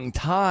long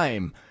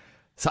time.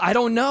 So I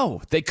don't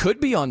know. They could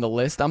be on the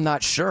list. I'm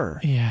not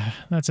sure. Yeah,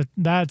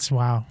 that's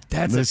wow.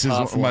 This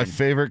is my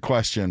favorite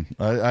question.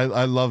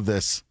 I love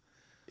this.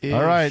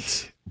 All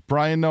right,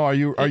 Brian. No, are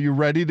you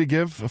ready to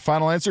give a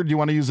final answer? Or do you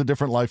want to use a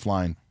different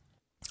lifeline?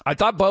 I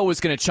thought Bo was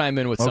going to chime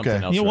in with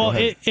something else. Yeah, well,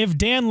 if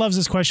Dan loves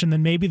this question,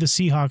 then maybe the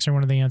Seahawks are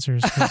one of the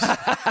answers.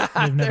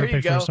 They've never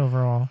picked first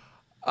overall.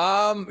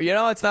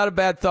 It's not a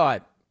bad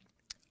thought.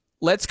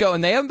 Let's go.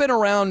 And they haven't been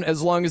around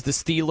as long as the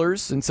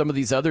Steelers and some of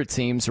these other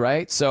teams,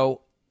 right?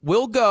 So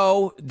we'll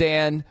go,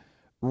 Dan,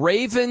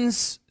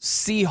 Ravens,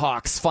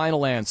 Seahawks,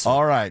 final answer.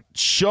 All right.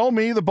 Show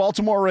me the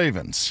Baltimore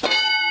Ravens.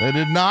 They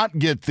did not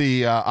get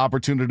the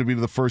opportunity to be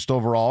the first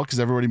overall because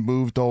everybody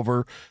moved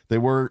over. They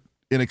were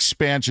an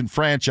expansion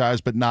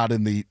franchise, but not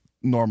in the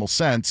normal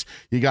sense.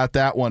 You got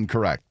that one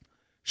correct.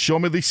 Show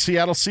me the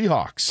Seattle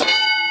Seahawks.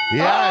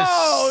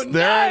 Yes,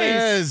 there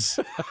it is.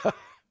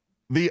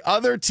 The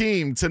other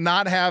team to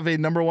not have a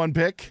number one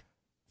pick,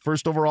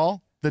 first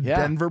overall, the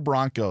Denver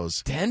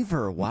Broncos.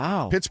 Denver,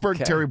 wow. Pittsburgh,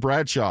 Okay. Terry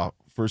Bradshaw,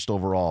 first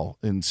overall.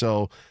 And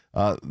so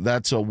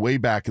that's a way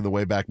back in the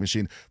Wayback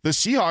Machine. The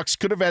Seahawks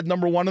could have had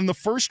number one in the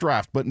first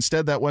draft, but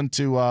instead that went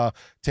to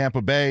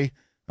Tampa Bay.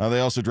 They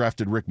also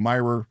drafted Rick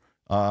Mirer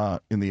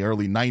in the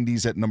early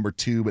 90s at number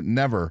 2, but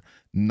never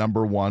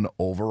number 1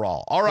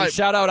 overall. All right. Hey,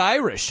 shout out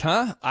Irish,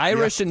 huh?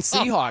 Irish and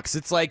Seahawks.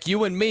 It's like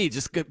you and me,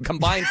 just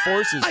combined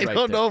forces I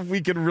don't know if we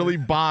can really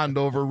bond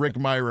over Rick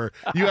Mirer.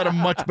 You had a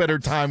much better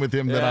time with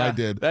him than I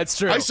did. That's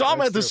true. I saw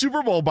him at the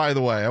Super Bowl, by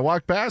the way. I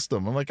walked past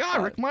him. I'm like,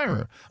 Rick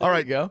Mirer. All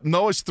right.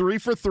 Noah's 3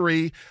 for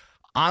 3.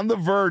 On the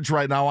verge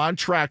right now, on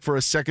track for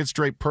a second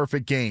straight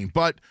perfect game.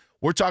 But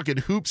we're talking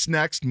hoops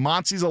next.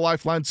 Monty's a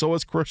lifeline, so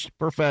is Chris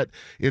Perfett.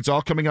 It's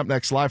all coming up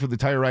next live at the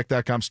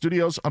TireRack.com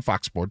studios on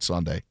Fox Sports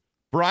Sunday.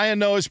 Brian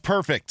Noah's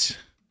perfect.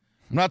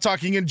 I'm not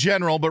talking in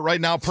general, but right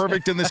now,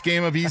 perfect in this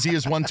game of easy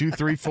is 1, 2,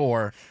 3,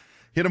 4.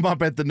 Hit him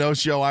up at the No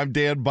Show. I'm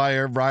Dan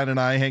Beyer. Brian and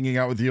I hanging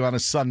out with you on a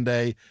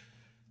Sunday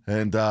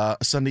and a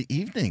Sunday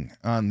evening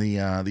on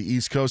the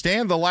East Coast,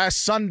 and the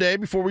last Sunday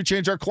before we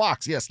change our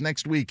clocks. Yes,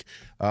 next week,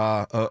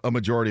 a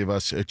majority of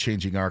us are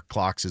changing our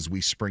clocks as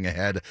we spring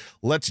ahead.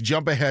 Let's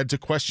jump ahead to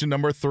question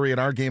number 3 in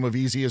our game of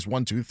easy is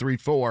 1, 2, 3,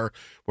 4,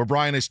 where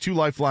Brian has 2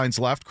 lifelines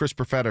left. Chris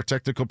Perfett, our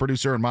technical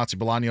producer, and Monty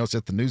Bolaños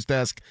at the news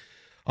desk.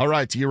 All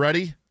right, you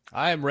ready?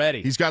 I am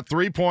ready. He's got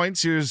 3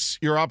 points. Here's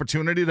your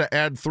opportunity to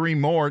add 3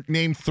 more.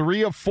 Name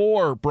 3 of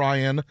 4,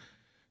 Brian.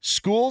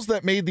 Schools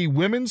that made the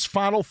women's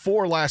Final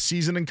Four last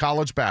season in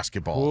college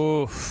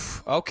basketball.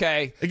 Oof.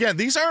 Okay. Again,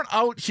 these aren't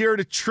out here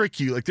to trick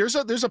you. Like there's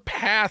a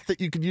path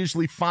that you can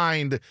usually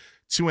find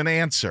to an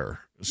answer.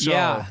 So,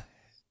 yeah.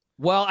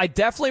 Well, I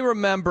definitely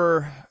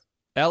remember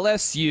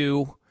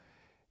LSU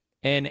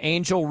and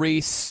Angel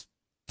Reese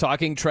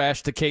talking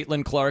trash to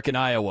Caitlin Clark in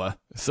Iowa.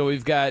 So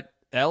we've got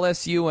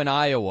LSU and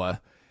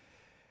Iowa.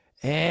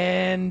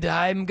 And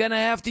I'm going to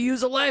have to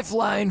use a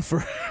lifeline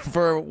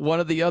for one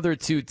of the other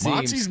 2 teams.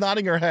 Monty's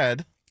nodding her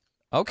head.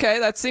 Okay,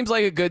 that seems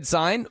like a good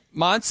sign.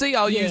 Monty,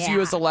 I'll use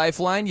you as a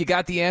lifeline. You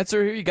got the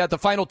answer here? You got the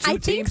final 2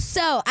 teams? I think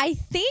so. I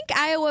think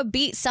Iowa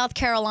beat South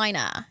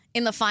Carolina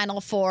in the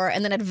Final Four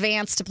and then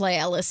advanced to play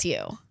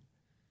LSU.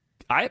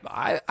 I'd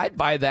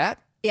buy that.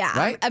 Yeah,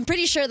 right? I'm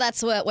pretty sure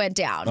that's what went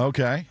down.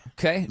 Okay.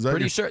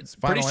 Pretty sure it's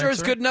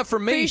good enough for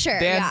me. Pretty sure,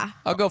 Dan, yeah.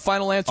 I'll go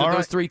final answer All those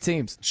right. 3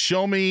 teams.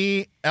 Show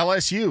me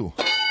LSU.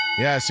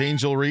 Yes,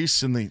 Angel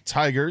Reese and the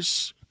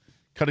Tigers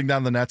cutting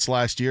down the nets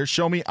last year.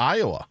 Show me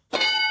Iowa.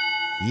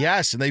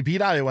 Yes, and they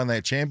beat Iowa in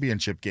that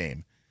championship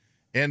game.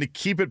 And to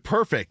keep it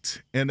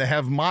perfect and to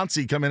have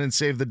Monty come in and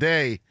save the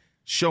day,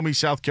 show me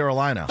South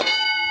Carolina.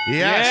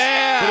 Yes.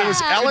 Yeah. But it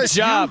was Good LSU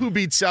job. who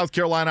beat South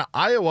Carolina.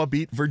 Iowa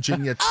beat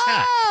Virginia Tech.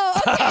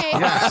 Oh, okay.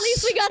 Yes. Well, at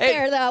least we got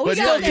there, though. We But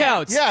got still there.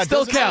 counts. Yeah, it still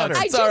doesn't counts. matter.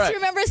 I It's just all right.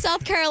 remember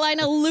South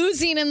Carolina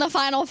losing in the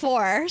Final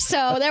Four.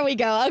 So there we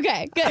go.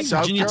 Okay, good.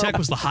 South Virginia Carolina- Tech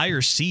was the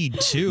higher seed,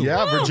 too.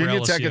 Yeah, for Virginia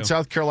Tech LSU. and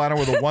South Carolina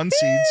were the 1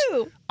 seeds.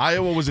 Woo!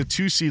 Iowa was a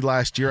 2 seed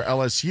last year.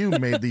 LSU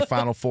made the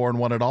Final Four and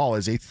won it all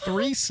as a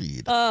 3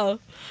 seed. Oh.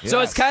 So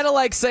it's kind of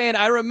like saying,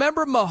 I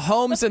remember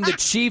Mahomes and the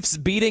Chiefs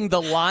beating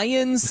the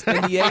Lions in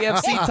the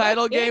AFC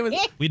title game.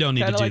 We don't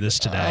need to do this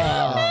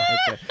today.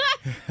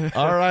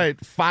 All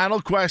right,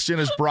 final question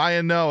is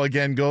Brian No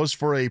again goes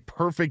for a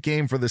perfect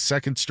game for the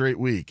second straight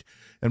week.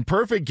 And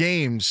perfect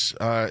games,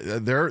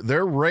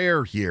 they're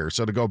rare here.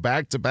 So to go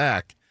back to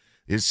back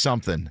is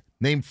something.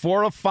 Name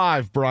 4 of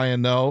 5,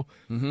 Brian No.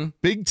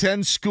 Big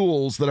Ten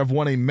schools that have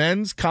won a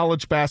men's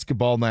college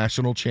basketball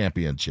national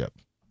championship.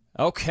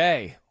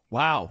 Okay.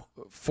 Wow.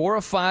 4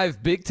 of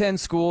 5 Big Ten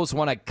schools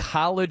won a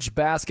college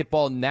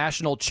basketball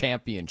national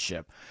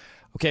championship.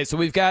 Okay, so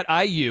we've got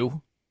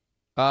IU.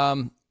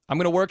 I'm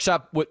going to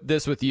workshop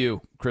this with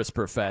you, Chris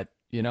Perfett.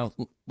 You know,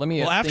 let me.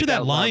 Well, after think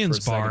that out loud Lions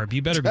for a second. barb,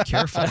 you better be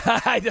careful.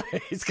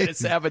 He's going to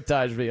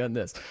sabotage me on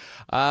this.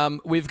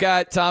 We've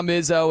got Tom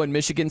Izzo and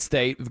Michigan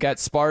State. We've got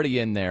Sparty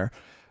in there.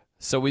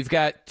 So we've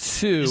got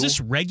 2. Is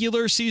this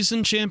regular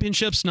season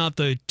championships, not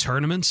the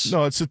tournaments?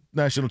 No, it's a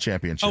national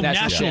championship. Oh,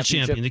 national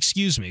championship. champion.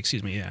 Excuse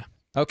me. Yeah.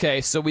 Okay,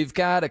 so we've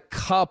got a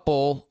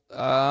couple.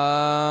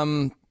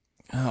 Oh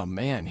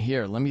man,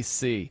 here, let me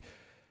see.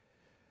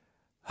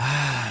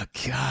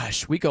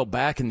 Gosh, we go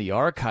back in the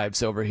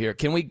archives over here.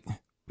 Can we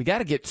got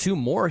to get 2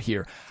 more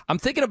here. I'm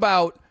thinking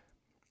about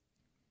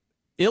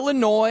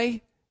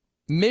Illinois,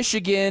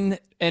 Michigan,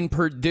 and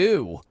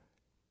Purdue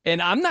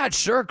And I'm not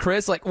sure,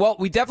 Chris.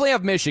 We definitely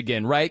have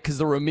Michigan, right? Because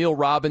the Ramil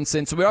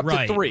Robinson. So we're up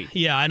to 3.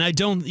 Yeah, and I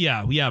don't.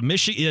 Yeah.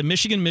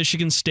 Michigan,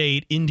 Michigan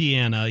State,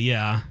 Indiana.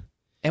 Yeah.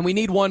 And we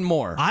need one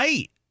more.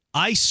 I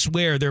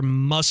swear there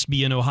must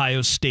be an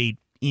Ohio State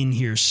in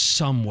here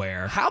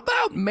somewhere. How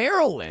about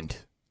Maryland?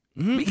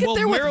 We get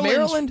there with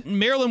Maryland.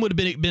 Maryland would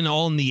have been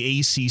all in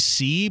the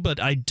ACC, but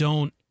I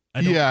don't.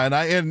 Yeah,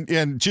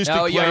 and just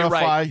to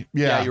clarify,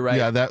 you're right.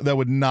 Yeah, that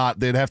would not.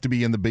 They'd have to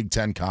be in the Big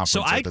Ten conference.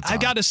 So I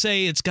got to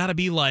say, it's got to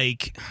be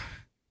like.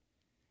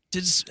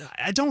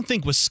 I don't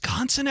think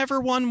Wisconsin ever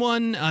won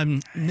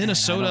one.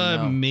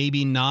 Minnesota,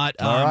 maybe not.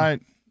 All right.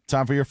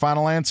 Time for your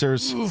final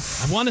answers.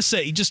 I want to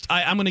say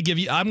I'm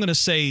going to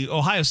say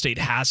Ohio State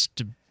has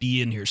to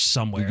be in here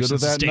somewhere. You good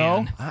with that?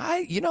 No.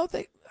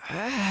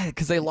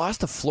 Because they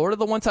lost to Florida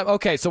the one time.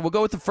 Okay, so we'll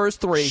go with the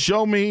first 3.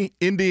 Show me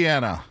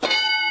Indiana.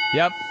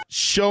 Yep.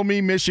 Show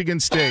me Michigan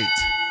State.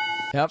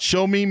 Yep.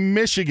 Show me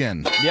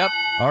Michigan. Yep.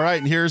 All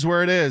right, and here's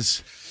where it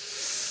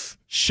is.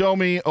 Show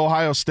me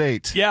Ohio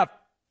State. Yep.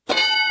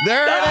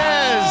 There it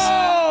is.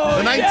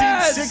 The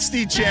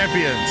 1960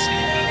 champions.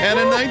 And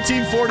in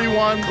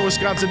 1941, the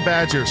Wisconsin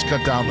Badgers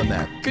cut down the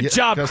net. Good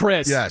job,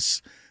 Chris.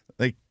 Yes.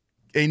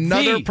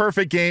 Another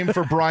perfect game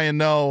for Brian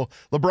Noe.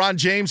 LeBron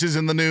James is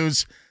in the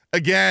news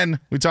again.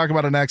 We talk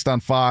about it next on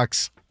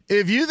Fox.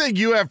 If you think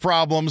you have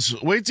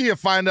problems, wait till you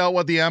find out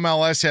what the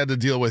MLS had to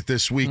deal with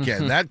this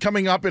weekend. That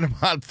coming up in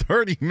about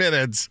 30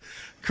 minutes.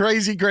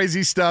 Crazy,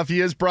 crazy stuff. He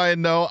is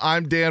Brian Noe.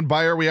 I'm Dan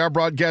Beyer. We are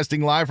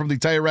broadcasting live from the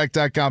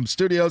TireRack.com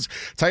studios.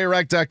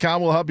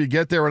 TireRack.com will help you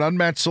get there. An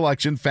unmatched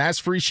selection,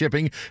 fast, free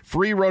shipping,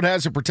 free road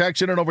hazard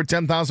protection, and over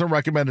 10,000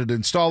 recommended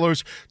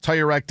installers.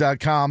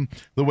 TireRack.com,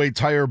 the way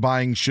tire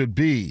buying should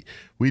be.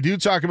 We do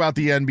talk about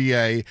the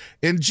NBA,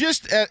 and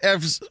just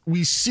as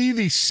we see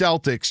the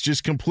Celtics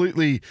just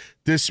completely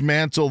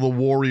dismantle the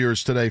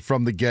Warriors today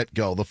from the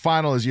get-go. The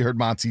final, as you heard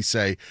Monty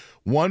say,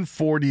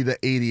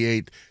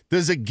 140-88.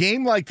 Does a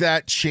game like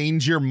that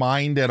change your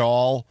mind at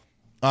all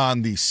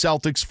on the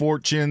Celtics'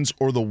 fortunes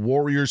or the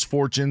Warriors'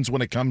 fortunes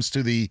when it comes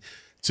to the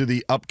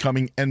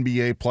upcoming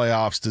NBA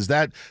playoffs? Does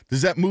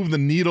that move the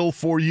needle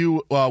for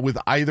you with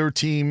either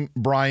team,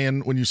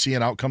 Brian, when you see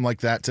an outcome like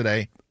that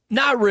today?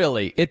 Not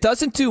really. It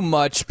doesn't do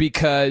much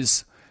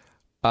because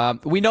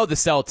we know the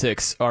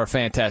Celtics are a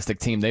fantastic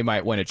team. They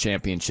might win a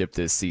championship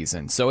this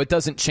season. So it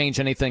doesn't change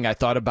anything I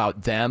thought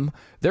about them.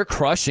 They're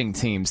crushing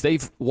teams.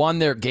 They've won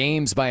their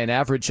games by an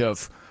average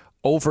of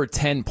over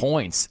 10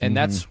 points, and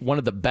that's one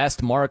of the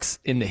best marks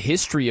in the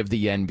history of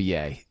the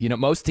NBA. You know,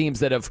 most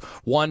teams that have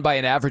won by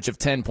an average of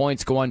 10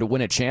 points go on to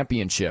win a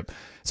championship.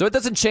 So it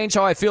doesn't change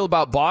how I feel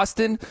about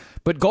Boston,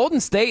 but Golden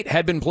State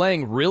had been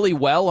playing really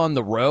well on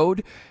the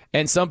road,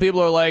 and some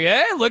people are like,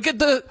 hey, look at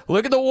the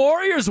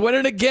Warriors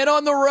winning again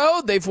on the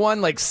road. They've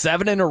won like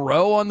 7 in a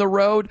row on the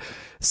road.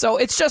 So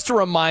it's just a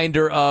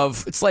reminder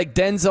of, it's like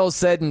Denzel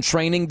said in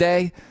Training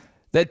Day,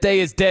 that day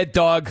is dead,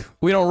 dog.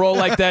 We don't roll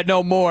like that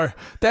no more.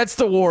 That's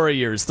the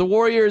Warriors. The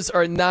Warriors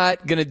are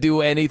not going to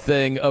do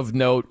anything of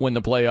note when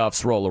the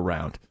playoffs roll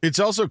around. It's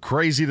also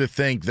crazy to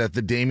think that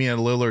the Damian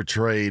Lillard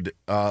trade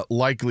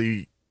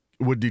likely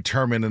would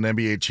determine an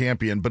NBA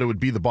champion, but it would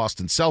be the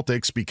Boston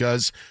Celtics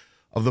because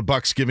of the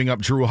Bucks giving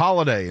up Drew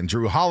Holiday and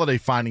Drew Holiday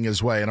finding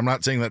his way. And I'm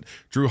not saying that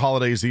Drew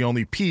Holiday is the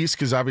only piece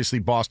because obviously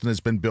Boston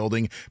has been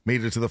building,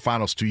 made it to the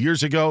finals 2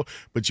 years ago,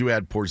 but you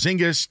had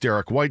Porzingis,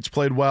 Derek White's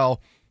played well,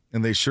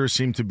 and they sure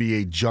seem to be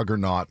a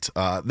juggernaut.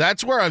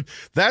 That's where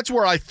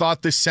I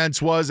thought the sense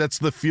was. That's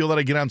the feel that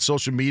I get on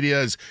social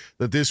media, is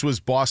that this was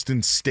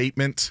Boston's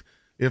statement.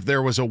 If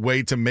there was a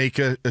way to make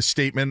a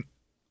statement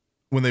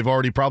when they've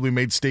already probably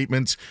made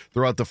statements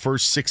throughout the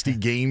first 60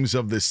 games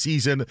of the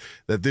season,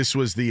 that this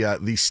was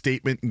the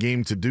statement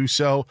game to do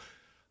so.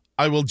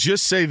 I will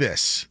just say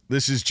this.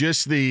 This is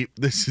just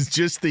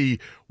the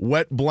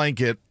wet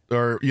blanket,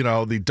 or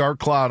the dark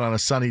cloud on a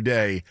sunny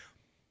day.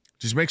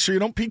 Just make sure you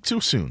don't peak too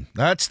soon.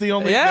 That's the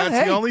only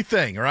the only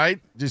thing,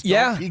 right? Just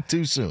don't peak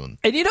too soon.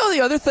 And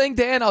the other thing,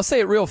 Dan, I'll say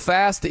it real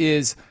fast,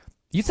 is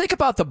you think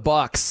about the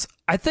Bucks.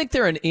 I think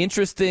they're an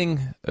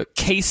interesting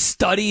case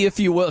study, if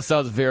you will. It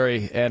sounds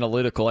very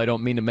analytical. I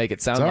don't mean to make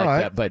it sound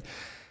like that, but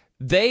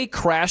they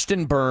crashed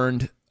and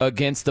burned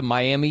against the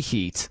Miami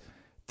Heat.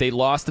 They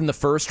lost in the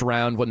first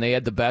round when they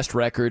had the best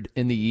record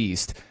in the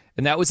East,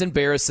 and that was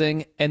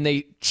embarrassing, and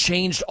they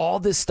changed all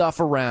this stuff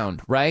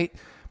around, right?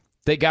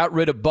 They got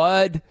rid of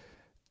Bud.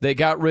 They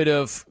got rid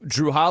of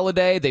Drew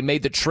Holiday. They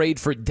made the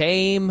trade for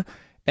Dame.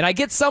 And I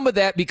get some of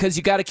that because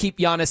you got to keep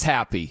Giannis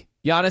happy.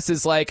 Giannis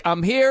is like,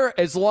 I'm here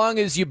as long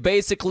as you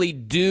basically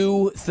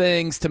do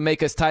things to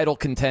make us title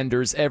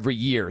contenders every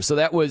year. So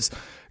that was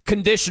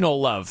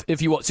conditional love,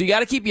 if you will. So you got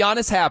to keep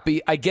Giannis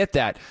happy. I get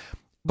that.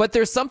 But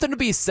there's something to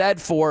be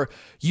said for,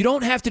 you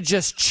don't have to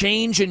just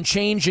change and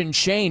change and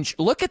change.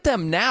 Look at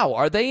them now.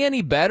 Are they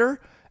any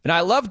better? And I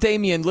love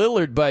Damian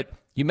Lillard, but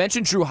you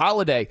mentioned Drew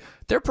Holiday.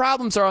 Their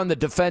problems are on the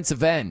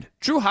defensive end.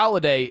 Drew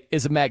Holiday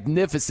is a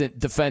magnificent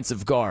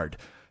defensive guard.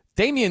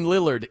 Damian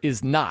Lillard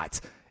is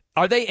not.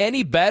 Are they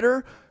any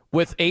better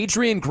with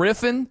Adrian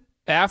Griffin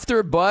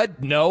After Bud,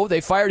 no,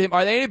 they fired him.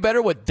 Are they any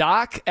better with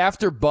Doc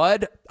after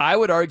Bud? I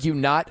would argue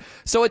not.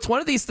 So it's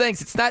one of these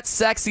things. It's not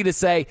sexy to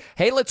say,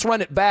 hey, let's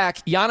run it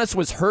back. Giannis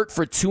was hurt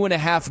for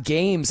 2.5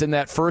 games in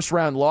that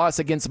first-round loss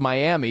against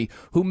Miami,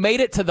 who made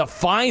it to the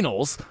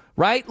finals,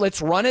 right?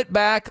 Let's run it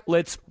back.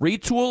 Let's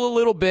retool a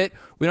little bit.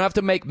 We don't have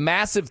to make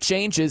massive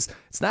changes.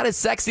 It's not as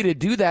sexy to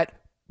do that,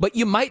 but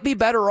you might be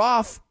better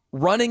off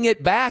running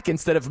it back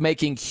instead of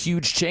making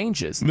huge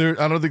changes. I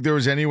don't think there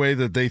was any way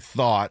that they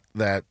thought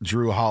that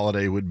Drew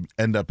Holiday would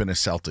end up in a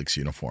Celtics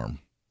uniform.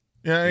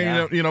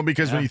 Yeah.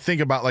 Because when you think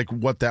about like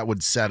what that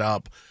would set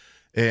up,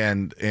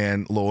 and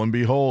lo and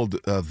behold,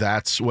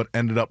 that's what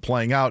ended up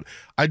playing out.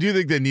 I do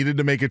think they needed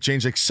to make a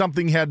change. Like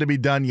something had to be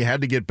done. You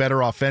had to get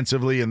better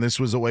offensively, and this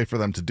was a way for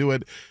them to do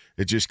it.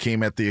 It just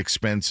came at the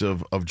expense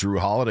of Drew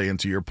Holiday. And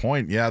to your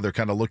point, yeah, they're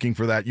kind of looking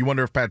for that. You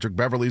wonder if Patrick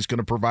Beverley's going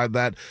to provide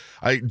that.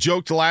 I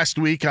joked last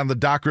week on the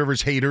Doc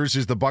Rivers haters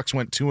as the Bucks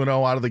went 2-0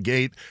 out of the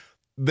gate.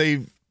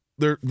 They've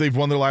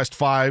won their last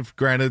 5.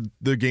 Granted,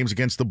 the games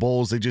against the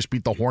Bulls, they just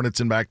beat the Hornets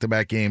in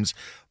back-to-back games.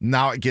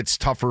 Now it gets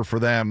tougher for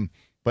them.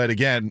 But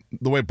again,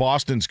 the way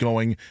Boston's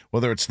going,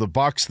 whether it's the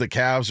Bucks, the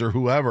Cavs, or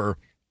whoever,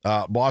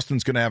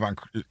 Boston's going to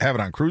have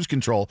it on cruise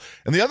control.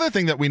 And the other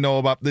thing that we know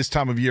about this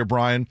time of year,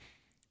 Brian,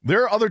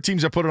 there are other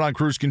teams that put it on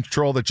cruise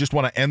control that just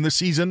want to end the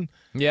season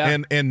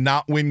and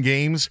not win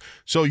games.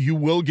 So you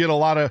will get a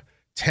lot of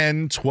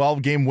 10,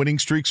 12-game winning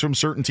streaks from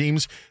certain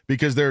teams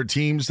because there are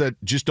teams that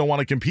just don't want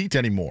to compete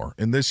anymore.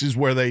 And this is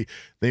where they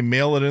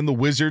mail it in. The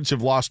Wizards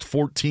have lost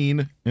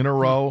 14 in a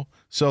row.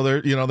 So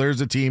there's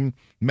a team.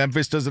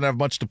 Memphis doesn't have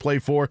much to play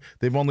for.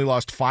 They've only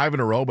lost 5 in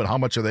a row, but how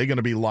much are they going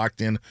to be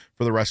locked in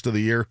for the rest of the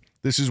year?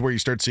 This is where you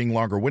start seeing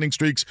longer winning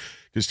streaks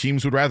because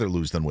teams would rather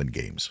lose than win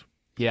games.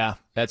 Yeah,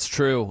 that's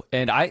true.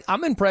 And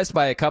I'm impressed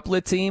by a couple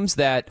of teams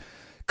that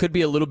could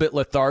be a little bit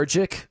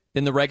lethargic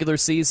in the regular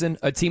season.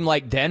 A team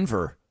like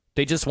Denver,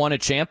 they just won a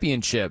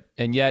championship,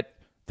 and yet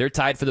they're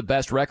tied for the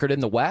best record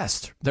in the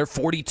West. They're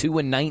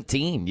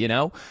 42-19,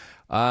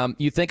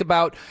 You think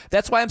about,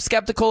 that's why I'm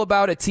skeptical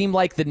about a team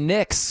like the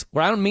Knicks,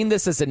 where I don't mean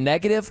this as a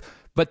negative,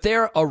 but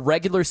they're a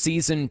regular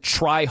season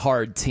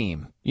try-hard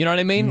team. You know what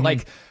I mean? Mm-hmm.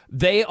 Like,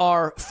 they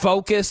are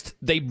focused.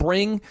 They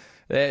bring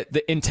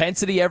the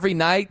intensity every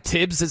night.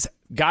 Tibbs has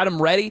got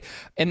them ready.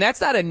 And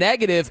that's not a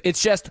negative.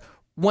 It's just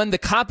when the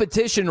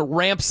competition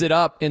ramps it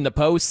up in the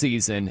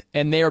postseason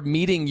and they're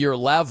meeting your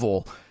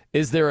level,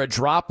 is there a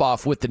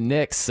drop-off with the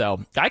Knicks? So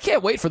I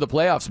can't wait for the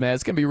playoffs, man.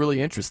 It's going to be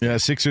really interesting. Yeah,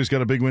 Sixers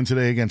got a big win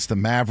today against the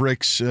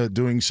Mavericks,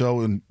 doing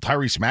so. And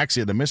Tyrese Maxey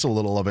had to miss a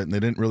little of it, and they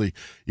didn't really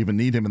even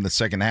need him in the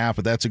second half.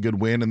 But that's a good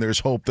win, and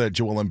there's hope that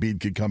Joel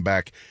Embiid could come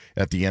back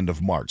at the end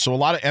of March. So a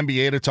lot of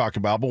NBA to talk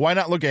about, but why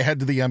not look ahead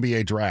to the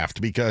NBA draft?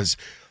 Because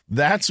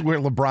that's where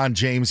LeBron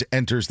James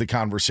enters the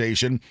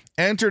conversation.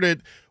 Entered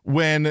it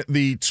when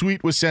the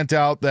tweet was sent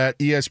out that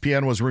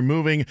ESPN was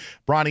removing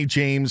Bronny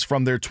James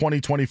from their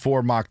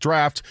 2024 mock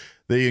draft.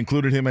 They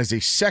included him as a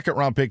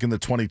second-round pick in the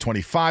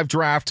 2025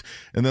 draft.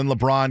 And then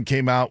LeBron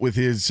came out with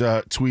his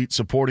tweet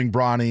supporting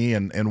Bronny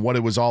and what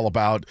it was all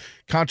about,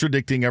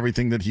 contradicting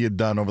everything that he had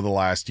done over the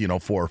last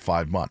 4 or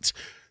 5 months.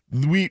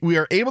 We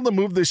are able to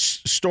move this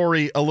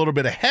story a little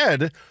bit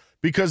ahead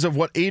because of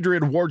what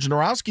Adrian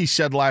Wojnarowski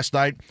said last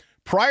night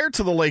prior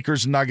to the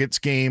Lakers-Nuggets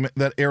game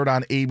that aired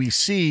on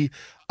ABC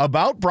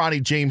about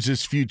Bronny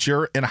James's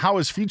future and how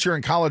his future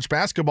in college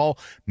basketball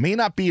may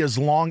not be as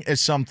long as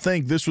some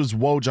think. This was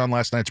Woj on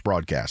last night's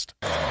broadcast.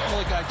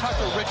 Look, I talked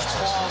to Rich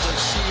Paul, the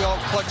CEO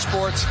of Clutch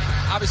Sports,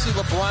 obviously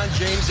LeBron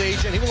James'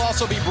 agent. He will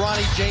also be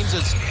Bronny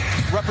James's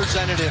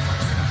representative.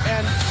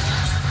 And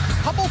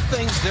a couple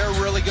things they're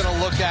really going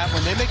to look at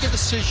when they make a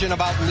decision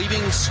about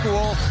leaving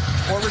school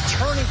or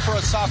returning for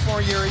a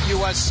sophomore year at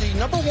USC.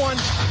 Number one,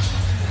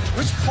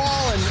 Rich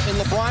Paul and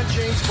LeBron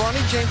James, Bronny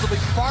James will be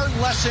far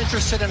less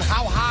interested in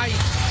how high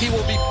he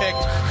will be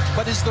picked,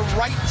 but is the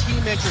right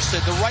team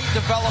interested, the right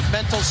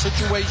developmental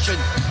situation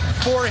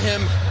for him,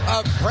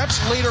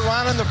 perhaps later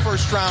on in the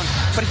first round.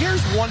 But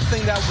here's one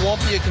thing that won't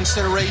be a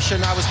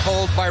consideration, I was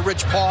told by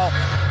Rich Paul,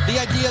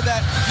 the idea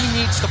that he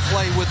needs to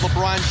play with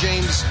LeBron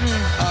James,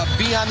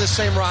 be on the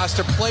same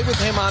roster, play with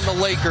him on the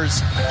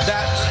Lakers.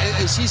 That,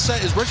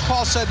 as Rich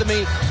Paul said to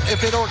me,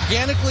 if it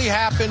organically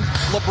happened,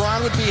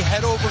 LeBron would be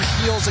head over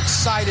heels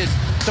excited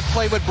to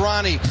play with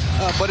Bronny.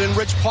 But in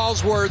Rich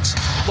Paul's words,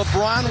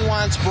 LeBron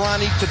wants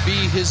Bronny to be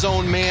his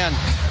own man.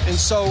 And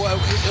so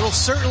it'll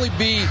certainly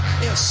be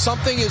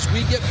something as we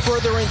get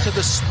further into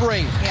the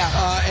spring.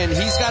 And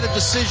he's got a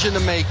decision to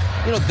make.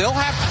 They'll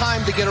have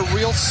time to get a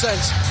real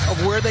sense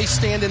of where they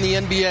stand in the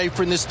NBA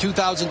for this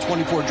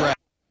 2024 draft.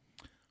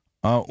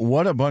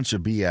 What a bunch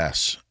of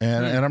BS.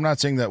 And I'm not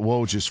saying that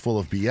Woj is full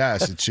of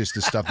BS. It's just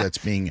the stuff that's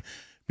being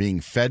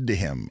fed to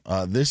him.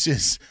 This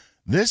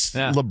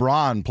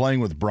LeBron playing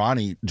with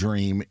Bronny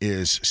dream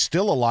is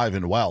still alive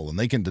and well, and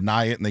they can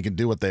deny it and they can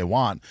do what they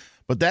want.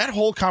 But that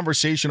whole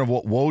conversation of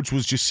what Woj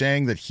was just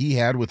saying that he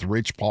had with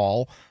Rich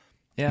Paul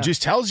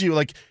just tells you,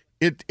 like,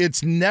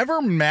 it's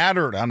never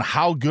mattered on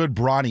how good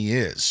Bronny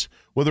is.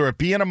 whether it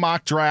be in a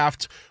mock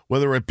draft,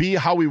 whether it be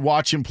how we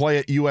watch him play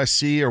at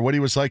USC or what he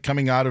was like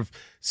coming out of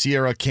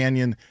Sierra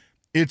Canyon.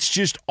 It's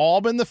just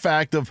all been the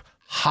fact of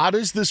how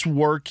does this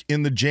work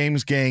in the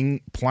James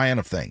Gang plan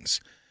of things?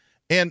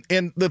 And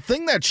the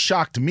thing that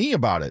shocked me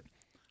about it,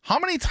 how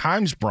many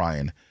times,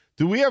 Brian,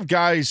 do we have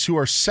guys who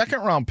are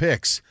second-round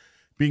picks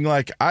being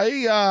like,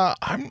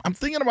 I'm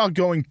thinking about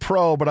going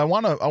pro, but I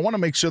want to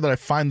make sure that I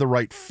find the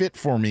right fit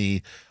for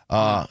me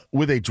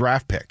with a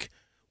draft pick.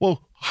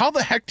 Well, how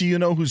the heck do you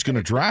know who's going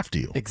to draft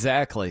you?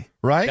 Exactly.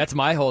 Right? That's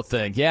my whole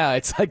thing. Yeah,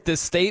 it's like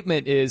this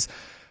statement is,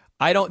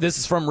 this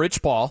is from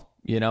Rich Paul,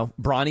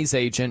 Bronny's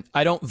agent.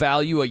 I don't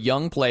value a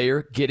young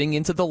player getting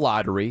into the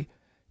lottery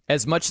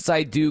as much as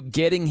I do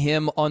getting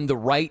him on the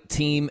right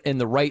team in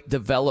the right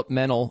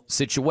developmental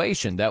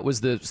situation. That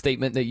was the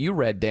statement that you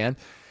read, Dan.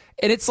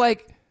 And it's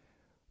like,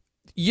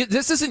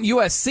 this isn't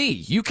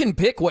USC. You can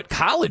pick what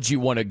college you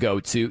want to go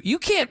to. You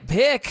can't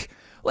pick,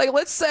 like,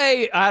 let's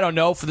say, I don't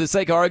know, for the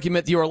sake of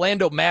argument, the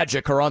Orlando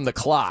Magic are on the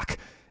clock.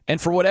 And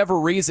for whatever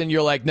reason,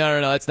 you're like,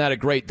 no, that's not a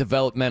great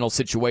developmental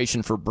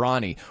situation for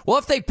Bronny. Well,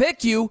 if they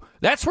pick you,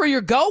 that's where you're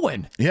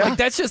going. Yeah. Like,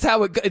 that's just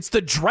how it's the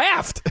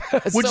draft.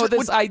 So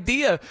this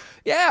idea,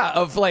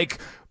 of like,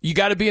 you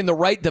got to be in the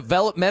right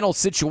developmental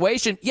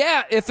situation.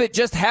 Yeah, if it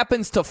just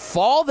happens to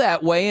fall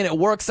that way and it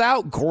works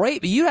out,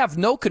 great. But you have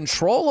no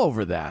control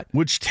over that.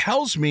 Which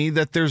tells me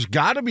that there's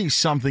got to be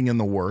something in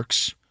the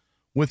works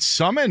with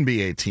some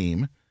NBA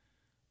team.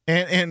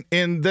 And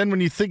then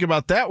when you think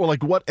about that, well,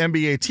 like what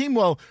NBA team?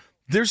 Well,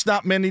 there's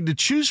not many to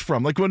choose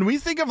from. Like when we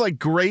think of like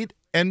great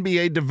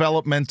NBA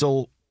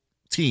developmental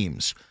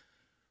teams,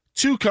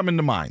 two come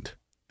into mind: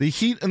 the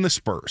Heat and the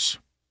Spurs.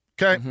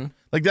 Okay,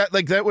 like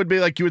that would be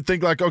like you would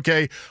think like,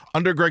 okay,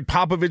 under Greg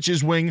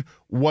Popovich's wing,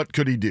 what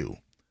could he do?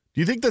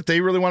 Do you think that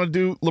they really want to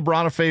do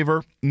LeBron a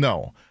favor?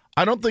 No,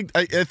 I don't think.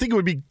 I think it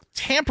would be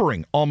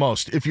tampering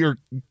almost if you're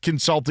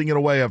consulting in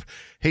a way of,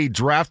 hey,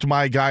 draft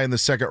my guy in the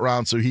second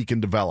round so he can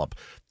develop.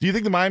 Do you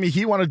think the Miami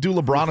Heat want to do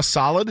LeBron a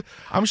solid?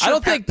 I'm sure. I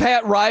don't think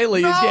Pat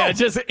Riley is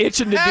just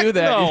itching to do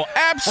that. No,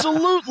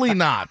 absolutely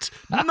not.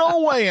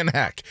 No way in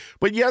heck.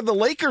 But you had the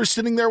Lakers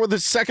sitting there with a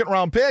second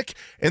round pick,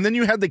 and then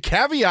you had the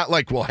caveat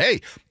like, well,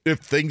 hey, if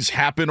things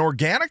happen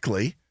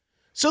organically.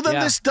 So then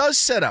this does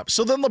set up.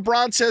 So then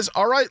LeBron says,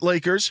 all right,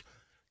 Lakers,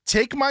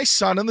 take my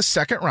son in the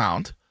second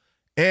round,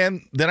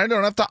 and then I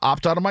don't have to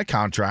opt out of my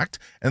contract,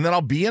 and then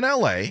I'll be in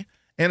LA,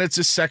 and it's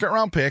a second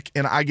round pick,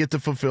 and I get to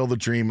fulfill the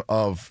dream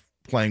of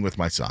playing with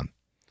my son.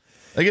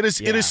 Like it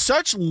is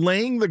such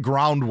laying the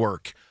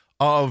groundwork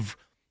of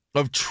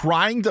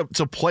trying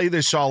to play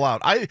this all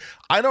out. I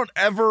don't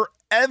ever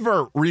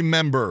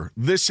remember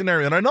this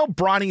scenario. And I know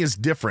Bronny is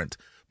different,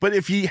 but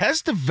if he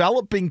has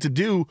developing to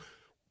do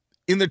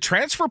in the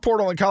transfer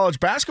portal in college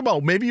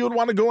basketball, maybe you would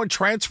want to go and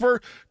transfer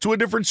to a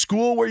different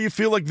school where you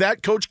feel like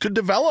that coach could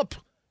develop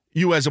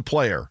you as a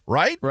player,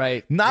 right?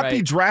 Right. Not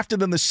be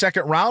drafted in the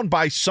second round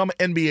by some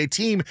NBA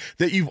team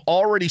that you've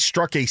already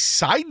struck a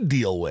side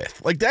deal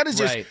with. Like that is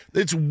just,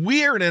 it's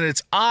weird and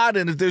it's odd.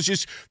 And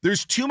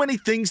there's too many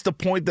things to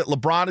point that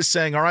LeBron is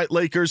saying, all right,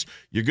 Lakers,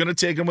 you're going to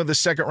take him with a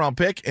second round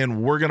pick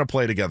and we're going to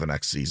play together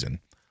next season.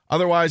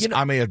 Otherwise,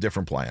 I may have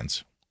different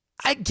plans.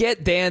 I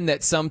get, Dan,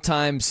 that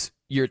sometimes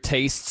your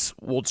tastes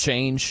will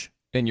change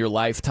in your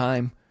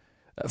lifetime.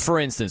 For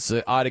instance,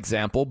 an odd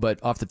example,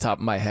 but off the top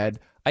of my head,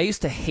 I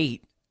used to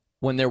hate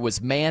when there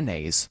was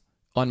mayonnaise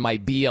on my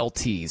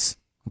BLTs,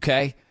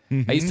 okay?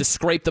 I used to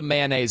scrape the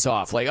mayonnaise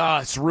off, like,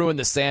 it's ruined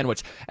the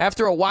sandwich.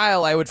 After a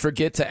while, I would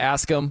forget to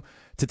ask them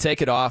to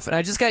take it off, and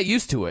I just got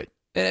used to it.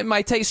 And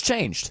my taste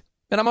changed,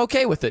 and I'm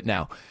okay with it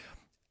now.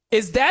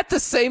 Is that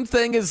the same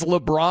thing as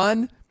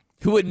LeBron,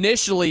 who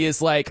initially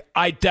is like,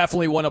 I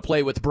definitely want to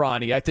play with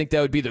Bronny. I think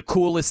that would be the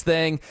coolest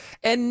thing.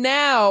 And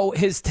now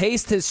his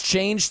taste has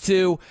changed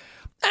to,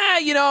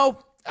 I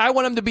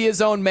want him to be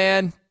his own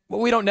man.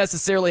 We don't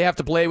necessarily have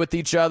to play with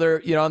each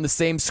other, on the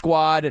same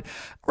squad.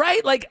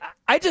 Right? Like,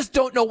 I just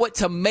don't know what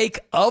to make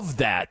of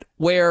that.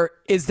 Where,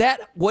 is that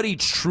what he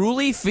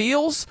truly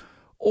feels?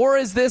 Or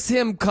is this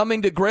him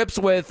coming to grips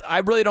with,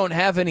 I really don't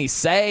have any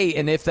say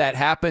in if that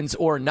happens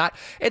or not?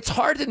 It's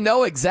hard to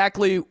know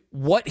exactly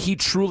what he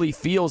truly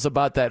feels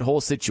about that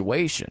whole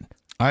situation.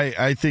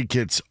 I think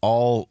it's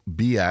all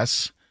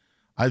BS.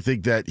 I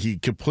think that he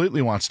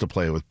completely wants to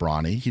play with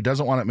Bronny. He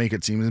doesn't want to make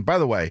it seem, and by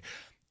the way,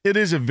 it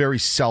is a very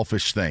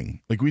selfish thing.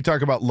 Like we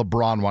talk about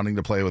LeBron wanting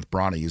to play with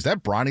Bronny. Is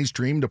that Bronny's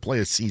dream to play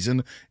a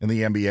season in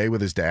the NBA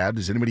with his dad?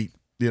 Does anybody,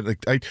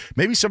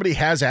 maybe somebody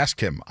has asked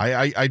him.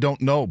 I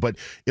don't know, but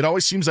it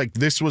always seems like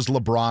this was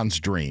LeBron's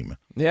dream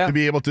to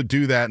be able to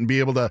do that and be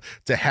able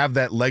to have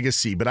that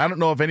legacy. But I don't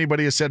know if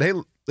anybody has said, hey,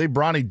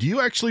 Bronny, do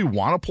you actually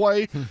want to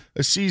play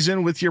a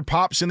season with your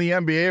pops in the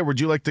NBA, or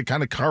would you like to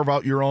kind of carve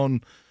out your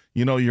own,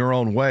 your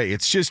own way?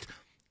 It's just,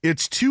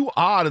 it's too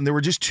odd, and there were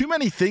just too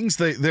many things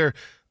there.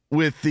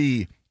 With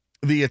the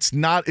it's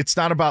not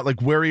about like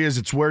where he is,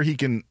 it's where he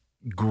can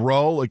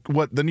grow. Like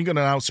what, then you're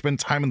gonna now spend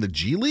time in the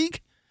G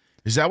League?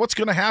 Is that what's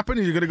going to happen?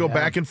 You're going to go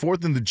back and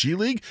forth in the G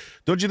League?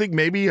 Don't you think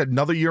maybe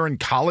another year in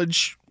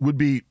college would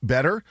be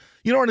better?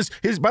 You know, and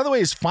his by the way,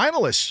 his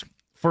finalists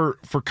for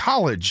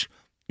college,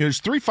 there's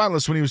 3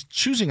 finalists when he was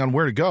choosing on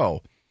where to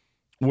go,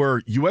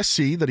 were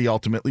USC that he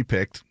ultimately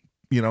picked.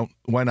 You know,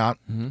 why not?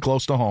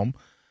 Close to home.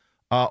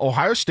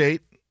 Ohio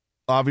State,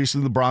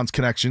 obviously LeBron's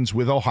connections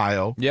with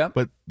Ohio. Yeah.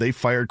 But they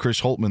fired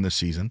Chris Holtmann this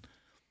season.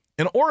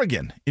 And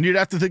Oregon. And you'd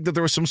have to think that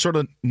there was some sort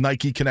of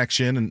Nike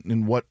connection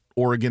in what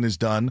Oregon has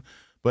done.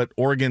 But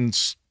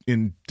Oregon's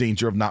in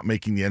danger of not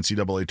making the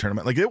NCAA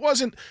tournament. Like it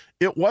wasn't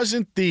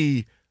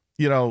the,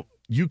 you know,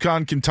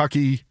 UConn,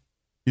 Kentucky,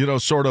 you know,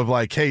 sort of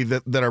like, hey,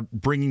 that are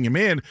bringing him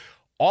in.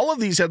 All of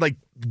these had like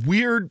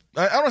weird,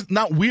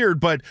 not weird,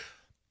 but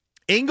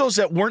angles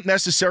that weren't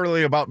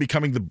necessarily about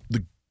becoming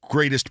the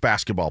greatest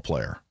basketball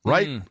player,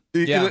 right?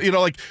 Yeah. You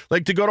know,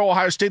 like to go to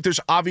Ohio State, there's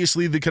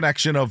obviously the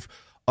connection of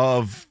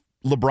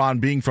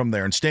LeBron being from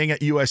there and staying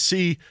at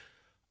USC.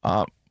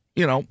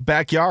 You know,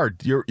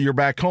 backyard, you're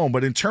back home.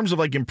 But in terms of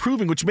like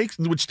improving,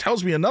 which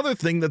tells me another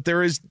thing that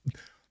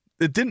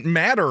it didn't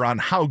matter on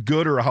how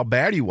good or how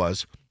bad he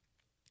was,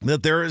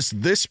 that there is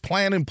this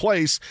plan in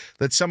place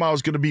that somehow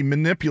is going to be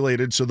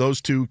manipulated so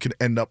those two can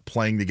end up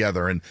playing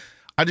together. And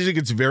I just think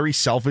it's very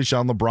selfish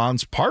on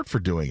LeBron's part for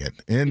doing it.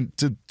 And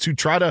to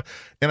try to,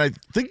 and I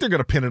think they're going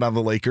to pin it on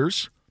the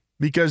Lakers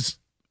because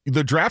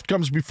the draft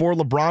comes before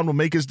LeBron will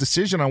make his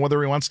decision on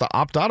whether he wants to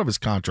opt out of his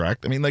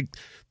contract. I mean, like,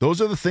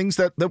 those are the things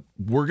that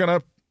we're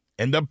going to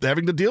end up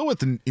having to deal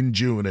with in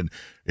June. And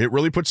it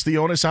really puts the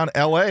onus on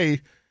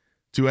L.A.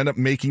 to end up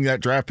making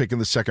that draft pick in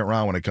the second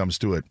round when it comes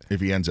to it,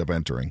 if he ends up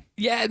entering.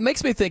 Yeah, it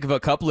makes me think of a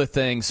couple of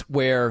things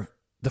where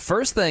the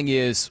first thing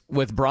is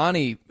with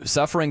Bronny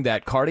suffering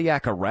that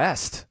cardiac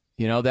arrest.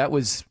 You know, that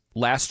was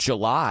last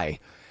July.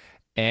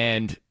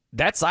 And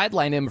that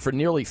sidelined him for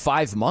nearly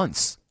 5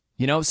 months.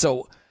 You know,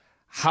 so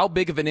how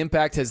big of an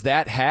impact has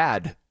that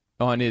had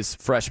on his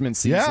freshman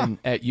season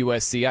at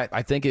USC?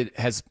 I think it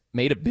has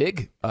made a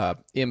big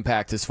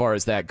impact as far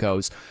as that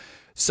goes.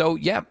 So,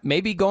 yeah,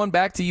 maybe going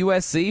back to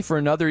USC for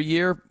another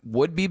year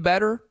would be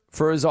better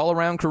for his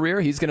all-around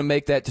career. He's going to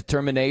make that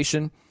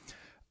determination.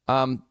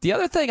 The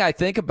other thing I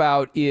think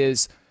about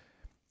is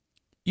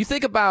you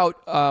think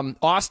about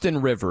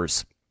Austin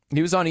Rivers.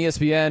 He was on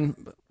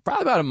ESPN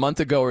probably about a month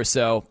ago or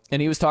so,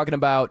 and he was talking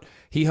about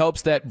he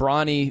hopes that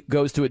Bronny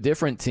goes to a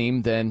different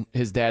team than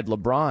his dad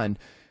LeBron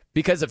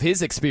because of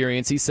his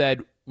experience. He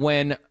said,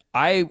 when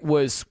I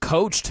was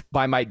coached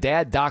by my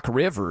dad, Doc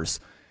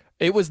Rivers,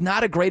 it was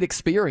not a great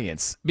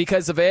experience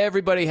because of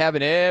everybody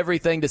having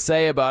everything to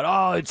say about,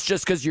 oh, it's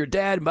just because your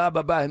dad, blah,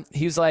 blah, blah.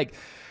 He was like,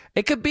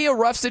 it could be a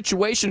rough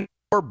situation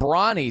for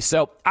Bronny.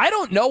 So I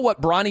don't know what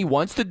Bronny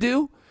wants to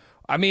do.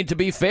 I mean, to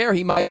be fair,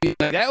 he might be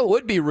like, that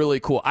would be really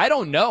cool. I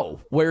don't know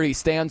where he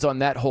stands on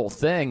that whole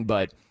thing,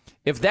 but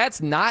if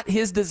that's not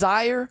his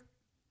desire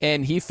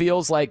and he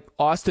feels like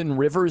Austin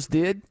Rivers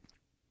did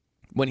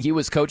when he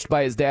was coached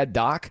by his dad,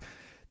 Doc,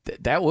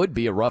 that would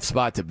be a rough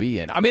spot to be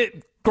in. I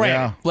mean,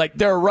 granted, like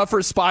there are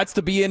rougher spots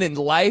to be in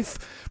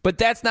life, but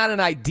that's not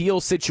an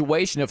ideal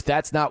situation if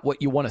that's not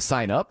what you want to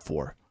sign up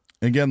for.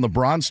 Again,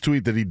 LeBron's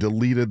tweet that he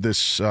deleted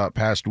this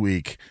past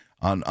week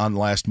on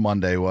last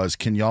Monday was,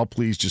 can y'all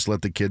please just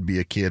let the kid be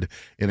a kid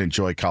and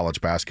enjoy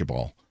college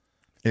basketball?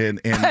 And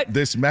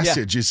this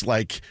message is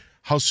like,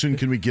 how soon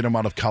can we get him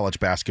out of college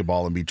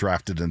basketball and be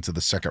drafted into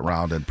the second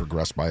round and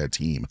progress by a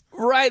team?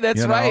 Right,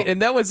 that's right.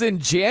 And that was in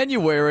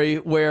January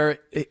where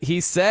he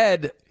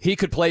said he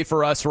could play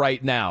for us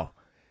right now.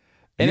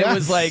 And it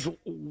was like,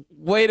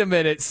 wait a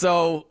minute,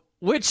 so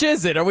which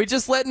is it? Are we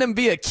just letting him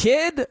be a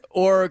kid,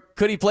 or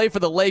could he play for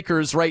the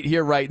Lakers right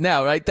here, right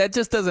now? Right? That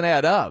just doesn't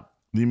add up.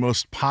 The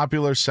most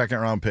popular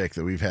second-round pick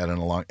that we've had in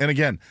a long. And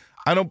again,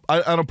 I don't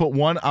put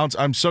 1 ounce.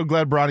 I'm so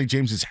glad Bronny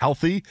James is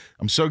healthy.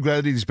 I'm so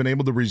glad that he's been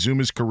able to resume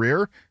his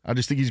career. I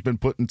just think he's been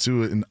put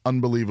into an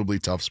unbelievably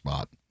tough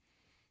spot.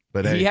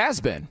 But hey, he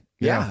has been.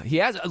 Yeah, he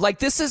has. Like,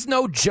 this is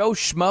no Joe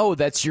Schmo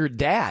that's your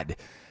dad.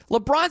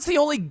 LeBron's the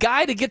only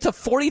guy to get to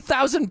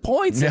 40,000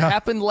 points. It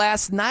happened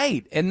last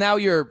night, and now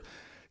you're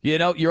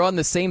on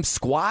the same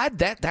squad.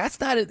 That's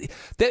not it.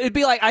 It'd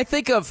be like, I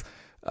think of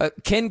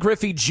Ken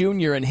Griffey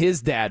Jr. and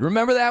his dad.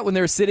 Remember that when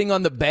they were sitting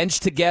on the bench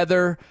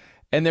together,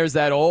 and there's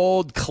that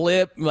old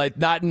clip, like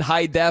not in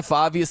high def,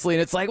 obviously,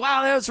 and it's like,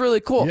 wow, that was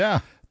really cool. Yeah.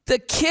 The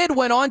kid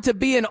went on to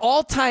be an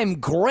all-time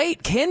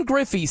great. Ken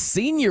Griffey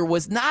Sr.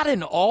 was not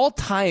an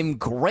all-time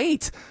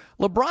great.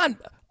 LeBron,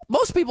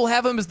 most people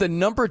have him as the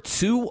number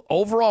 2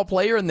 overall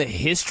player in the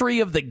history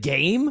of the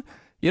game.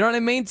 You know what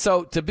I mean?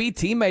 So to be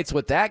teammates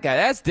with that guy,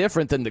 that's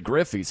different than the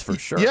Griffeys for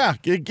sure. Yeah,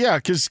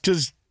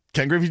 because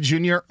Ken Griffey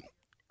Jr.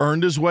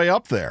 earned his way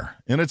up there.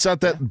 And it's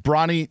not that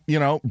Bronny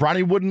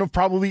wouldn't have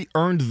probably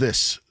earned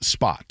this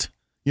spot.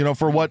 You know,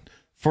 for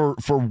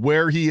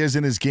where he is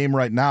in his game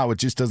right now, it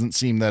just doesn't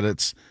seem that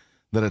it's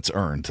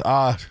earned.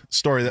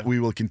 Story that we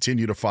will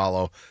continue to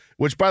follow.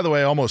 which, by the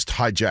way, almost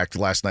hijacked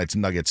last night's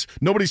Nuggets.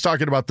 Nobody's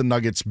talking about the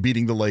Nuggets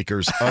beating the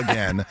Lakers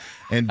again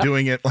and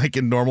doing it like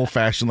in normal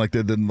fashion like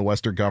they did in the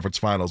Western Conference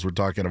Finals. We're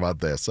talking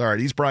about this. All right,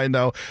 he's Brian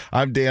Noe.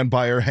 I'm Dan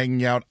Beyer,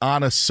 hanging out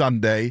on a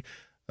Sunday.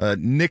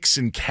 Knicks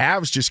and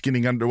Cavs just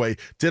getting underway.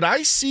 Did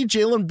I see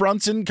Jalen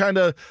Brunson kind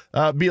of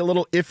be a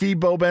little iffy,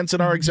 Bo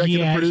Benson, our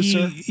executive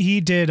producer?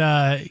 He did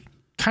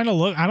kind of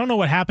look. I don't know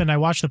what happened. I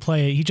watched the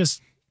play. He just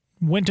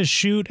went to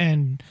shoot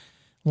and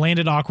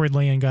landed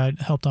awkwardly and got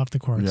helped off the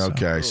court.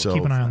 Okay, so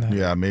keep an eye on that.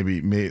 Yeah,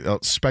 maybe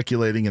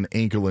speculating an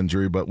ankle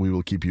injury, but we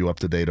will keep you up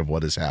to date of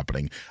what is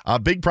happening.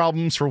 Big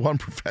problems for one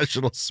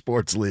professional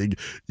sports league.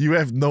 You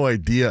have no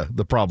idea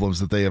the problems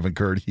that they have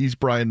incurred. He's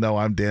Brian Noe.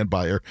 I'm Dan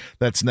Beyer.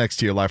 That's next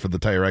to you live from the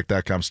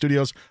TireRack.com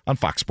studios on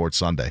Fox Sports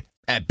Sunday.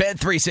 At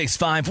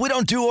Bet365, we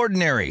don't do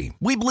ordinary.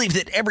 We believe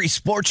that every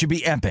sport should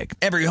be epic.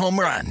 Every home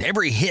run,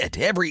 every hit,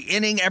 every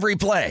inning, every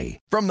play.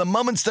 From the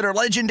moments that are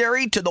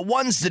legendary to the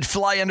ones that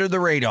fly under the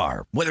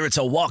radar. Whether it's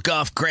a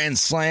walk-off grand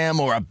slam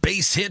or a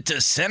base hit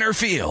to center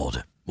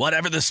field.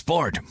 Whatever the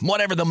sport,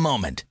 whatever the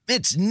moment.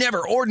 It's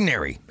never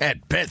ordinary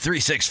at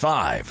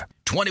Bet365.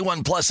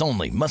 21 plus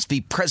only. Must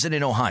be present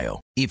in Ohio.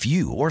 If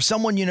you or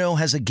someone you know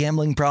has a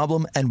gambling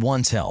problem and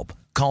wants help,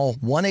 call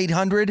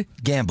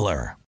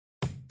 1-800-GAMBLER.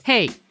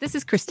 Hey, this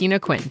is Christina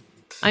Quinn.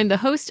 I'm the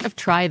host of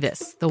Try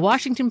This, the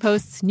Washington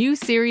Post's new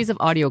series of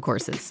audio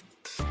courses.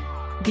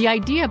 The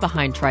idea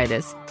behind Try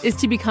This is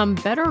to become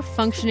better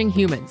functioning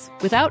humans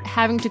without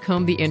having to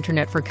comb the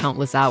internet for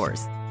countless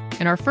hours.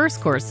 In our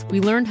first course,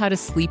 we learned how to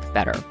sleep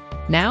better.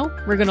 Now,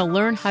 we're going to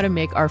learn how to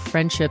make our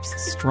friendships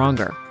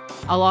stronger.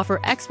 I'll offer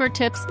expert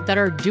tips that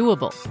are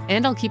doable,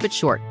 and I'll keep it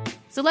short.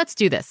 So let's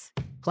do this.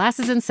 Class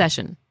is in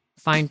session.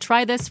 Find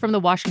Try This from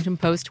the Washington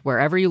Post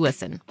wherever you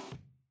listen.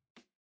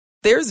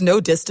 There's no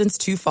distance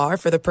too far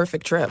for the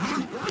perfect trip.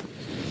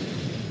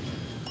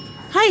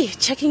 Hi,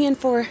 checking in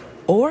for...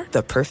 Or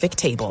the perfect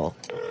table.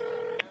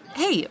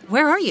 Hey,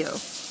 where are you?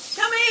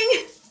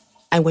 Coming!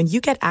 And when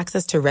you get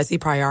access to Resi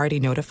Priority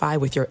Notify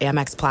with your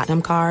Amex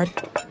Platinum card...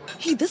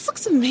 Hey, this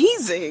looks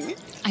amazing.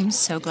 I'm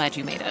so glad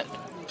you made it.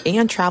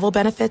 And travel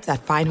benefits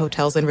at fine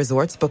hotels and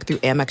resorts booked through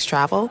Amex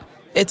Travel,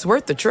 it's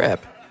worth the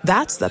trip.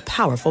 That's the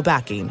powerful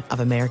backing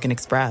of American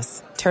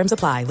Express. Terms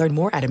apply. Learn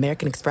more at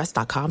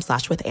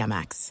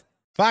americanexpress.com/withAmex.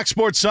 Fox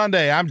Sports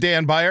Sunday. I'm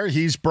Dan Beyer.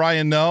 He's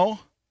Brian Noe.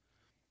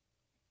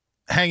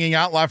 Hanging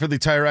out live from the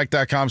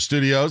TireRack.com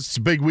studios. It's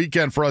a big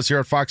weekend for us here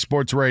at Fox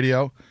Sports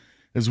Radio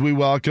as we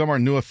welcome our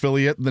new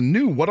affiliate, the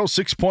new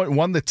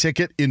 106.1 The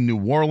Ticket in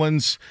New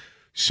Orleans.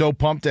 So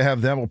pumped to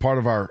have them a part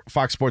of our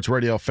Fox Sports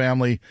Radio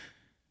family.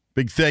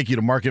 Big thank you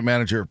to market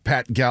manager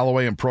Pat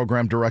Galloway and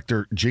program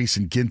director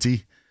Jason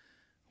Ginty.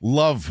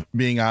 Love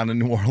being on in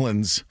New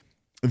Orleans.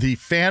 The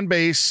fan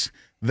base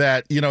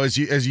that, you know, as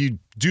you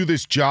do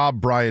this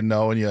job, Brian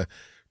Noe, and you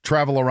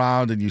travel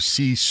around and you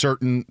see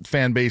certain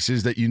fan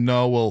bases that you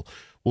know will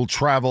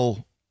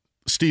travel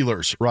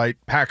Steelers, right?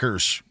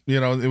 Packers, you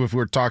know, if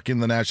we're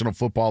talking the National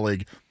Football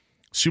League.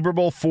 Super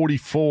Bowl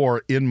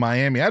 44 in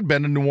Miami. I'd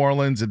been in New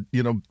Orleans,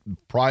 you know,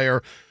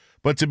 prior,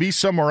 but to be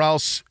somewhere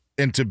else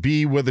and to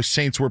be where the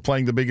Saints were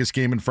playing the biggest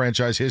game in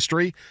franchise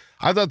history,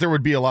 I thought there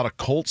would be a lot of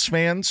Colts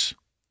fans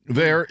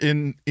there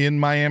in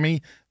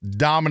Miami,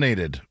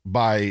 dominated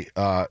by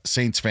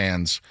Saints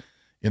fans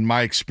in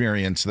my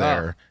experience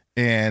there.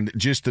 And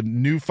just a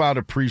newfound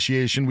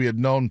appreciation. We had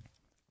known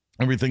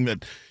everything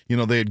that, you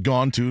know, they had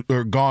gone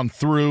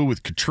through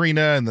with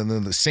Katrina and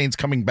then the Saints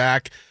coming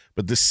back,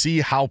 but to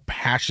see how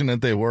passionate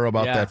they were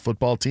about that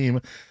football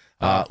team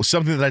was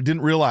something that I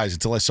didn't realize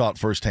until I saw it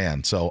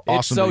firsthand. So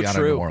awesome to be out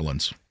in New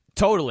Orleans.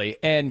 Totally.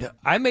 And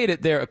I made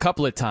it there a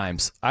couple of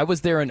times. I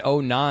was there in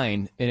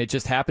 2009, and it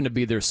just happened to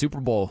be their Super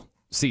Bowl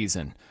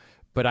season.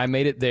 But I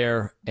made it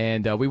there,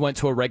 and we went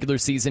to a regular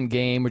season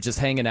game. We're just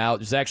hanging out.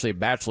 There's actually a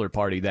bachelor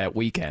party that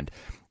weekend.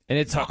 And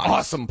it's an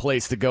awesome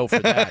place to go for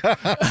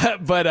that.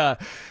 But,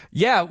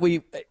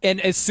 and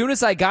as soon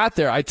as I got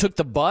there, I took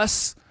the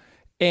bus,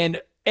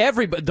 and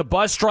the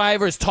bus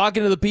drivers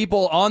talking to the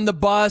people on the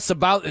bus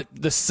about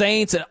the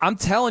Saints. And I'm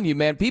telling you,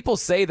 man, people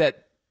say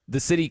that the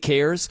city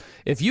cares.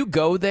 If you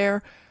go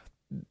there,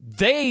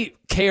 they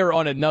care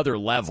on another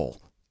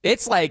level.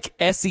 It's like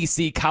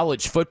SEC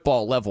college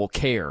football level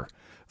care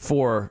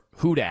for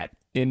Houdat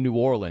in New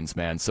Orleans,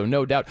 man. So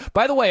no doubt.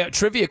 By the way, a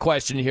trivia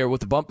question here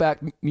with the bump back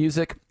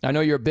music. I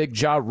know you're a big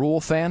Ja Rule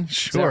fan.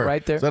 Sure. Is that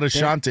right there? Is that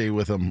Ashanti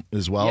with him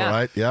as well,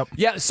 right? Yep.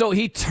 Yeah, so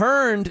he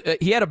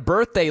had a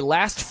birthday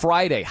last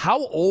Friday.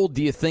 How old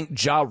do you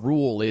think Ja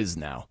Rule is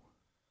now?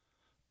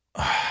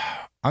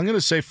 I'm going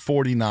to say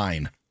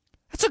 49.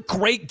 That's a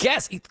great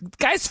guess. The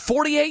guy's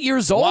 48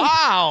 years old.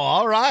 Wow,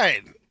 all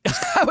right.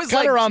 I was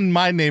kind of around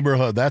my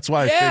neighborhood. That's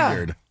why I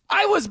figured.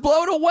 I was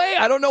blown away.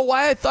 I don't know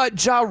why I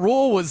thought Ja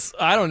Rule was,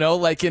 I don't know,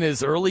 like in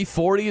his early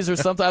 40s or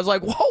something. I was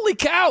like, holy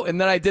cow. And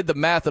then I did the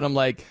math, and I'm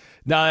like,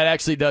 no, that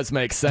actually does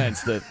make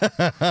sense.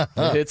 That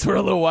it's for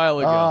a little while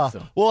ago.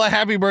 Well, a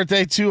happy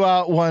birthday to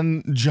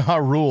one Ja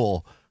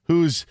Rule,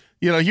 who's,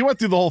 you know, he went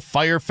through the whole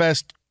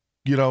Firefest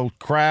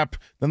crap.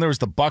 Then there was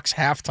the Bucks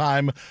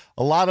halftime.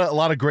 A lot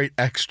of great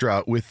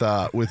extra with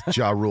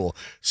Ja Rule.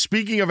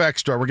 Speaking of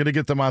extra, we're going to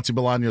get to Monty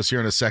Bolaños here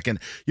in a second.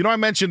 I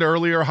mentioned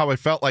earlier how I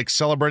felt like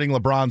celebrating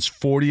LeBron's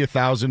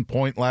 40,000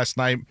 point last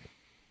night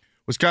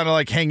was kind of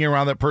like hanging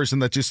around that person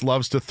that just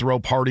loves to throw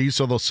parties,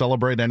 so they'll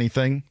celebrate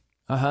anything.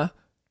 Uh-huh.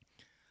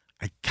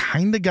 I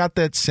kind of got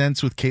that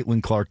sense with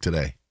Caitlin Clark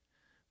today.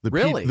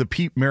 Really? The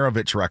Pete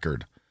Maravich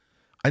record.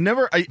 I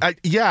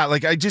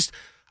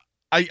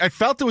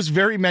felt it was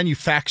very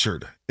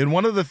manufactured. And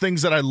one of the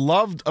things that I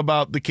loved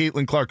about the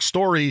Caitlin Clark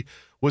story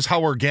was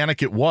how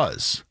organic it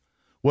was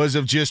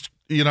of just,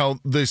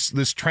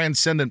 this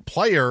transcendent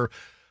player.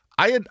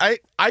 I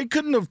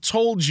couldn't have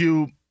told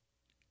you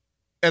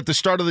at the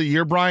start of the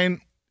year,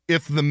 Brian,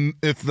 if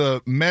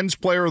the men's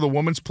player or the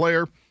women's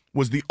player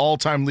was the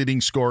all-time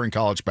leading scorer in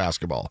college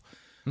basketball.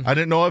 Mm-hmm. I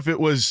didn't know if it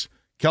was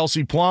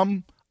Kelsey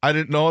Plum. I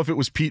didn't know if it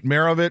was Pete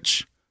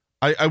Maravich.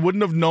 I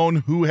wouldn't have known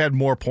who had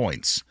more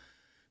points.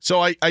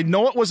 So I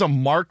know it was a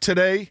mark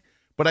today,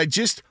 but I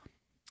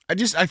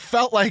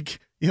felt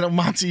like,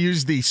 Monty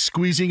used the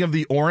squeezing of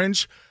the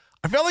orange.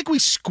 I felt like we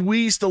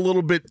squeezed a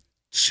little bit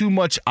too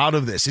much out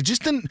of this.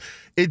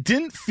 It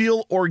didn't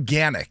feel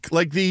organic.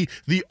 Like the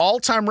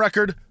all-time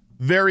record,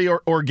 very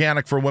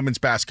organic for women's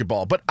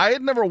basketball. But I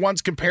had never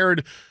once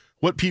compared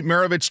what Pete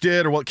Maravich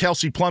did or what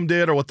Kelsey Plum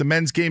did or what the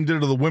men's game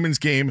did or the women's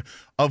game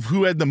of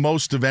who had the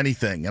most of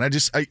anything. And I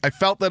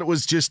felt that it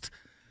was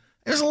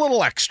a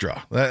little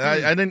extra.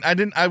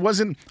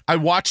 I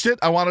watched it.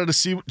 I wanted to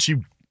see she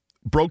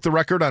broke the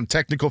record on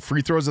technical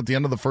free throws at the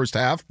end of the first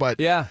half. But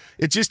yeah,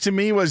 it just to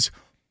me was,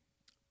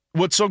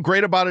 what's so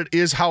great about it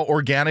is how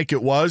organic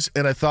it was.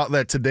 And I thought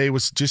that today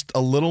was just a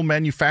little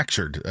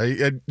manufactured.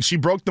 She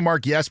broke the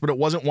mark, yes, but it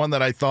wasn't one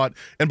that I thought.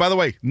 And by the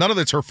way, none of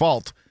it's her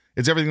fault.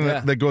 It's everything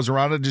that goes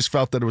around it. I just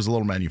felt that it was a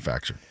little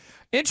manufactured.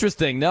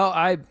 Interesting.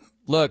 No,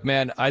 look,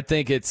 man, I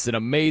think it's an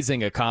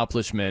amazing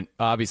accomplishment,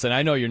 obviously. And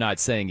I know you're not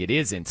saying it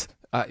isn't.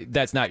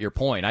 That's not your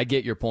point. I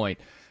get your point.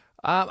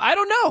 I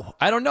don't know.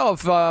 I don't know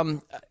if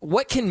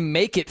what can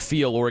make it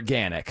feel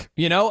organic.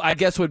 I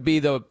guess would be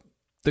the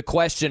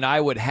question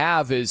I would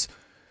have is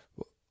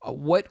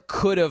what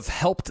could have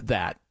helped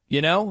that?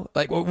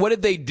 Like what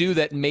did they do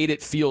that made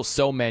it feel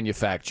so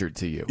manufactured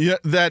to you? Yeah,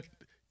 that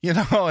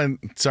and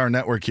it's our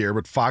network here,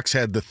 but Fox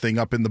had the thing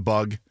up in the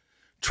bug.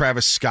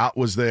 Travis Scott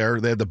was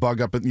there. They had the bug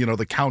up,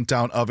 the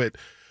countdown of it.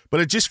 But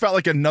it just felt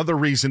like another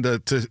reason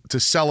to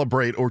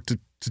celebrate or to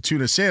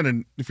tune us in.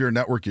 And if you're a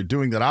network, you're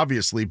doing that,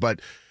 obviously. But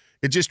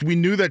we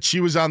knew that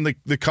she was on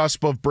the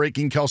cusp of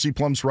breaking Kelsey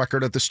Plum's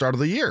record at the start of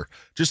the year.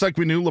 Just like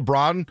we knew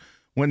LeBron,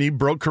 when he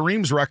broke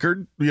Kareem's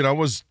record,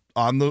 was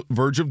on the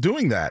verge of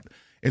doing that.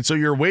 And so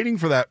you're waiting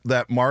for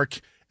that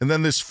mark. And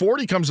then this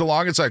 40 comes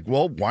along. It's like,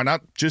 well, why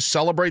not just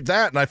celebrate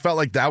that? And I felt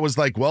like that was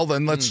like, well,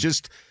 then let's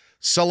just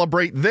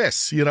celebrate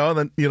this, And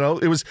then,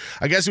 it was,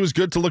 I guess it was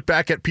good to look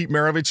back at Pete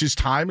Maravich's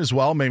time as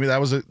well. Maybe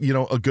that was a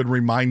good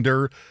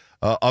reminder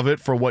of it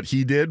for what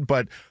he did.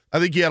 But I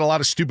think he had a lot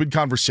of stupid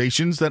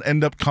conversations that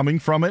end up coming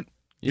from it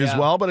as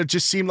well. But it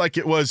just seemed like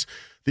it was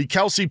the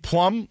Kelsey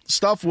Plum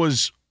stuff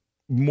was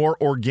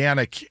more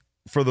organic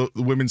for the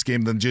women's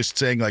game than just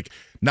saying like,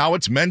 now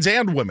it's men's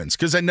and women's,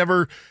 because I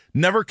never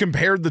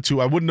compared the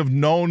two. I wouldn't have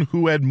known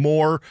who had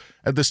more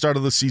at the start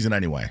of the season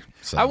anyway.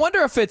 So. I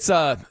wonder if it's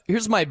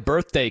here's my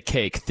birthday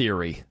cake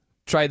theory.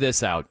 Try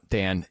this out,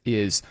 Dan. Do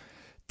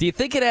you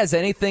think it has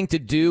anything to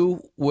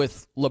do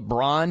with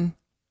LeBron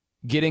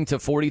getting to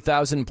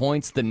 40,000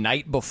 points the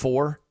night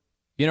before?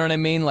 You know what I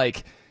mean?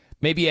 Like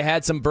maybe you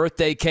had some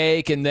birthday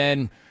cake and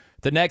then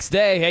the next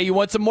day, hey, you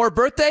want some more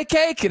birthday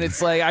cake? And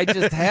it's like, I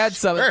just had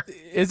some. Sure.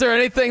 Is there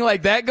anything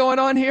like that going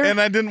on here?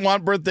 And I didn't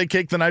want birthday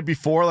cake the night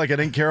before. Like I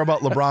didn't care about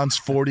LeBron's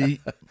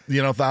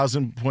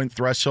 40,000 point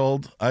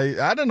threshold.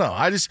 I don't know.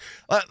 I just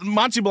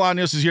Monty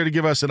Bolaños is here to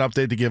give us an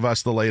update, to give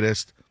us the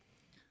latest.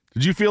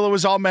 Did you feel it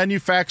was all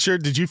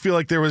manufactured? Did you feel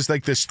like there was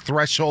like this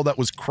threshold that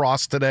was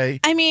crossed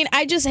today? I mean,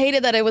 I just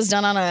hated that it was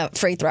done on a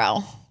free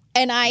throw.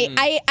 And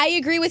I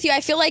agree with you.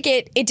 I feel like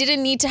it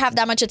didn't need to have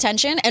that much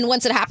attention. And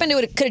once it happened,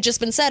 it could have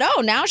just been said,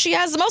 oh, now she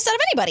has the most out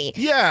of anybody.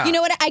 Yeah. You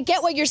know what? I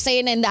get what you're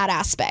saying in that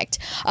aspect,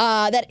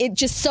 that it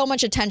just so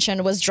much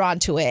attention was drawn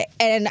to it.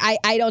 And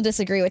I don't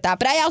disagree with that.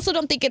 But I also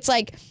don't think it's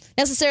like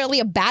necessarily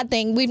a bad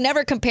thing. We've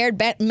never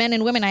compared men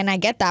and women, and I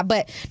get that.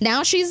 But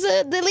now she's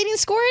the leading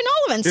scorer in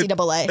all of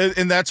NCAA.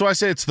 And that's why I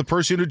say it's the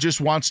person who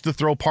just wants to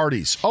throw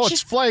parties. Oh,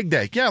 it's Flag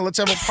Day. Yeah, let's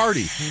have a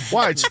party.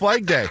 Why? It's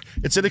Flag Day.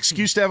 It's an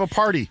excuse to have a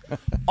party.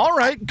 All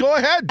right, go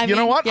ahead. You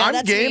know what?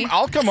 I'm game.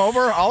 I'll come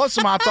over. I'll have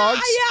some hot dogs.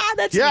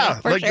 That's me,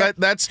 for like sure.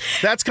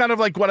 that's kind of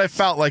like what I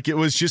felt like. It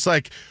was just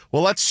like,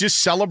 well, let's just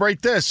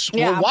celebrate this.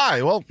 Yeah. Well,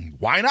 why? Well,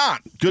 why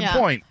not? Good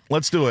point.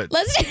 Let's do it.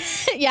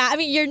 I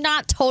mean, you're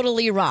not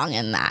totally wrong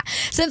in that.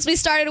 Since we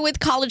started with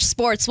college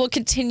sports, we'll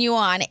continue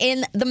on.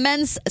 In the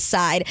men's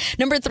side,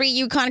 number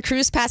 3, UConn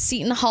cruised past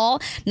Seton Hall,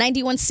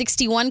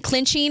 91-61,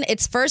 clinching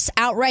its first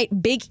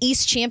outright Big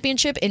East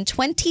championship in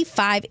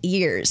 25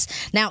 years.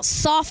 Now,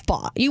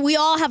 softball. We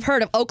all have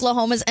heard of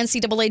Oklahoma's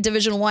NCAA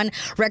Division I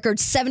record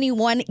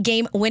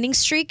 71-game winning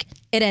streak.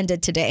 It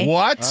ended today.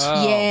 What?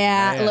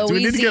 Yeah, man. Louisiana. Do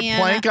we need to get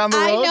Plank on the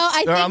road? I know.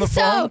 I Or on think the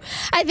phone?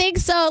 so. I think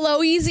so.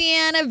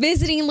 Louisiana,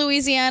 visiting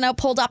Louisiana,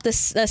 pulled off the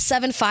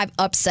 7-5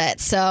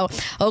 upset. So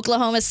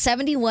Oklahoma's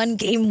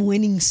 71-game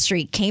winning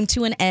streak came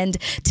to an end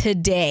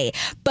today.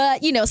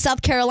 But,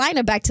 South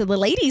Carolina, back to the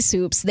ladies'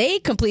 hoops, they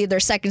completed their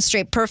second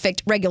straight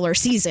perfect regular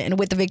season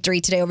with the victory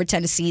today over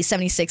Tennessee,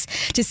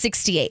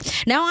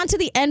 76-68. Now on to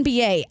the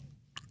NBA.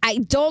 I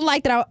don't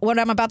like what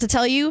I'm about to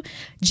tell you.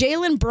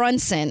 Jalen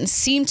Brunson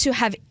seemed to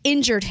have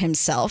injured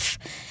himself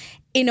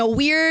in a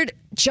weird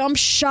jump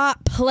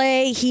shot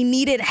play. He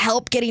needed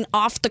help getting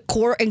off the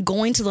court and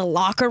going to the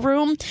locker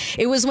room.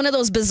 It was one of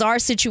those bizarre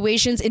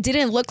situations. It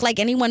didn't look like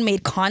anyone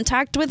made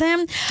contact with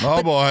him.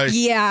 Oh, boy.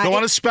 Yeah. Don't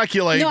want to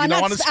speculate. No, I'm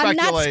not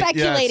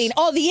speculating. Yes.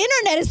 Oh, the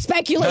internet is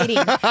speculating.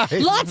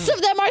 Lots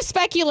of them are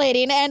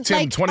speculating. And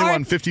Tim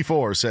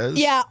 2154 says.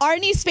 Yeah,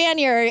 Arnie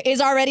Spanier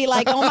is already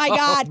like, oh my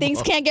God,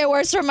 things can't get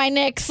worse for my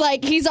Knicks.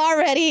 Like, he's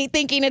already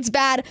thinking it's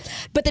bad.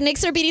 But the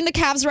Knicks are beating the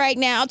Cavs right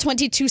now,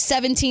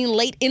 22-17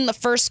 late in the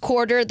first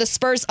quarter. The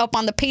Spurs up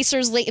on the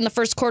Pacers late in the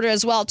first quarter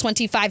as well,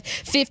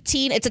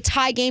 25-15. It's a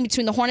tie game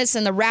between the Hornets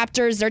and the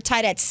Raptors. They're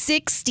tied at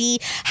 60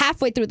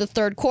 halfway through the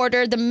third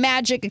quarter. The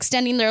Magic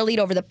extending their lead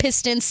over the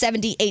Pistons,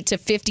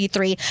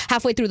 78-53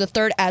 halfway through the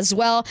third as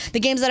well. The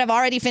games that have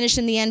already finished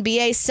in the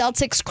NBA,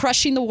 Celtics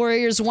crushing the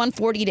Warriors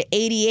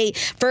 140-88.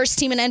 First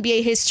team in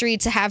NBA history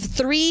to have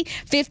 3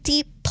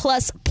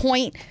 50-plus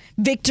point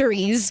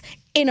victories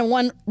in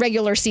one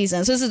regular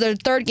season. So this is their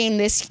third game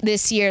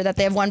this year that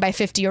they have won by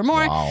 50 or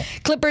more. Wow.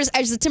 Clippers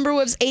edged the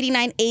Timberwolves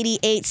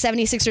 89-88.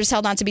 76ers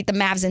held on to beat the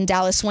Mavs in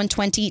Dallas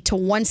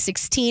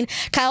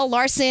 120-116. Kyle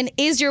Larson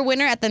is your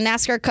winner at the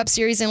NASCAR Cup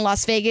Series in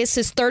Las Vegas,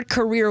 his third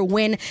career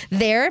win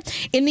there.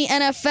 In the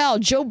NFL,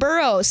 Joe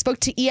Burrow spoke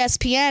to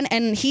ESPN,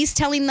 and he's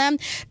telling them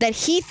that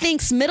he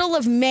thinks middle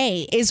of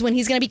May is when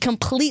he's going to be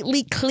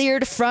completely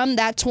cleared from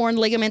that torn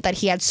ligament that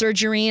he had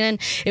surgery in.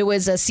 It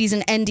was a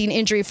season-ending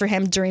injury for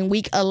him during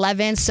Week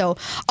 11. So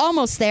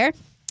almost there.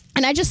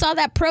 And I just saw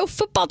that Pro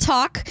Football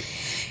Talk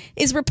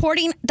is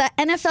reporting that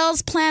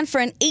NFL's plan for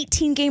an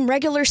 18-game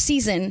regular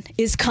season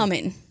is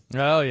coming.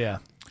 Oh, yeah.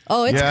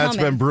 Oh, it's coming. It's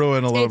been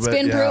brewing a little bit. It's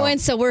been brewing,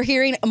 so we're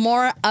hearing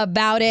more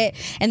about it.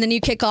 And the new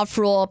kickoff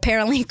rule,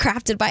 apparently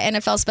crafted by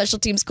NFL special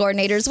teams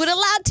coordinators, would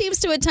allow teams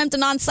to attempt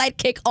an onside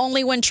kick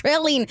only when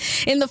trailing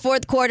in the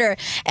fourth quarter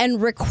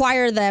and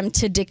require them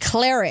to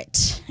declare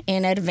it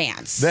in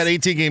advance. That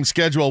 18-game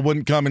schedule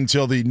wouldn't come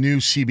until the new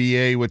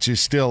CBA, which is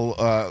still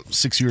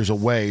 6 years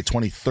away.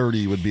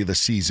 2030 would be the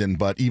season.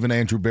 But even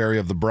Andrew Berry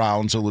of the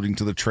Browns, alluding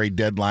to the trade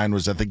deadline,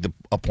 was, I think,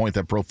 a point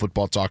that Pro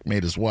Football Talk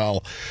made as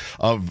well,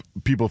 of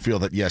people feel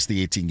that, yes,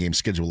 the 18-game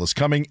schedule is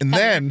coming. And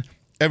then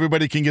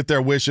everybody can get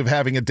their wish of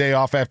having a day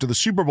off after the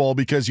Super Bowl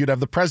because you'd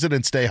have the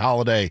President's Day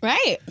holiday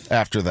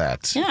after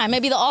that. Yeah,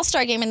 maybe the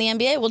All-Star game in the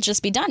NBA will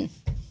just be done.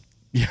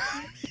 Yeah.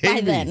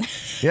 By then.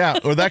 Yeah,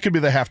 or that could be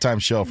the halftime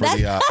show for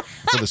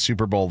the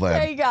Super Bowl then.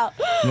 There you go.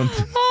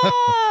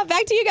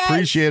 Back to you guys.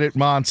 Appreciate it,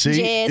 Monty.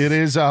 Cheers. It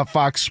is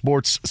Fox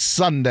Sports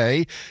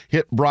Sunday.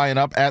 Hit Brian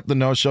up at The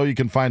No Show. You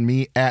can find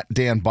me at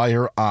Dan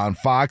Beyer on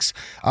Fox.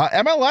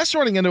 MLS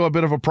running into a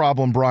bit of a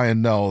problem,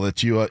 Brian. Know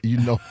that you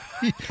know.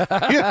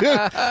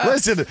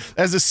 Listen,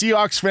 as a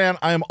Seahawks fan,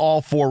 I am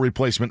all for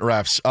replacement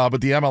refs, but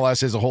the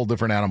MLS is a whole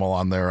different animal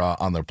on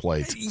their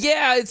plate.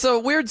 Yeah, it's a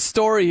weird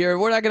story here.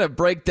 We're not going to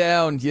break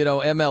down,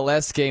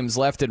 MLS games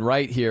left and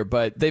right here,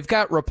 but they've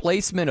got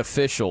replacement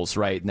officials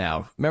right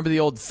now. Remember the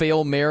old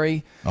Fail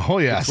Mary? Oh,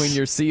 yes. Between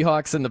your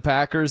Seahawks and the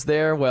Packers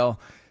there? Well,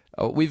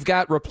 we've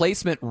got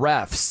replacement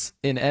refs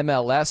in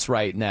MLS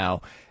right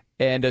now,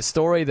 and a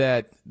story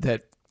that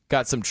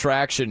got some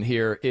traction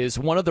here is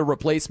one of the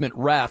replacement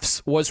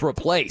refs was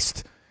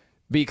replaced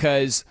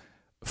because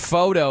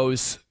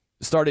photos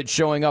started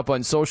showing up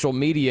on social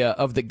media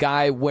of the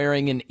guy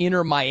wearing an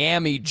Inter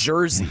Miami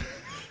jersey.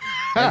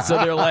 And so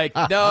they're like,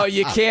 no,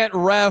 you can't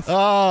ref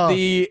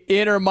the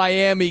Inter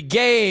Miami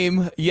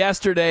game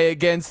yesterday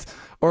against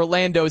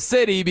Orlando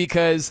City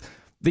because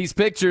these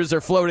pictures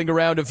are floating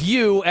around of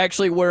you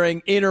actually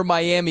wearing Inter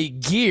Miami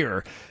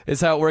gear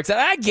is how it works.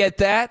 And I get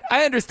that.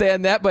 I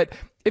understand that. But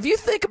if you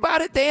think about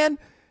it, Dan,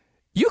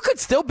 you could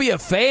still be a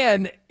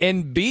fan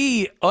and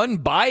be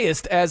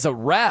unbiased as a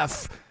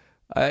ref.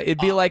 It'd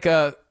be like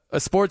a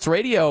sports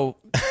radio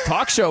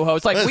talk show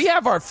host. Like, we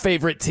have our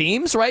favorite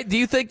teams, right? Do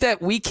you think that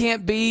we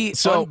can't be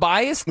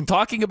unbiased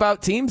talking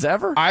about teams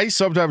ever? I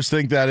sometimes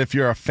think that if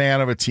you're a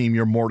fan of a team,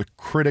 you're more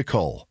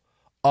critical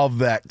of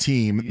that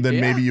team than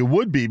maybe you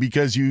would be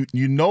because you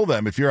know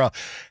them. If you're a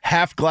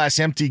half glass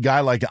empty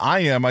guy like I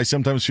am, I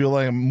sometimes feel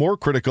like I'm more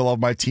critical of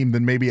my team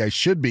than maybe I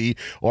should be,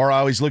 or I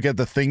always look at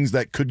the things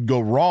that could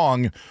go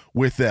wrong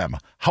with them.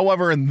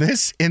 However, in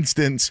this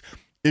instance,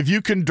 if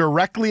you can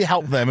directly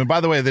help them, and by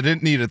the way, they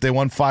didn't need it. They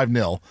won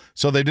 5-0.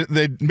 So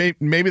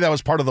maybe that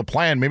was part of the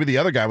plan. Maybe the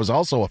other guy was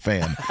also a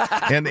fan.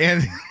 and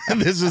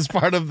this is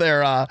part of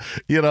their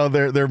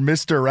their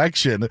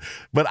misdirection.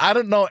 But I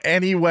don't know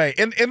any way.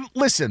 And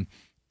listen,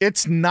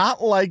 it's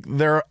not like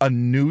they're a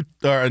new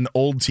or an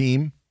old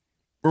team,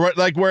 right?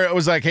 Like where it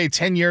was like, hey,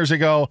 10 years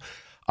ago,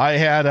 I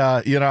had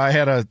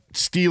a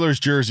Steelers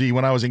jersey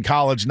when I was in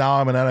college. Now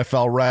I'm an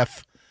NFL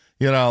ref.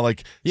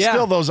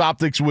 Still those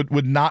optics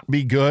would not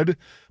be good.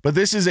 But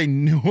this is a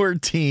newer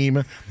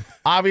team.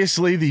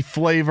 Obviously, the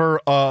flavor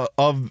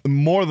of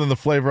more than the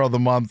flavor of the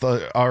month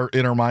are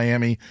Inter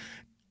Miami.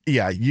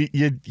 Yeah,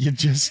 you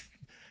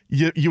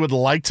would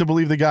like to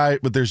believe the guy,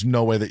 but there's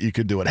no way that you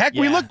could do it. Heck,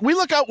 we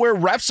look out where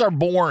refs are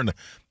born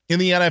in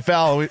the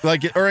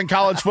NFL, or in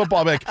college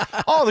football. Like,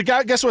 the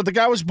guy. Guess what? The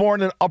guy was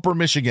born in Upper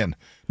Michigan.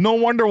 No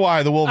wonder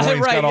why the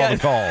Wolverines got all the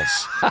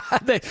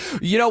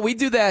calls. We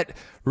do that.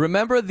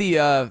 Remember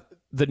the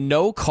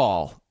no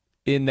call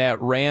in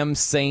that Rams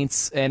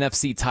Saints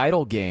NFC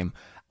title game?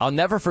 I'll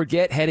never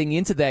forget heading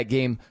into that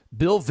game.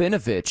 Bill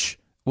Vinovich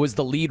was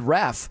the lead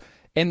ref,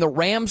 and the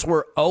Rams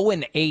were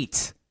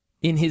 0-8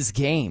 in his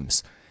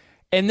games.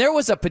 And there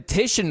was a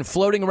petition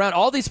floating around.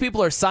 All these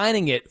people are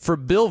signing it for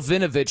Bill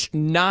Vinovich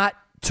not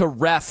to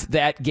ref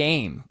that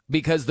game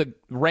because the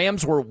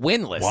Rams were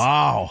winless.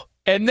 Wow.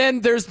 And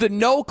then there's the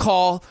no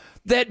call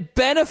that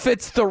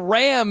benefits the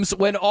Rams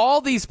when all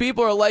these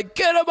people are like,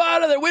 get him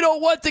out of there. We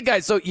don't want the guy.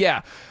 So,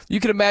 yeah, you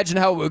can imagine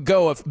how it would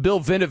go if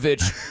Bill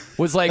Vinovich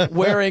was like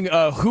wearing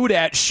a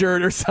Houdat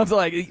shirt or something.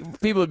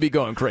 Like, people would be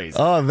going crazy.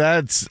 Oh,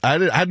 I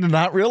did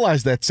not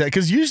realize that.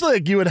 Because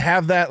usually you would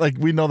have that, like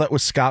we know that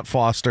with Scott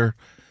Foster,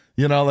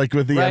 like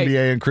with the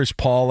NBA and Chris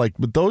Paul.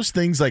 But those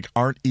things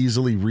aren't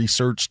easily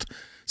researched.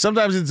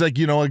 Sometimes it's a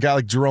guy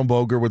like Jerome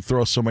Boger would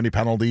throw so many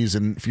penalties,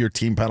 and if your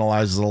team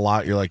penalizes a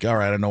lot, you're like, all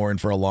right, I know we're in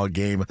for a long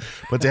game.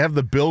 But to have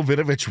the Bill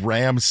Vinovich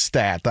Rams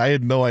stat, I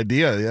had no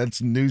idea. That's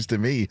news to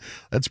me.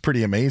 That's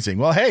pretty amazing.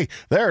 Well, hey,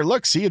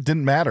 look, see, it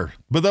didn't matter.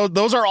 But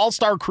those are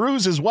all-star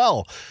crews as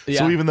well. Yeah.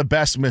 So even the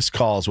best missed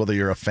calls, whether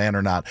you're a fan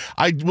or not.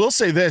 I will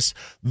say this,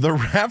 the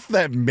ref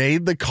that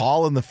made the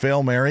call in the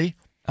Fail Mary,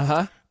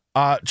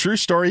 true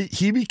story,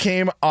 he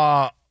became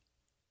a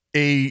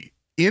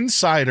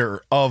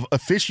insider of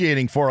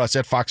officiating for us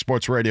at Fox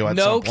Sports Radio at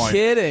some point. No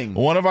kidding.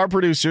 One of our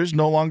producers,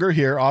 no longer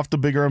here, off to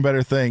bigger and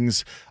better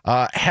things,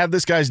 had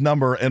this guy's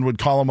number and would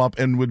call him up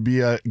and would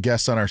be a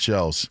guest on our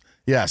shows.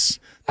 Yes.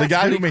 That's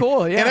guy pretty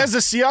cool, yeah. And as a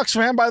Seahawks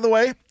fan, by the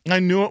way, I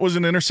knew it was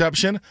an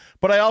interception,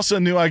 but I also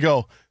knew,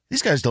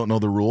 these guys don't know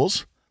the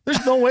rules.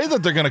 There's no way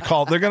that they're going to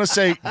call. They're going to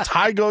say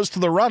tie goes to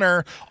the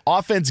runner,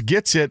 offense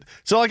gets it.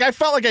 So, I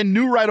felt like I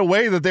knew right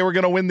away that they were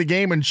going to win the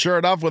game, and sure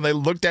enough, when they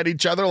looked at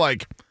each other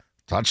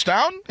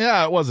touchdown?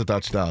 Yeah, it was a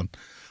touchdown.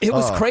 It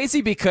was crazy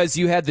because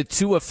you had the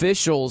two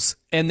officials,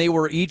 and they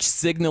were each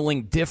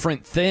signaling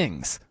different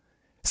things.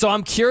 So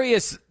I'm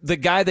curious, the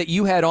guy that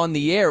you had on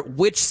the air,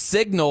 which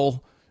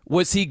signal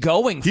was he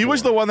going for? He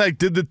was the one that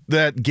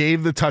that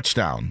gave the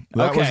touchdown.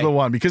 That was the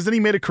one, because then he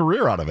made a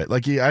career out of it.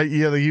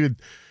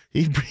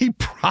 He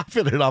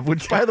profited off,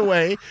 which, by the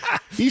way,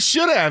 he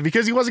should have,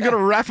 because he wasn't going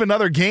to ref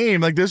another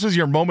game. This was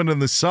your moment in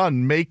the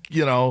sun. Make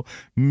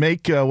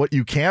what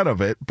you can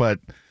of it, but.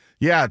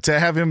 Yeah, to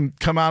have him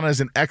come out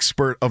as an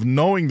expert of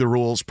knowing the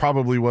rules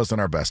probably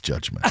wasn't our best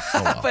judgment.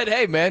 Oh, well. But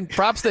hey, man,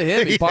 props to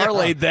him. He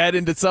parlayed that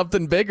into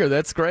something bigger.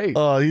 That's great.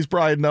 He's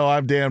probably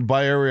I'm Dan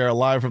Beyer. We are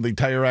live from the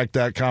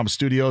TireRack.com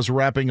studios,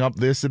 wrapping up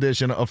this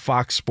edition of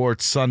Fox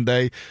Sports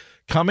Sunday.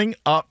 Coming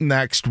up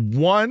next,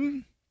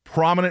 one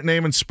prominent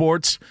name in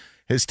sports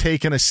has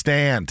taken a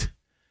stand,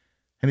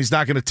 and he's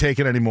not going to take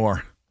it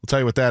anymore. We'll tell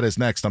you what that is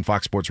next on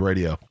Fox Sports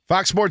Radio.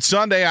 Fox Sports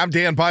Sunday, I'm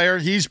Dan Beyer.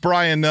 He's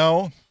Brian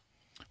Noe.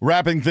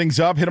 Wrapping things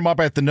up, hit him up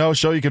at the No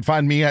Show. You can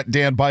find me at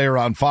Dan Beyer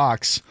on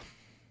Fox.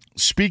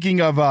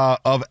 Speaking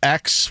of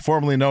X,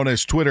 formerly known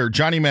as Twitter,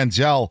 Johnny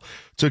Manziel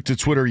took to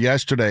Twitter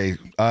yesterday.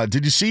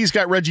 Did you see he's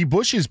got Reggie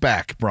Bush's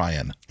back,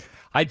 Brian?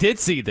 I did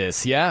see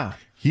this, yeah.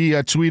 He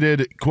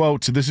tweeted,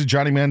 quote, this is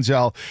Johnny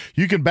Manziel,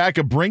 "You can back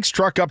a Brinks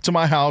truck up to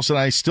my house and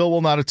I still will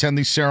not attend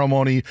the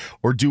ceremony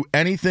or do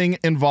anything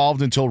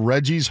involved until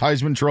Reggie's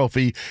Heisman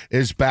Trophy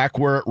is back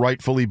where it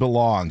rightfully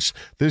belongs.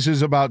 This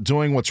is about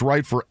doing what's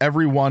right for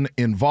everyone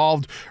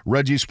involved.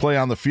 Reggie's play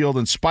on the field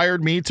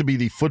inspired me to be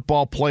the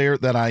football player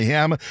that I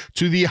am.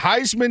 To the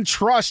Heisman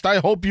Trust, I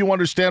hope you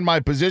understand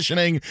my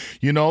positioning.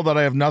 You know that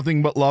I have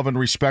nothing but love and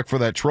respect for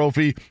that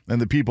trophy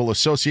and the people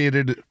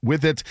associated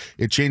with it.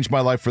 It changed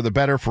my life for the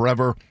better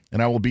forever.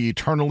 And I will be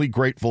eternally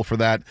grateful for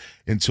that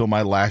until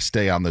my last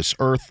day on this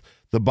earth.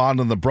 The bond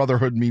and the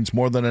brotherhood means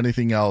more than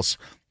anything else.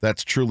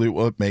 That's truly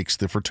what makes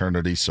the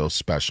fraternity so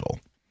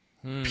special.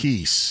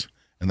 Peace."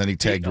 And then he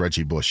tagged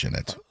Reggie Bush in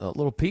it. A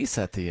little piece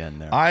at the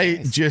end there.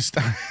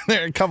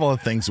 There are a couple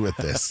of things with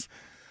this.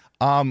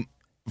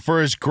 For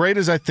as great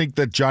as I think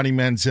that Johnny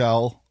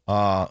Manziel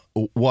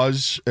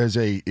was as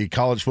a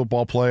college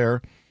football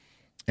player,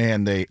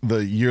 and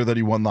the year that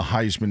he won the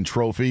Heisman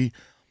Trophy,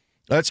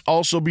 let's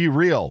also be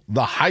real.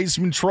 The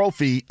Heisman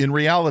Trophy, in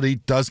reality,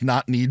 does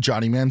not need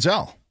Johnny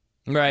Manziel.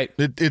 Right.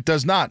 It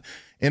does not.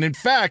 And in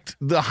fact,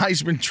 the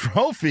Heisman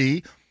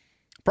Trophy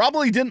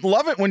probably didn't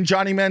love it when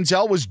Johnny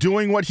Manziel was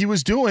doing what he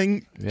was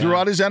doing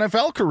throughout his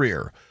NFL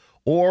career,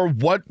 or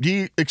what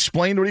he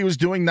explained what he was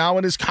doing now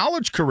in his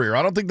college career.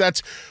 I don't think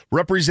that's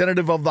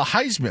representative of the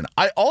Heisman.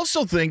 I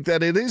also think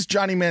that it is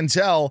Johnny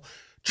Manziel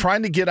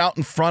trying to get out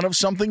in front of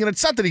something. And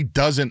it's not that he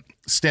doesn't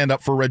stand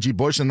up for Reggie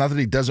Bush and not that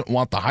he doesn't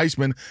want the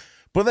Heisman,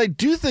 but I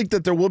do think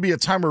that there will be a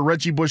time where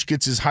Reggie Bush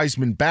gets his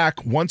Heisman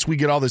back once we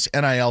get all this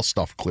NIL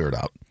stuff cleared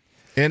out.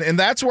 And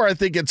that's where I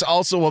think it's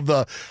also of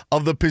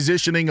the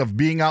positioning of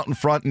being out in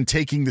front and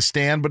taking the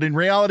stand. But in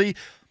reality,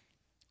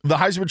 the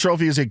Heisman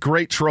Trophy is a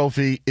great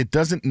trophy. It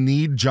doesn't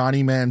need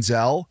Johnny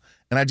Manziel.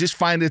 And I just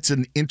find it's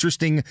an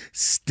interesting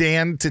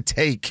stand to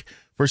take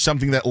for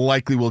something that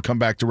likely will come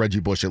back to Reggie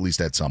Bush at least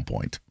at some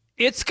point.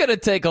 It's going to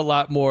take a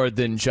lot more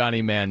than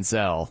Johnny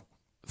Manziel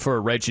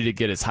for Reggie to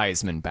get his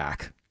Heisman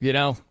back, you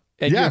know?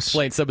 And you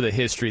explained some of the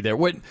history there.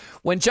 When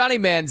Johnny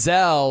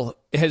Manziel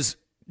has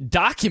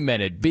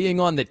documented being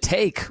on the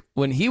take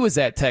when he was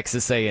at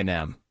Texas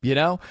A&M, you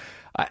know?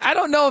 I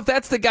don't know if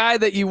that's the guy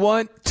that you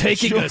want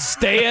taking a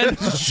stand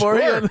for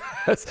him.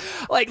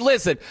 Like,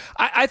 listen,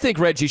 I think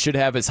Reggie should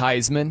have his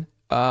Heisman.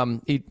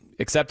 He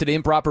accepted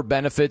improper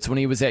benefits when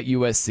he was at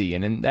USC,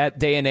 and in that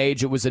day and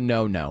age, it was a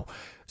no-no.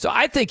 So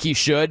I think he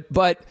should,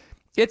 but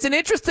it's an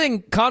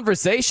interesting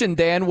conversation,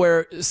 Dan,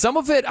 where some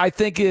of it, I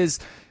think, is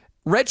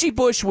Reggie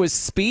Bush was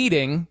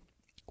speeding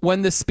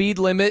when the speed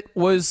limit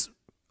was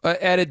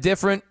at a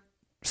different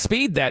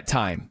speed that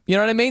time. You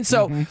know what I mean?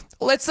 So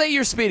let's say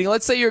you're speeding.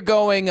 Let's say you're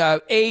going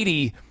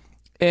 80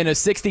 in a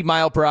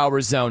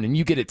 60-mile-per-hour zone, and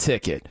you get a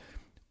ticket.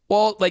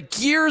 Well,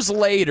 like years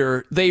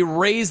later, they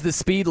raise the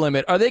speed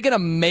limit. Are they going to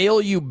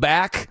mail you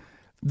back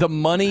the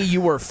money you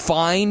were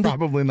fined?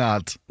 Probably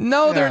not.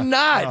 No, they're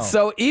not. No.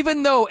 So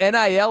even though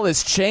NIL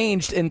has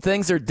changed and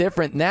things are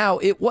different now,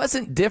 it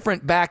wasn't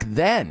different back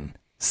then.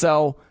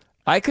 So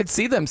I could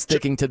see them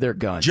sticking to their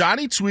guns.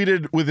 Johnny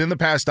tweeted within the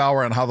past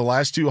hour on how the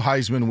last two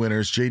Heisman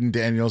winners, Jaden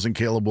Daniels and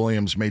Caleb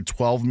Williams, made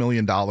 $12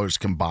 million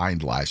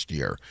combined last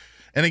year.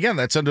 And again,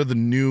 that's under the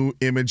new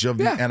image of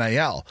the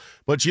NIL.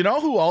 But you know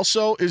who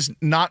also is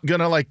not going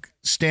to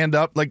stand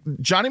up? Like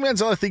Johnny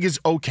Manziel, I think, is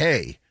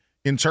okay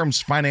in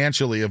terms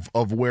financially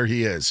of where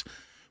he is.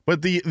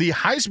 But the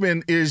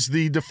Heisman is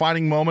the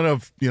defining moment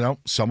of,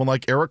 someone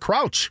like Eric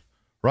Crouch,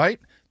 right?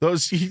 You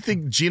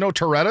think Gino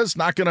Torretta's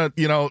not going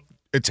to,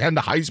 attend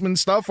to Heisman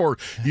stuff or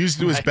use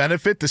it to his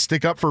benefit to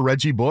stick up for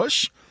Reggie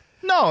Bush?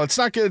 No, it's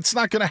not going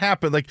to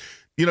happen.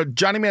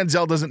 Johnny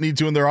Manziel doesn't need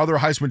to, and there are other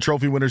Heisman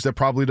Trophy winners that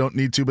probably don't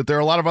need to, but there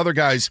are a lot of other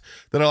guys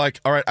that are like,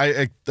 all right,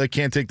 I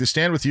can't take the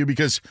stand with you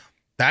because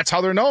that's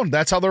how they're known.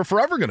 That's how they're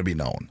forever going to be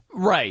known.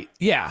 Right,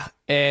 yeah.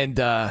 And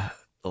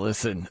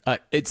listen,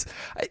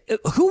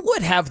 who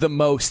would have the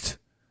most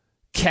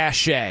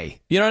cachet?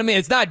 You know what I mean?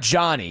 It's not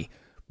Johnny,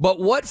 but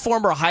what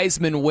former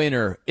Heisman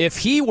winner, if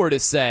he were to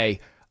say,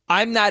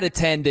 I'm not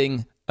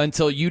attending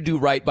until you do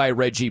right by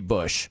Reggie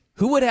Bush,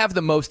 who would have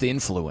the most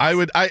influence?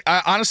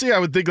 I honestly, I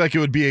would think it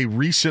would be a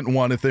recent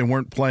one if they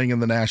weren't playing in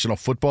the National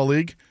Football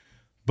League.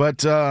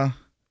 But,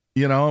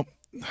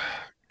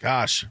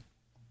 gosh,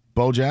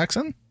 Bo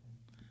Jackson,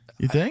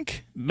 you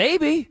think?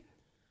 Maybe,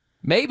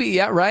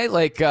 yeah, right?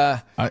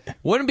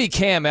 Wouldn't be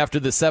Cam after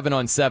the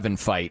 7-on-7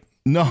 fight.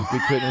 No.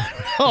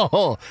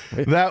 No,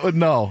 that would,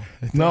 no.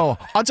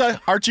 I'll tell you,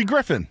 Archie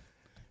Griffin.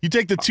 You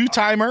take the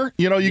two-timer,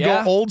 you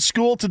go old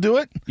school to do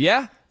it?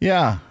 Yeah.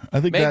 Yeah, I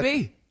think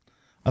maybe.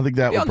 I think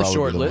that would probably be the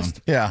short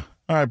list. Yeah.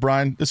 All right,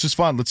 Brian. This was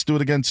fun. Let's do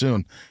it again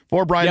soon.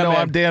 For Brian,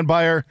 I'm Dan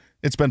Beyer.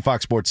 It's been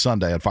Fox Sports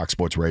Sunday on Fox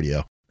Sports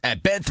Radio.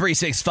 At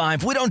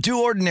Bet365, we don't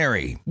do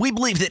ordinary. We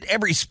believe that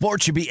every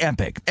sport should be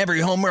epic.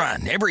 Every home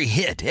run, every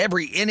hit,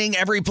 every inning,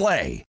 every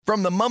play.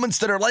 From the moments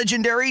that are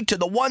legendary to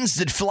the ones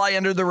that fly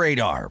under the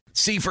radar.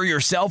 See for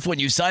yourself when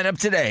you sign up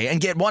today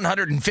and get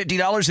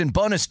 $150 in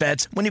bonus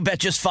bets when you bet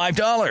just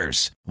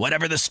 $5.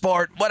 Whatever the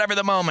sport, whatever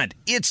the moment,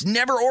 it's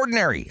never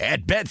ordinary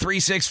at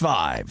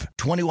Bet365.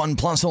 21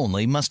 plus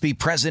only. Must be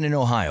present in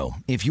Ohio.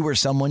 If you or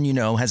someone you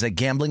know has a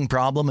gambling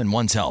problem and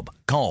wants help,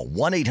 call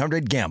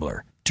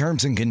 1-800-GAMBLER.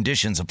 Terms and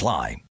conditions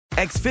apply.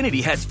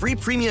 Xfinity has free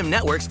premium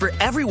networks for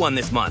everyone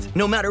this month,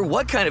 no matter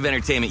what kind of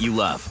entertainment you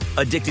love.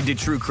 Addicted to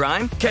true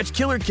crime? Catch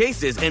killer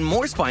cases and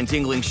more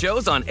spine-tingling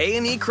shows on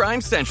A&E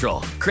Crime Central.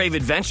 Crave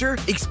adventure?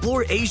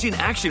 Explore Asian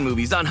action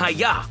movies on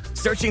Hi-Ya.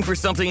 Searching for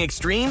something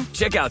extreme?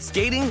 Check out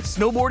skating,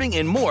 snowboarding,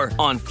 and more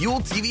on Fuel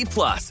TV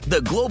Plus,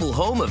 the global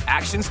home of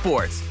action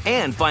sports.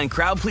 And find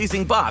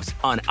crowd-pleasing bops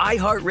on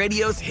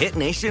iHeartRadio's Hit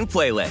Nation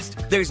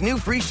playlist. There's new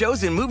free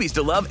shows and movies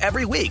to love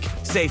every week.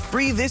 Say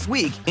free this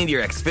week in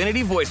your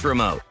Xfinity voice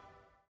remote.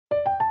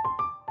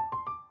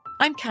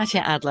 I'm Katya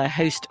Adler,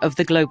 host of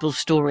The Global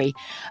Story.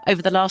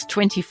 Over the last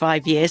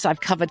 25 years, I've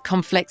covered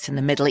conflicts in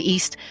the Middle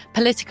East,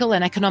 political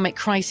and economic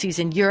crises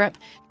in Europe,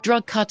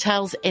 drug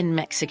cartels in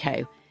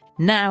Mexico.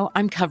 Now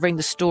I'm covering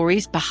the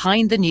stories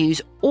behind the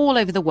news all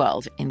over the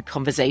world in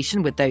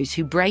conversation with those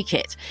who break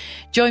it.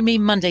 Join me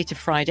Monday to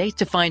Friday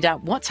to find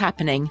out what's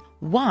happening,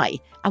 why,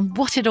 and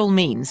what it all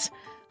means.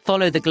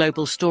 Follow The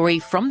Global Story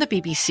from the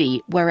BBC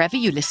wherever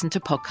you listen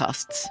to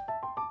podcasts.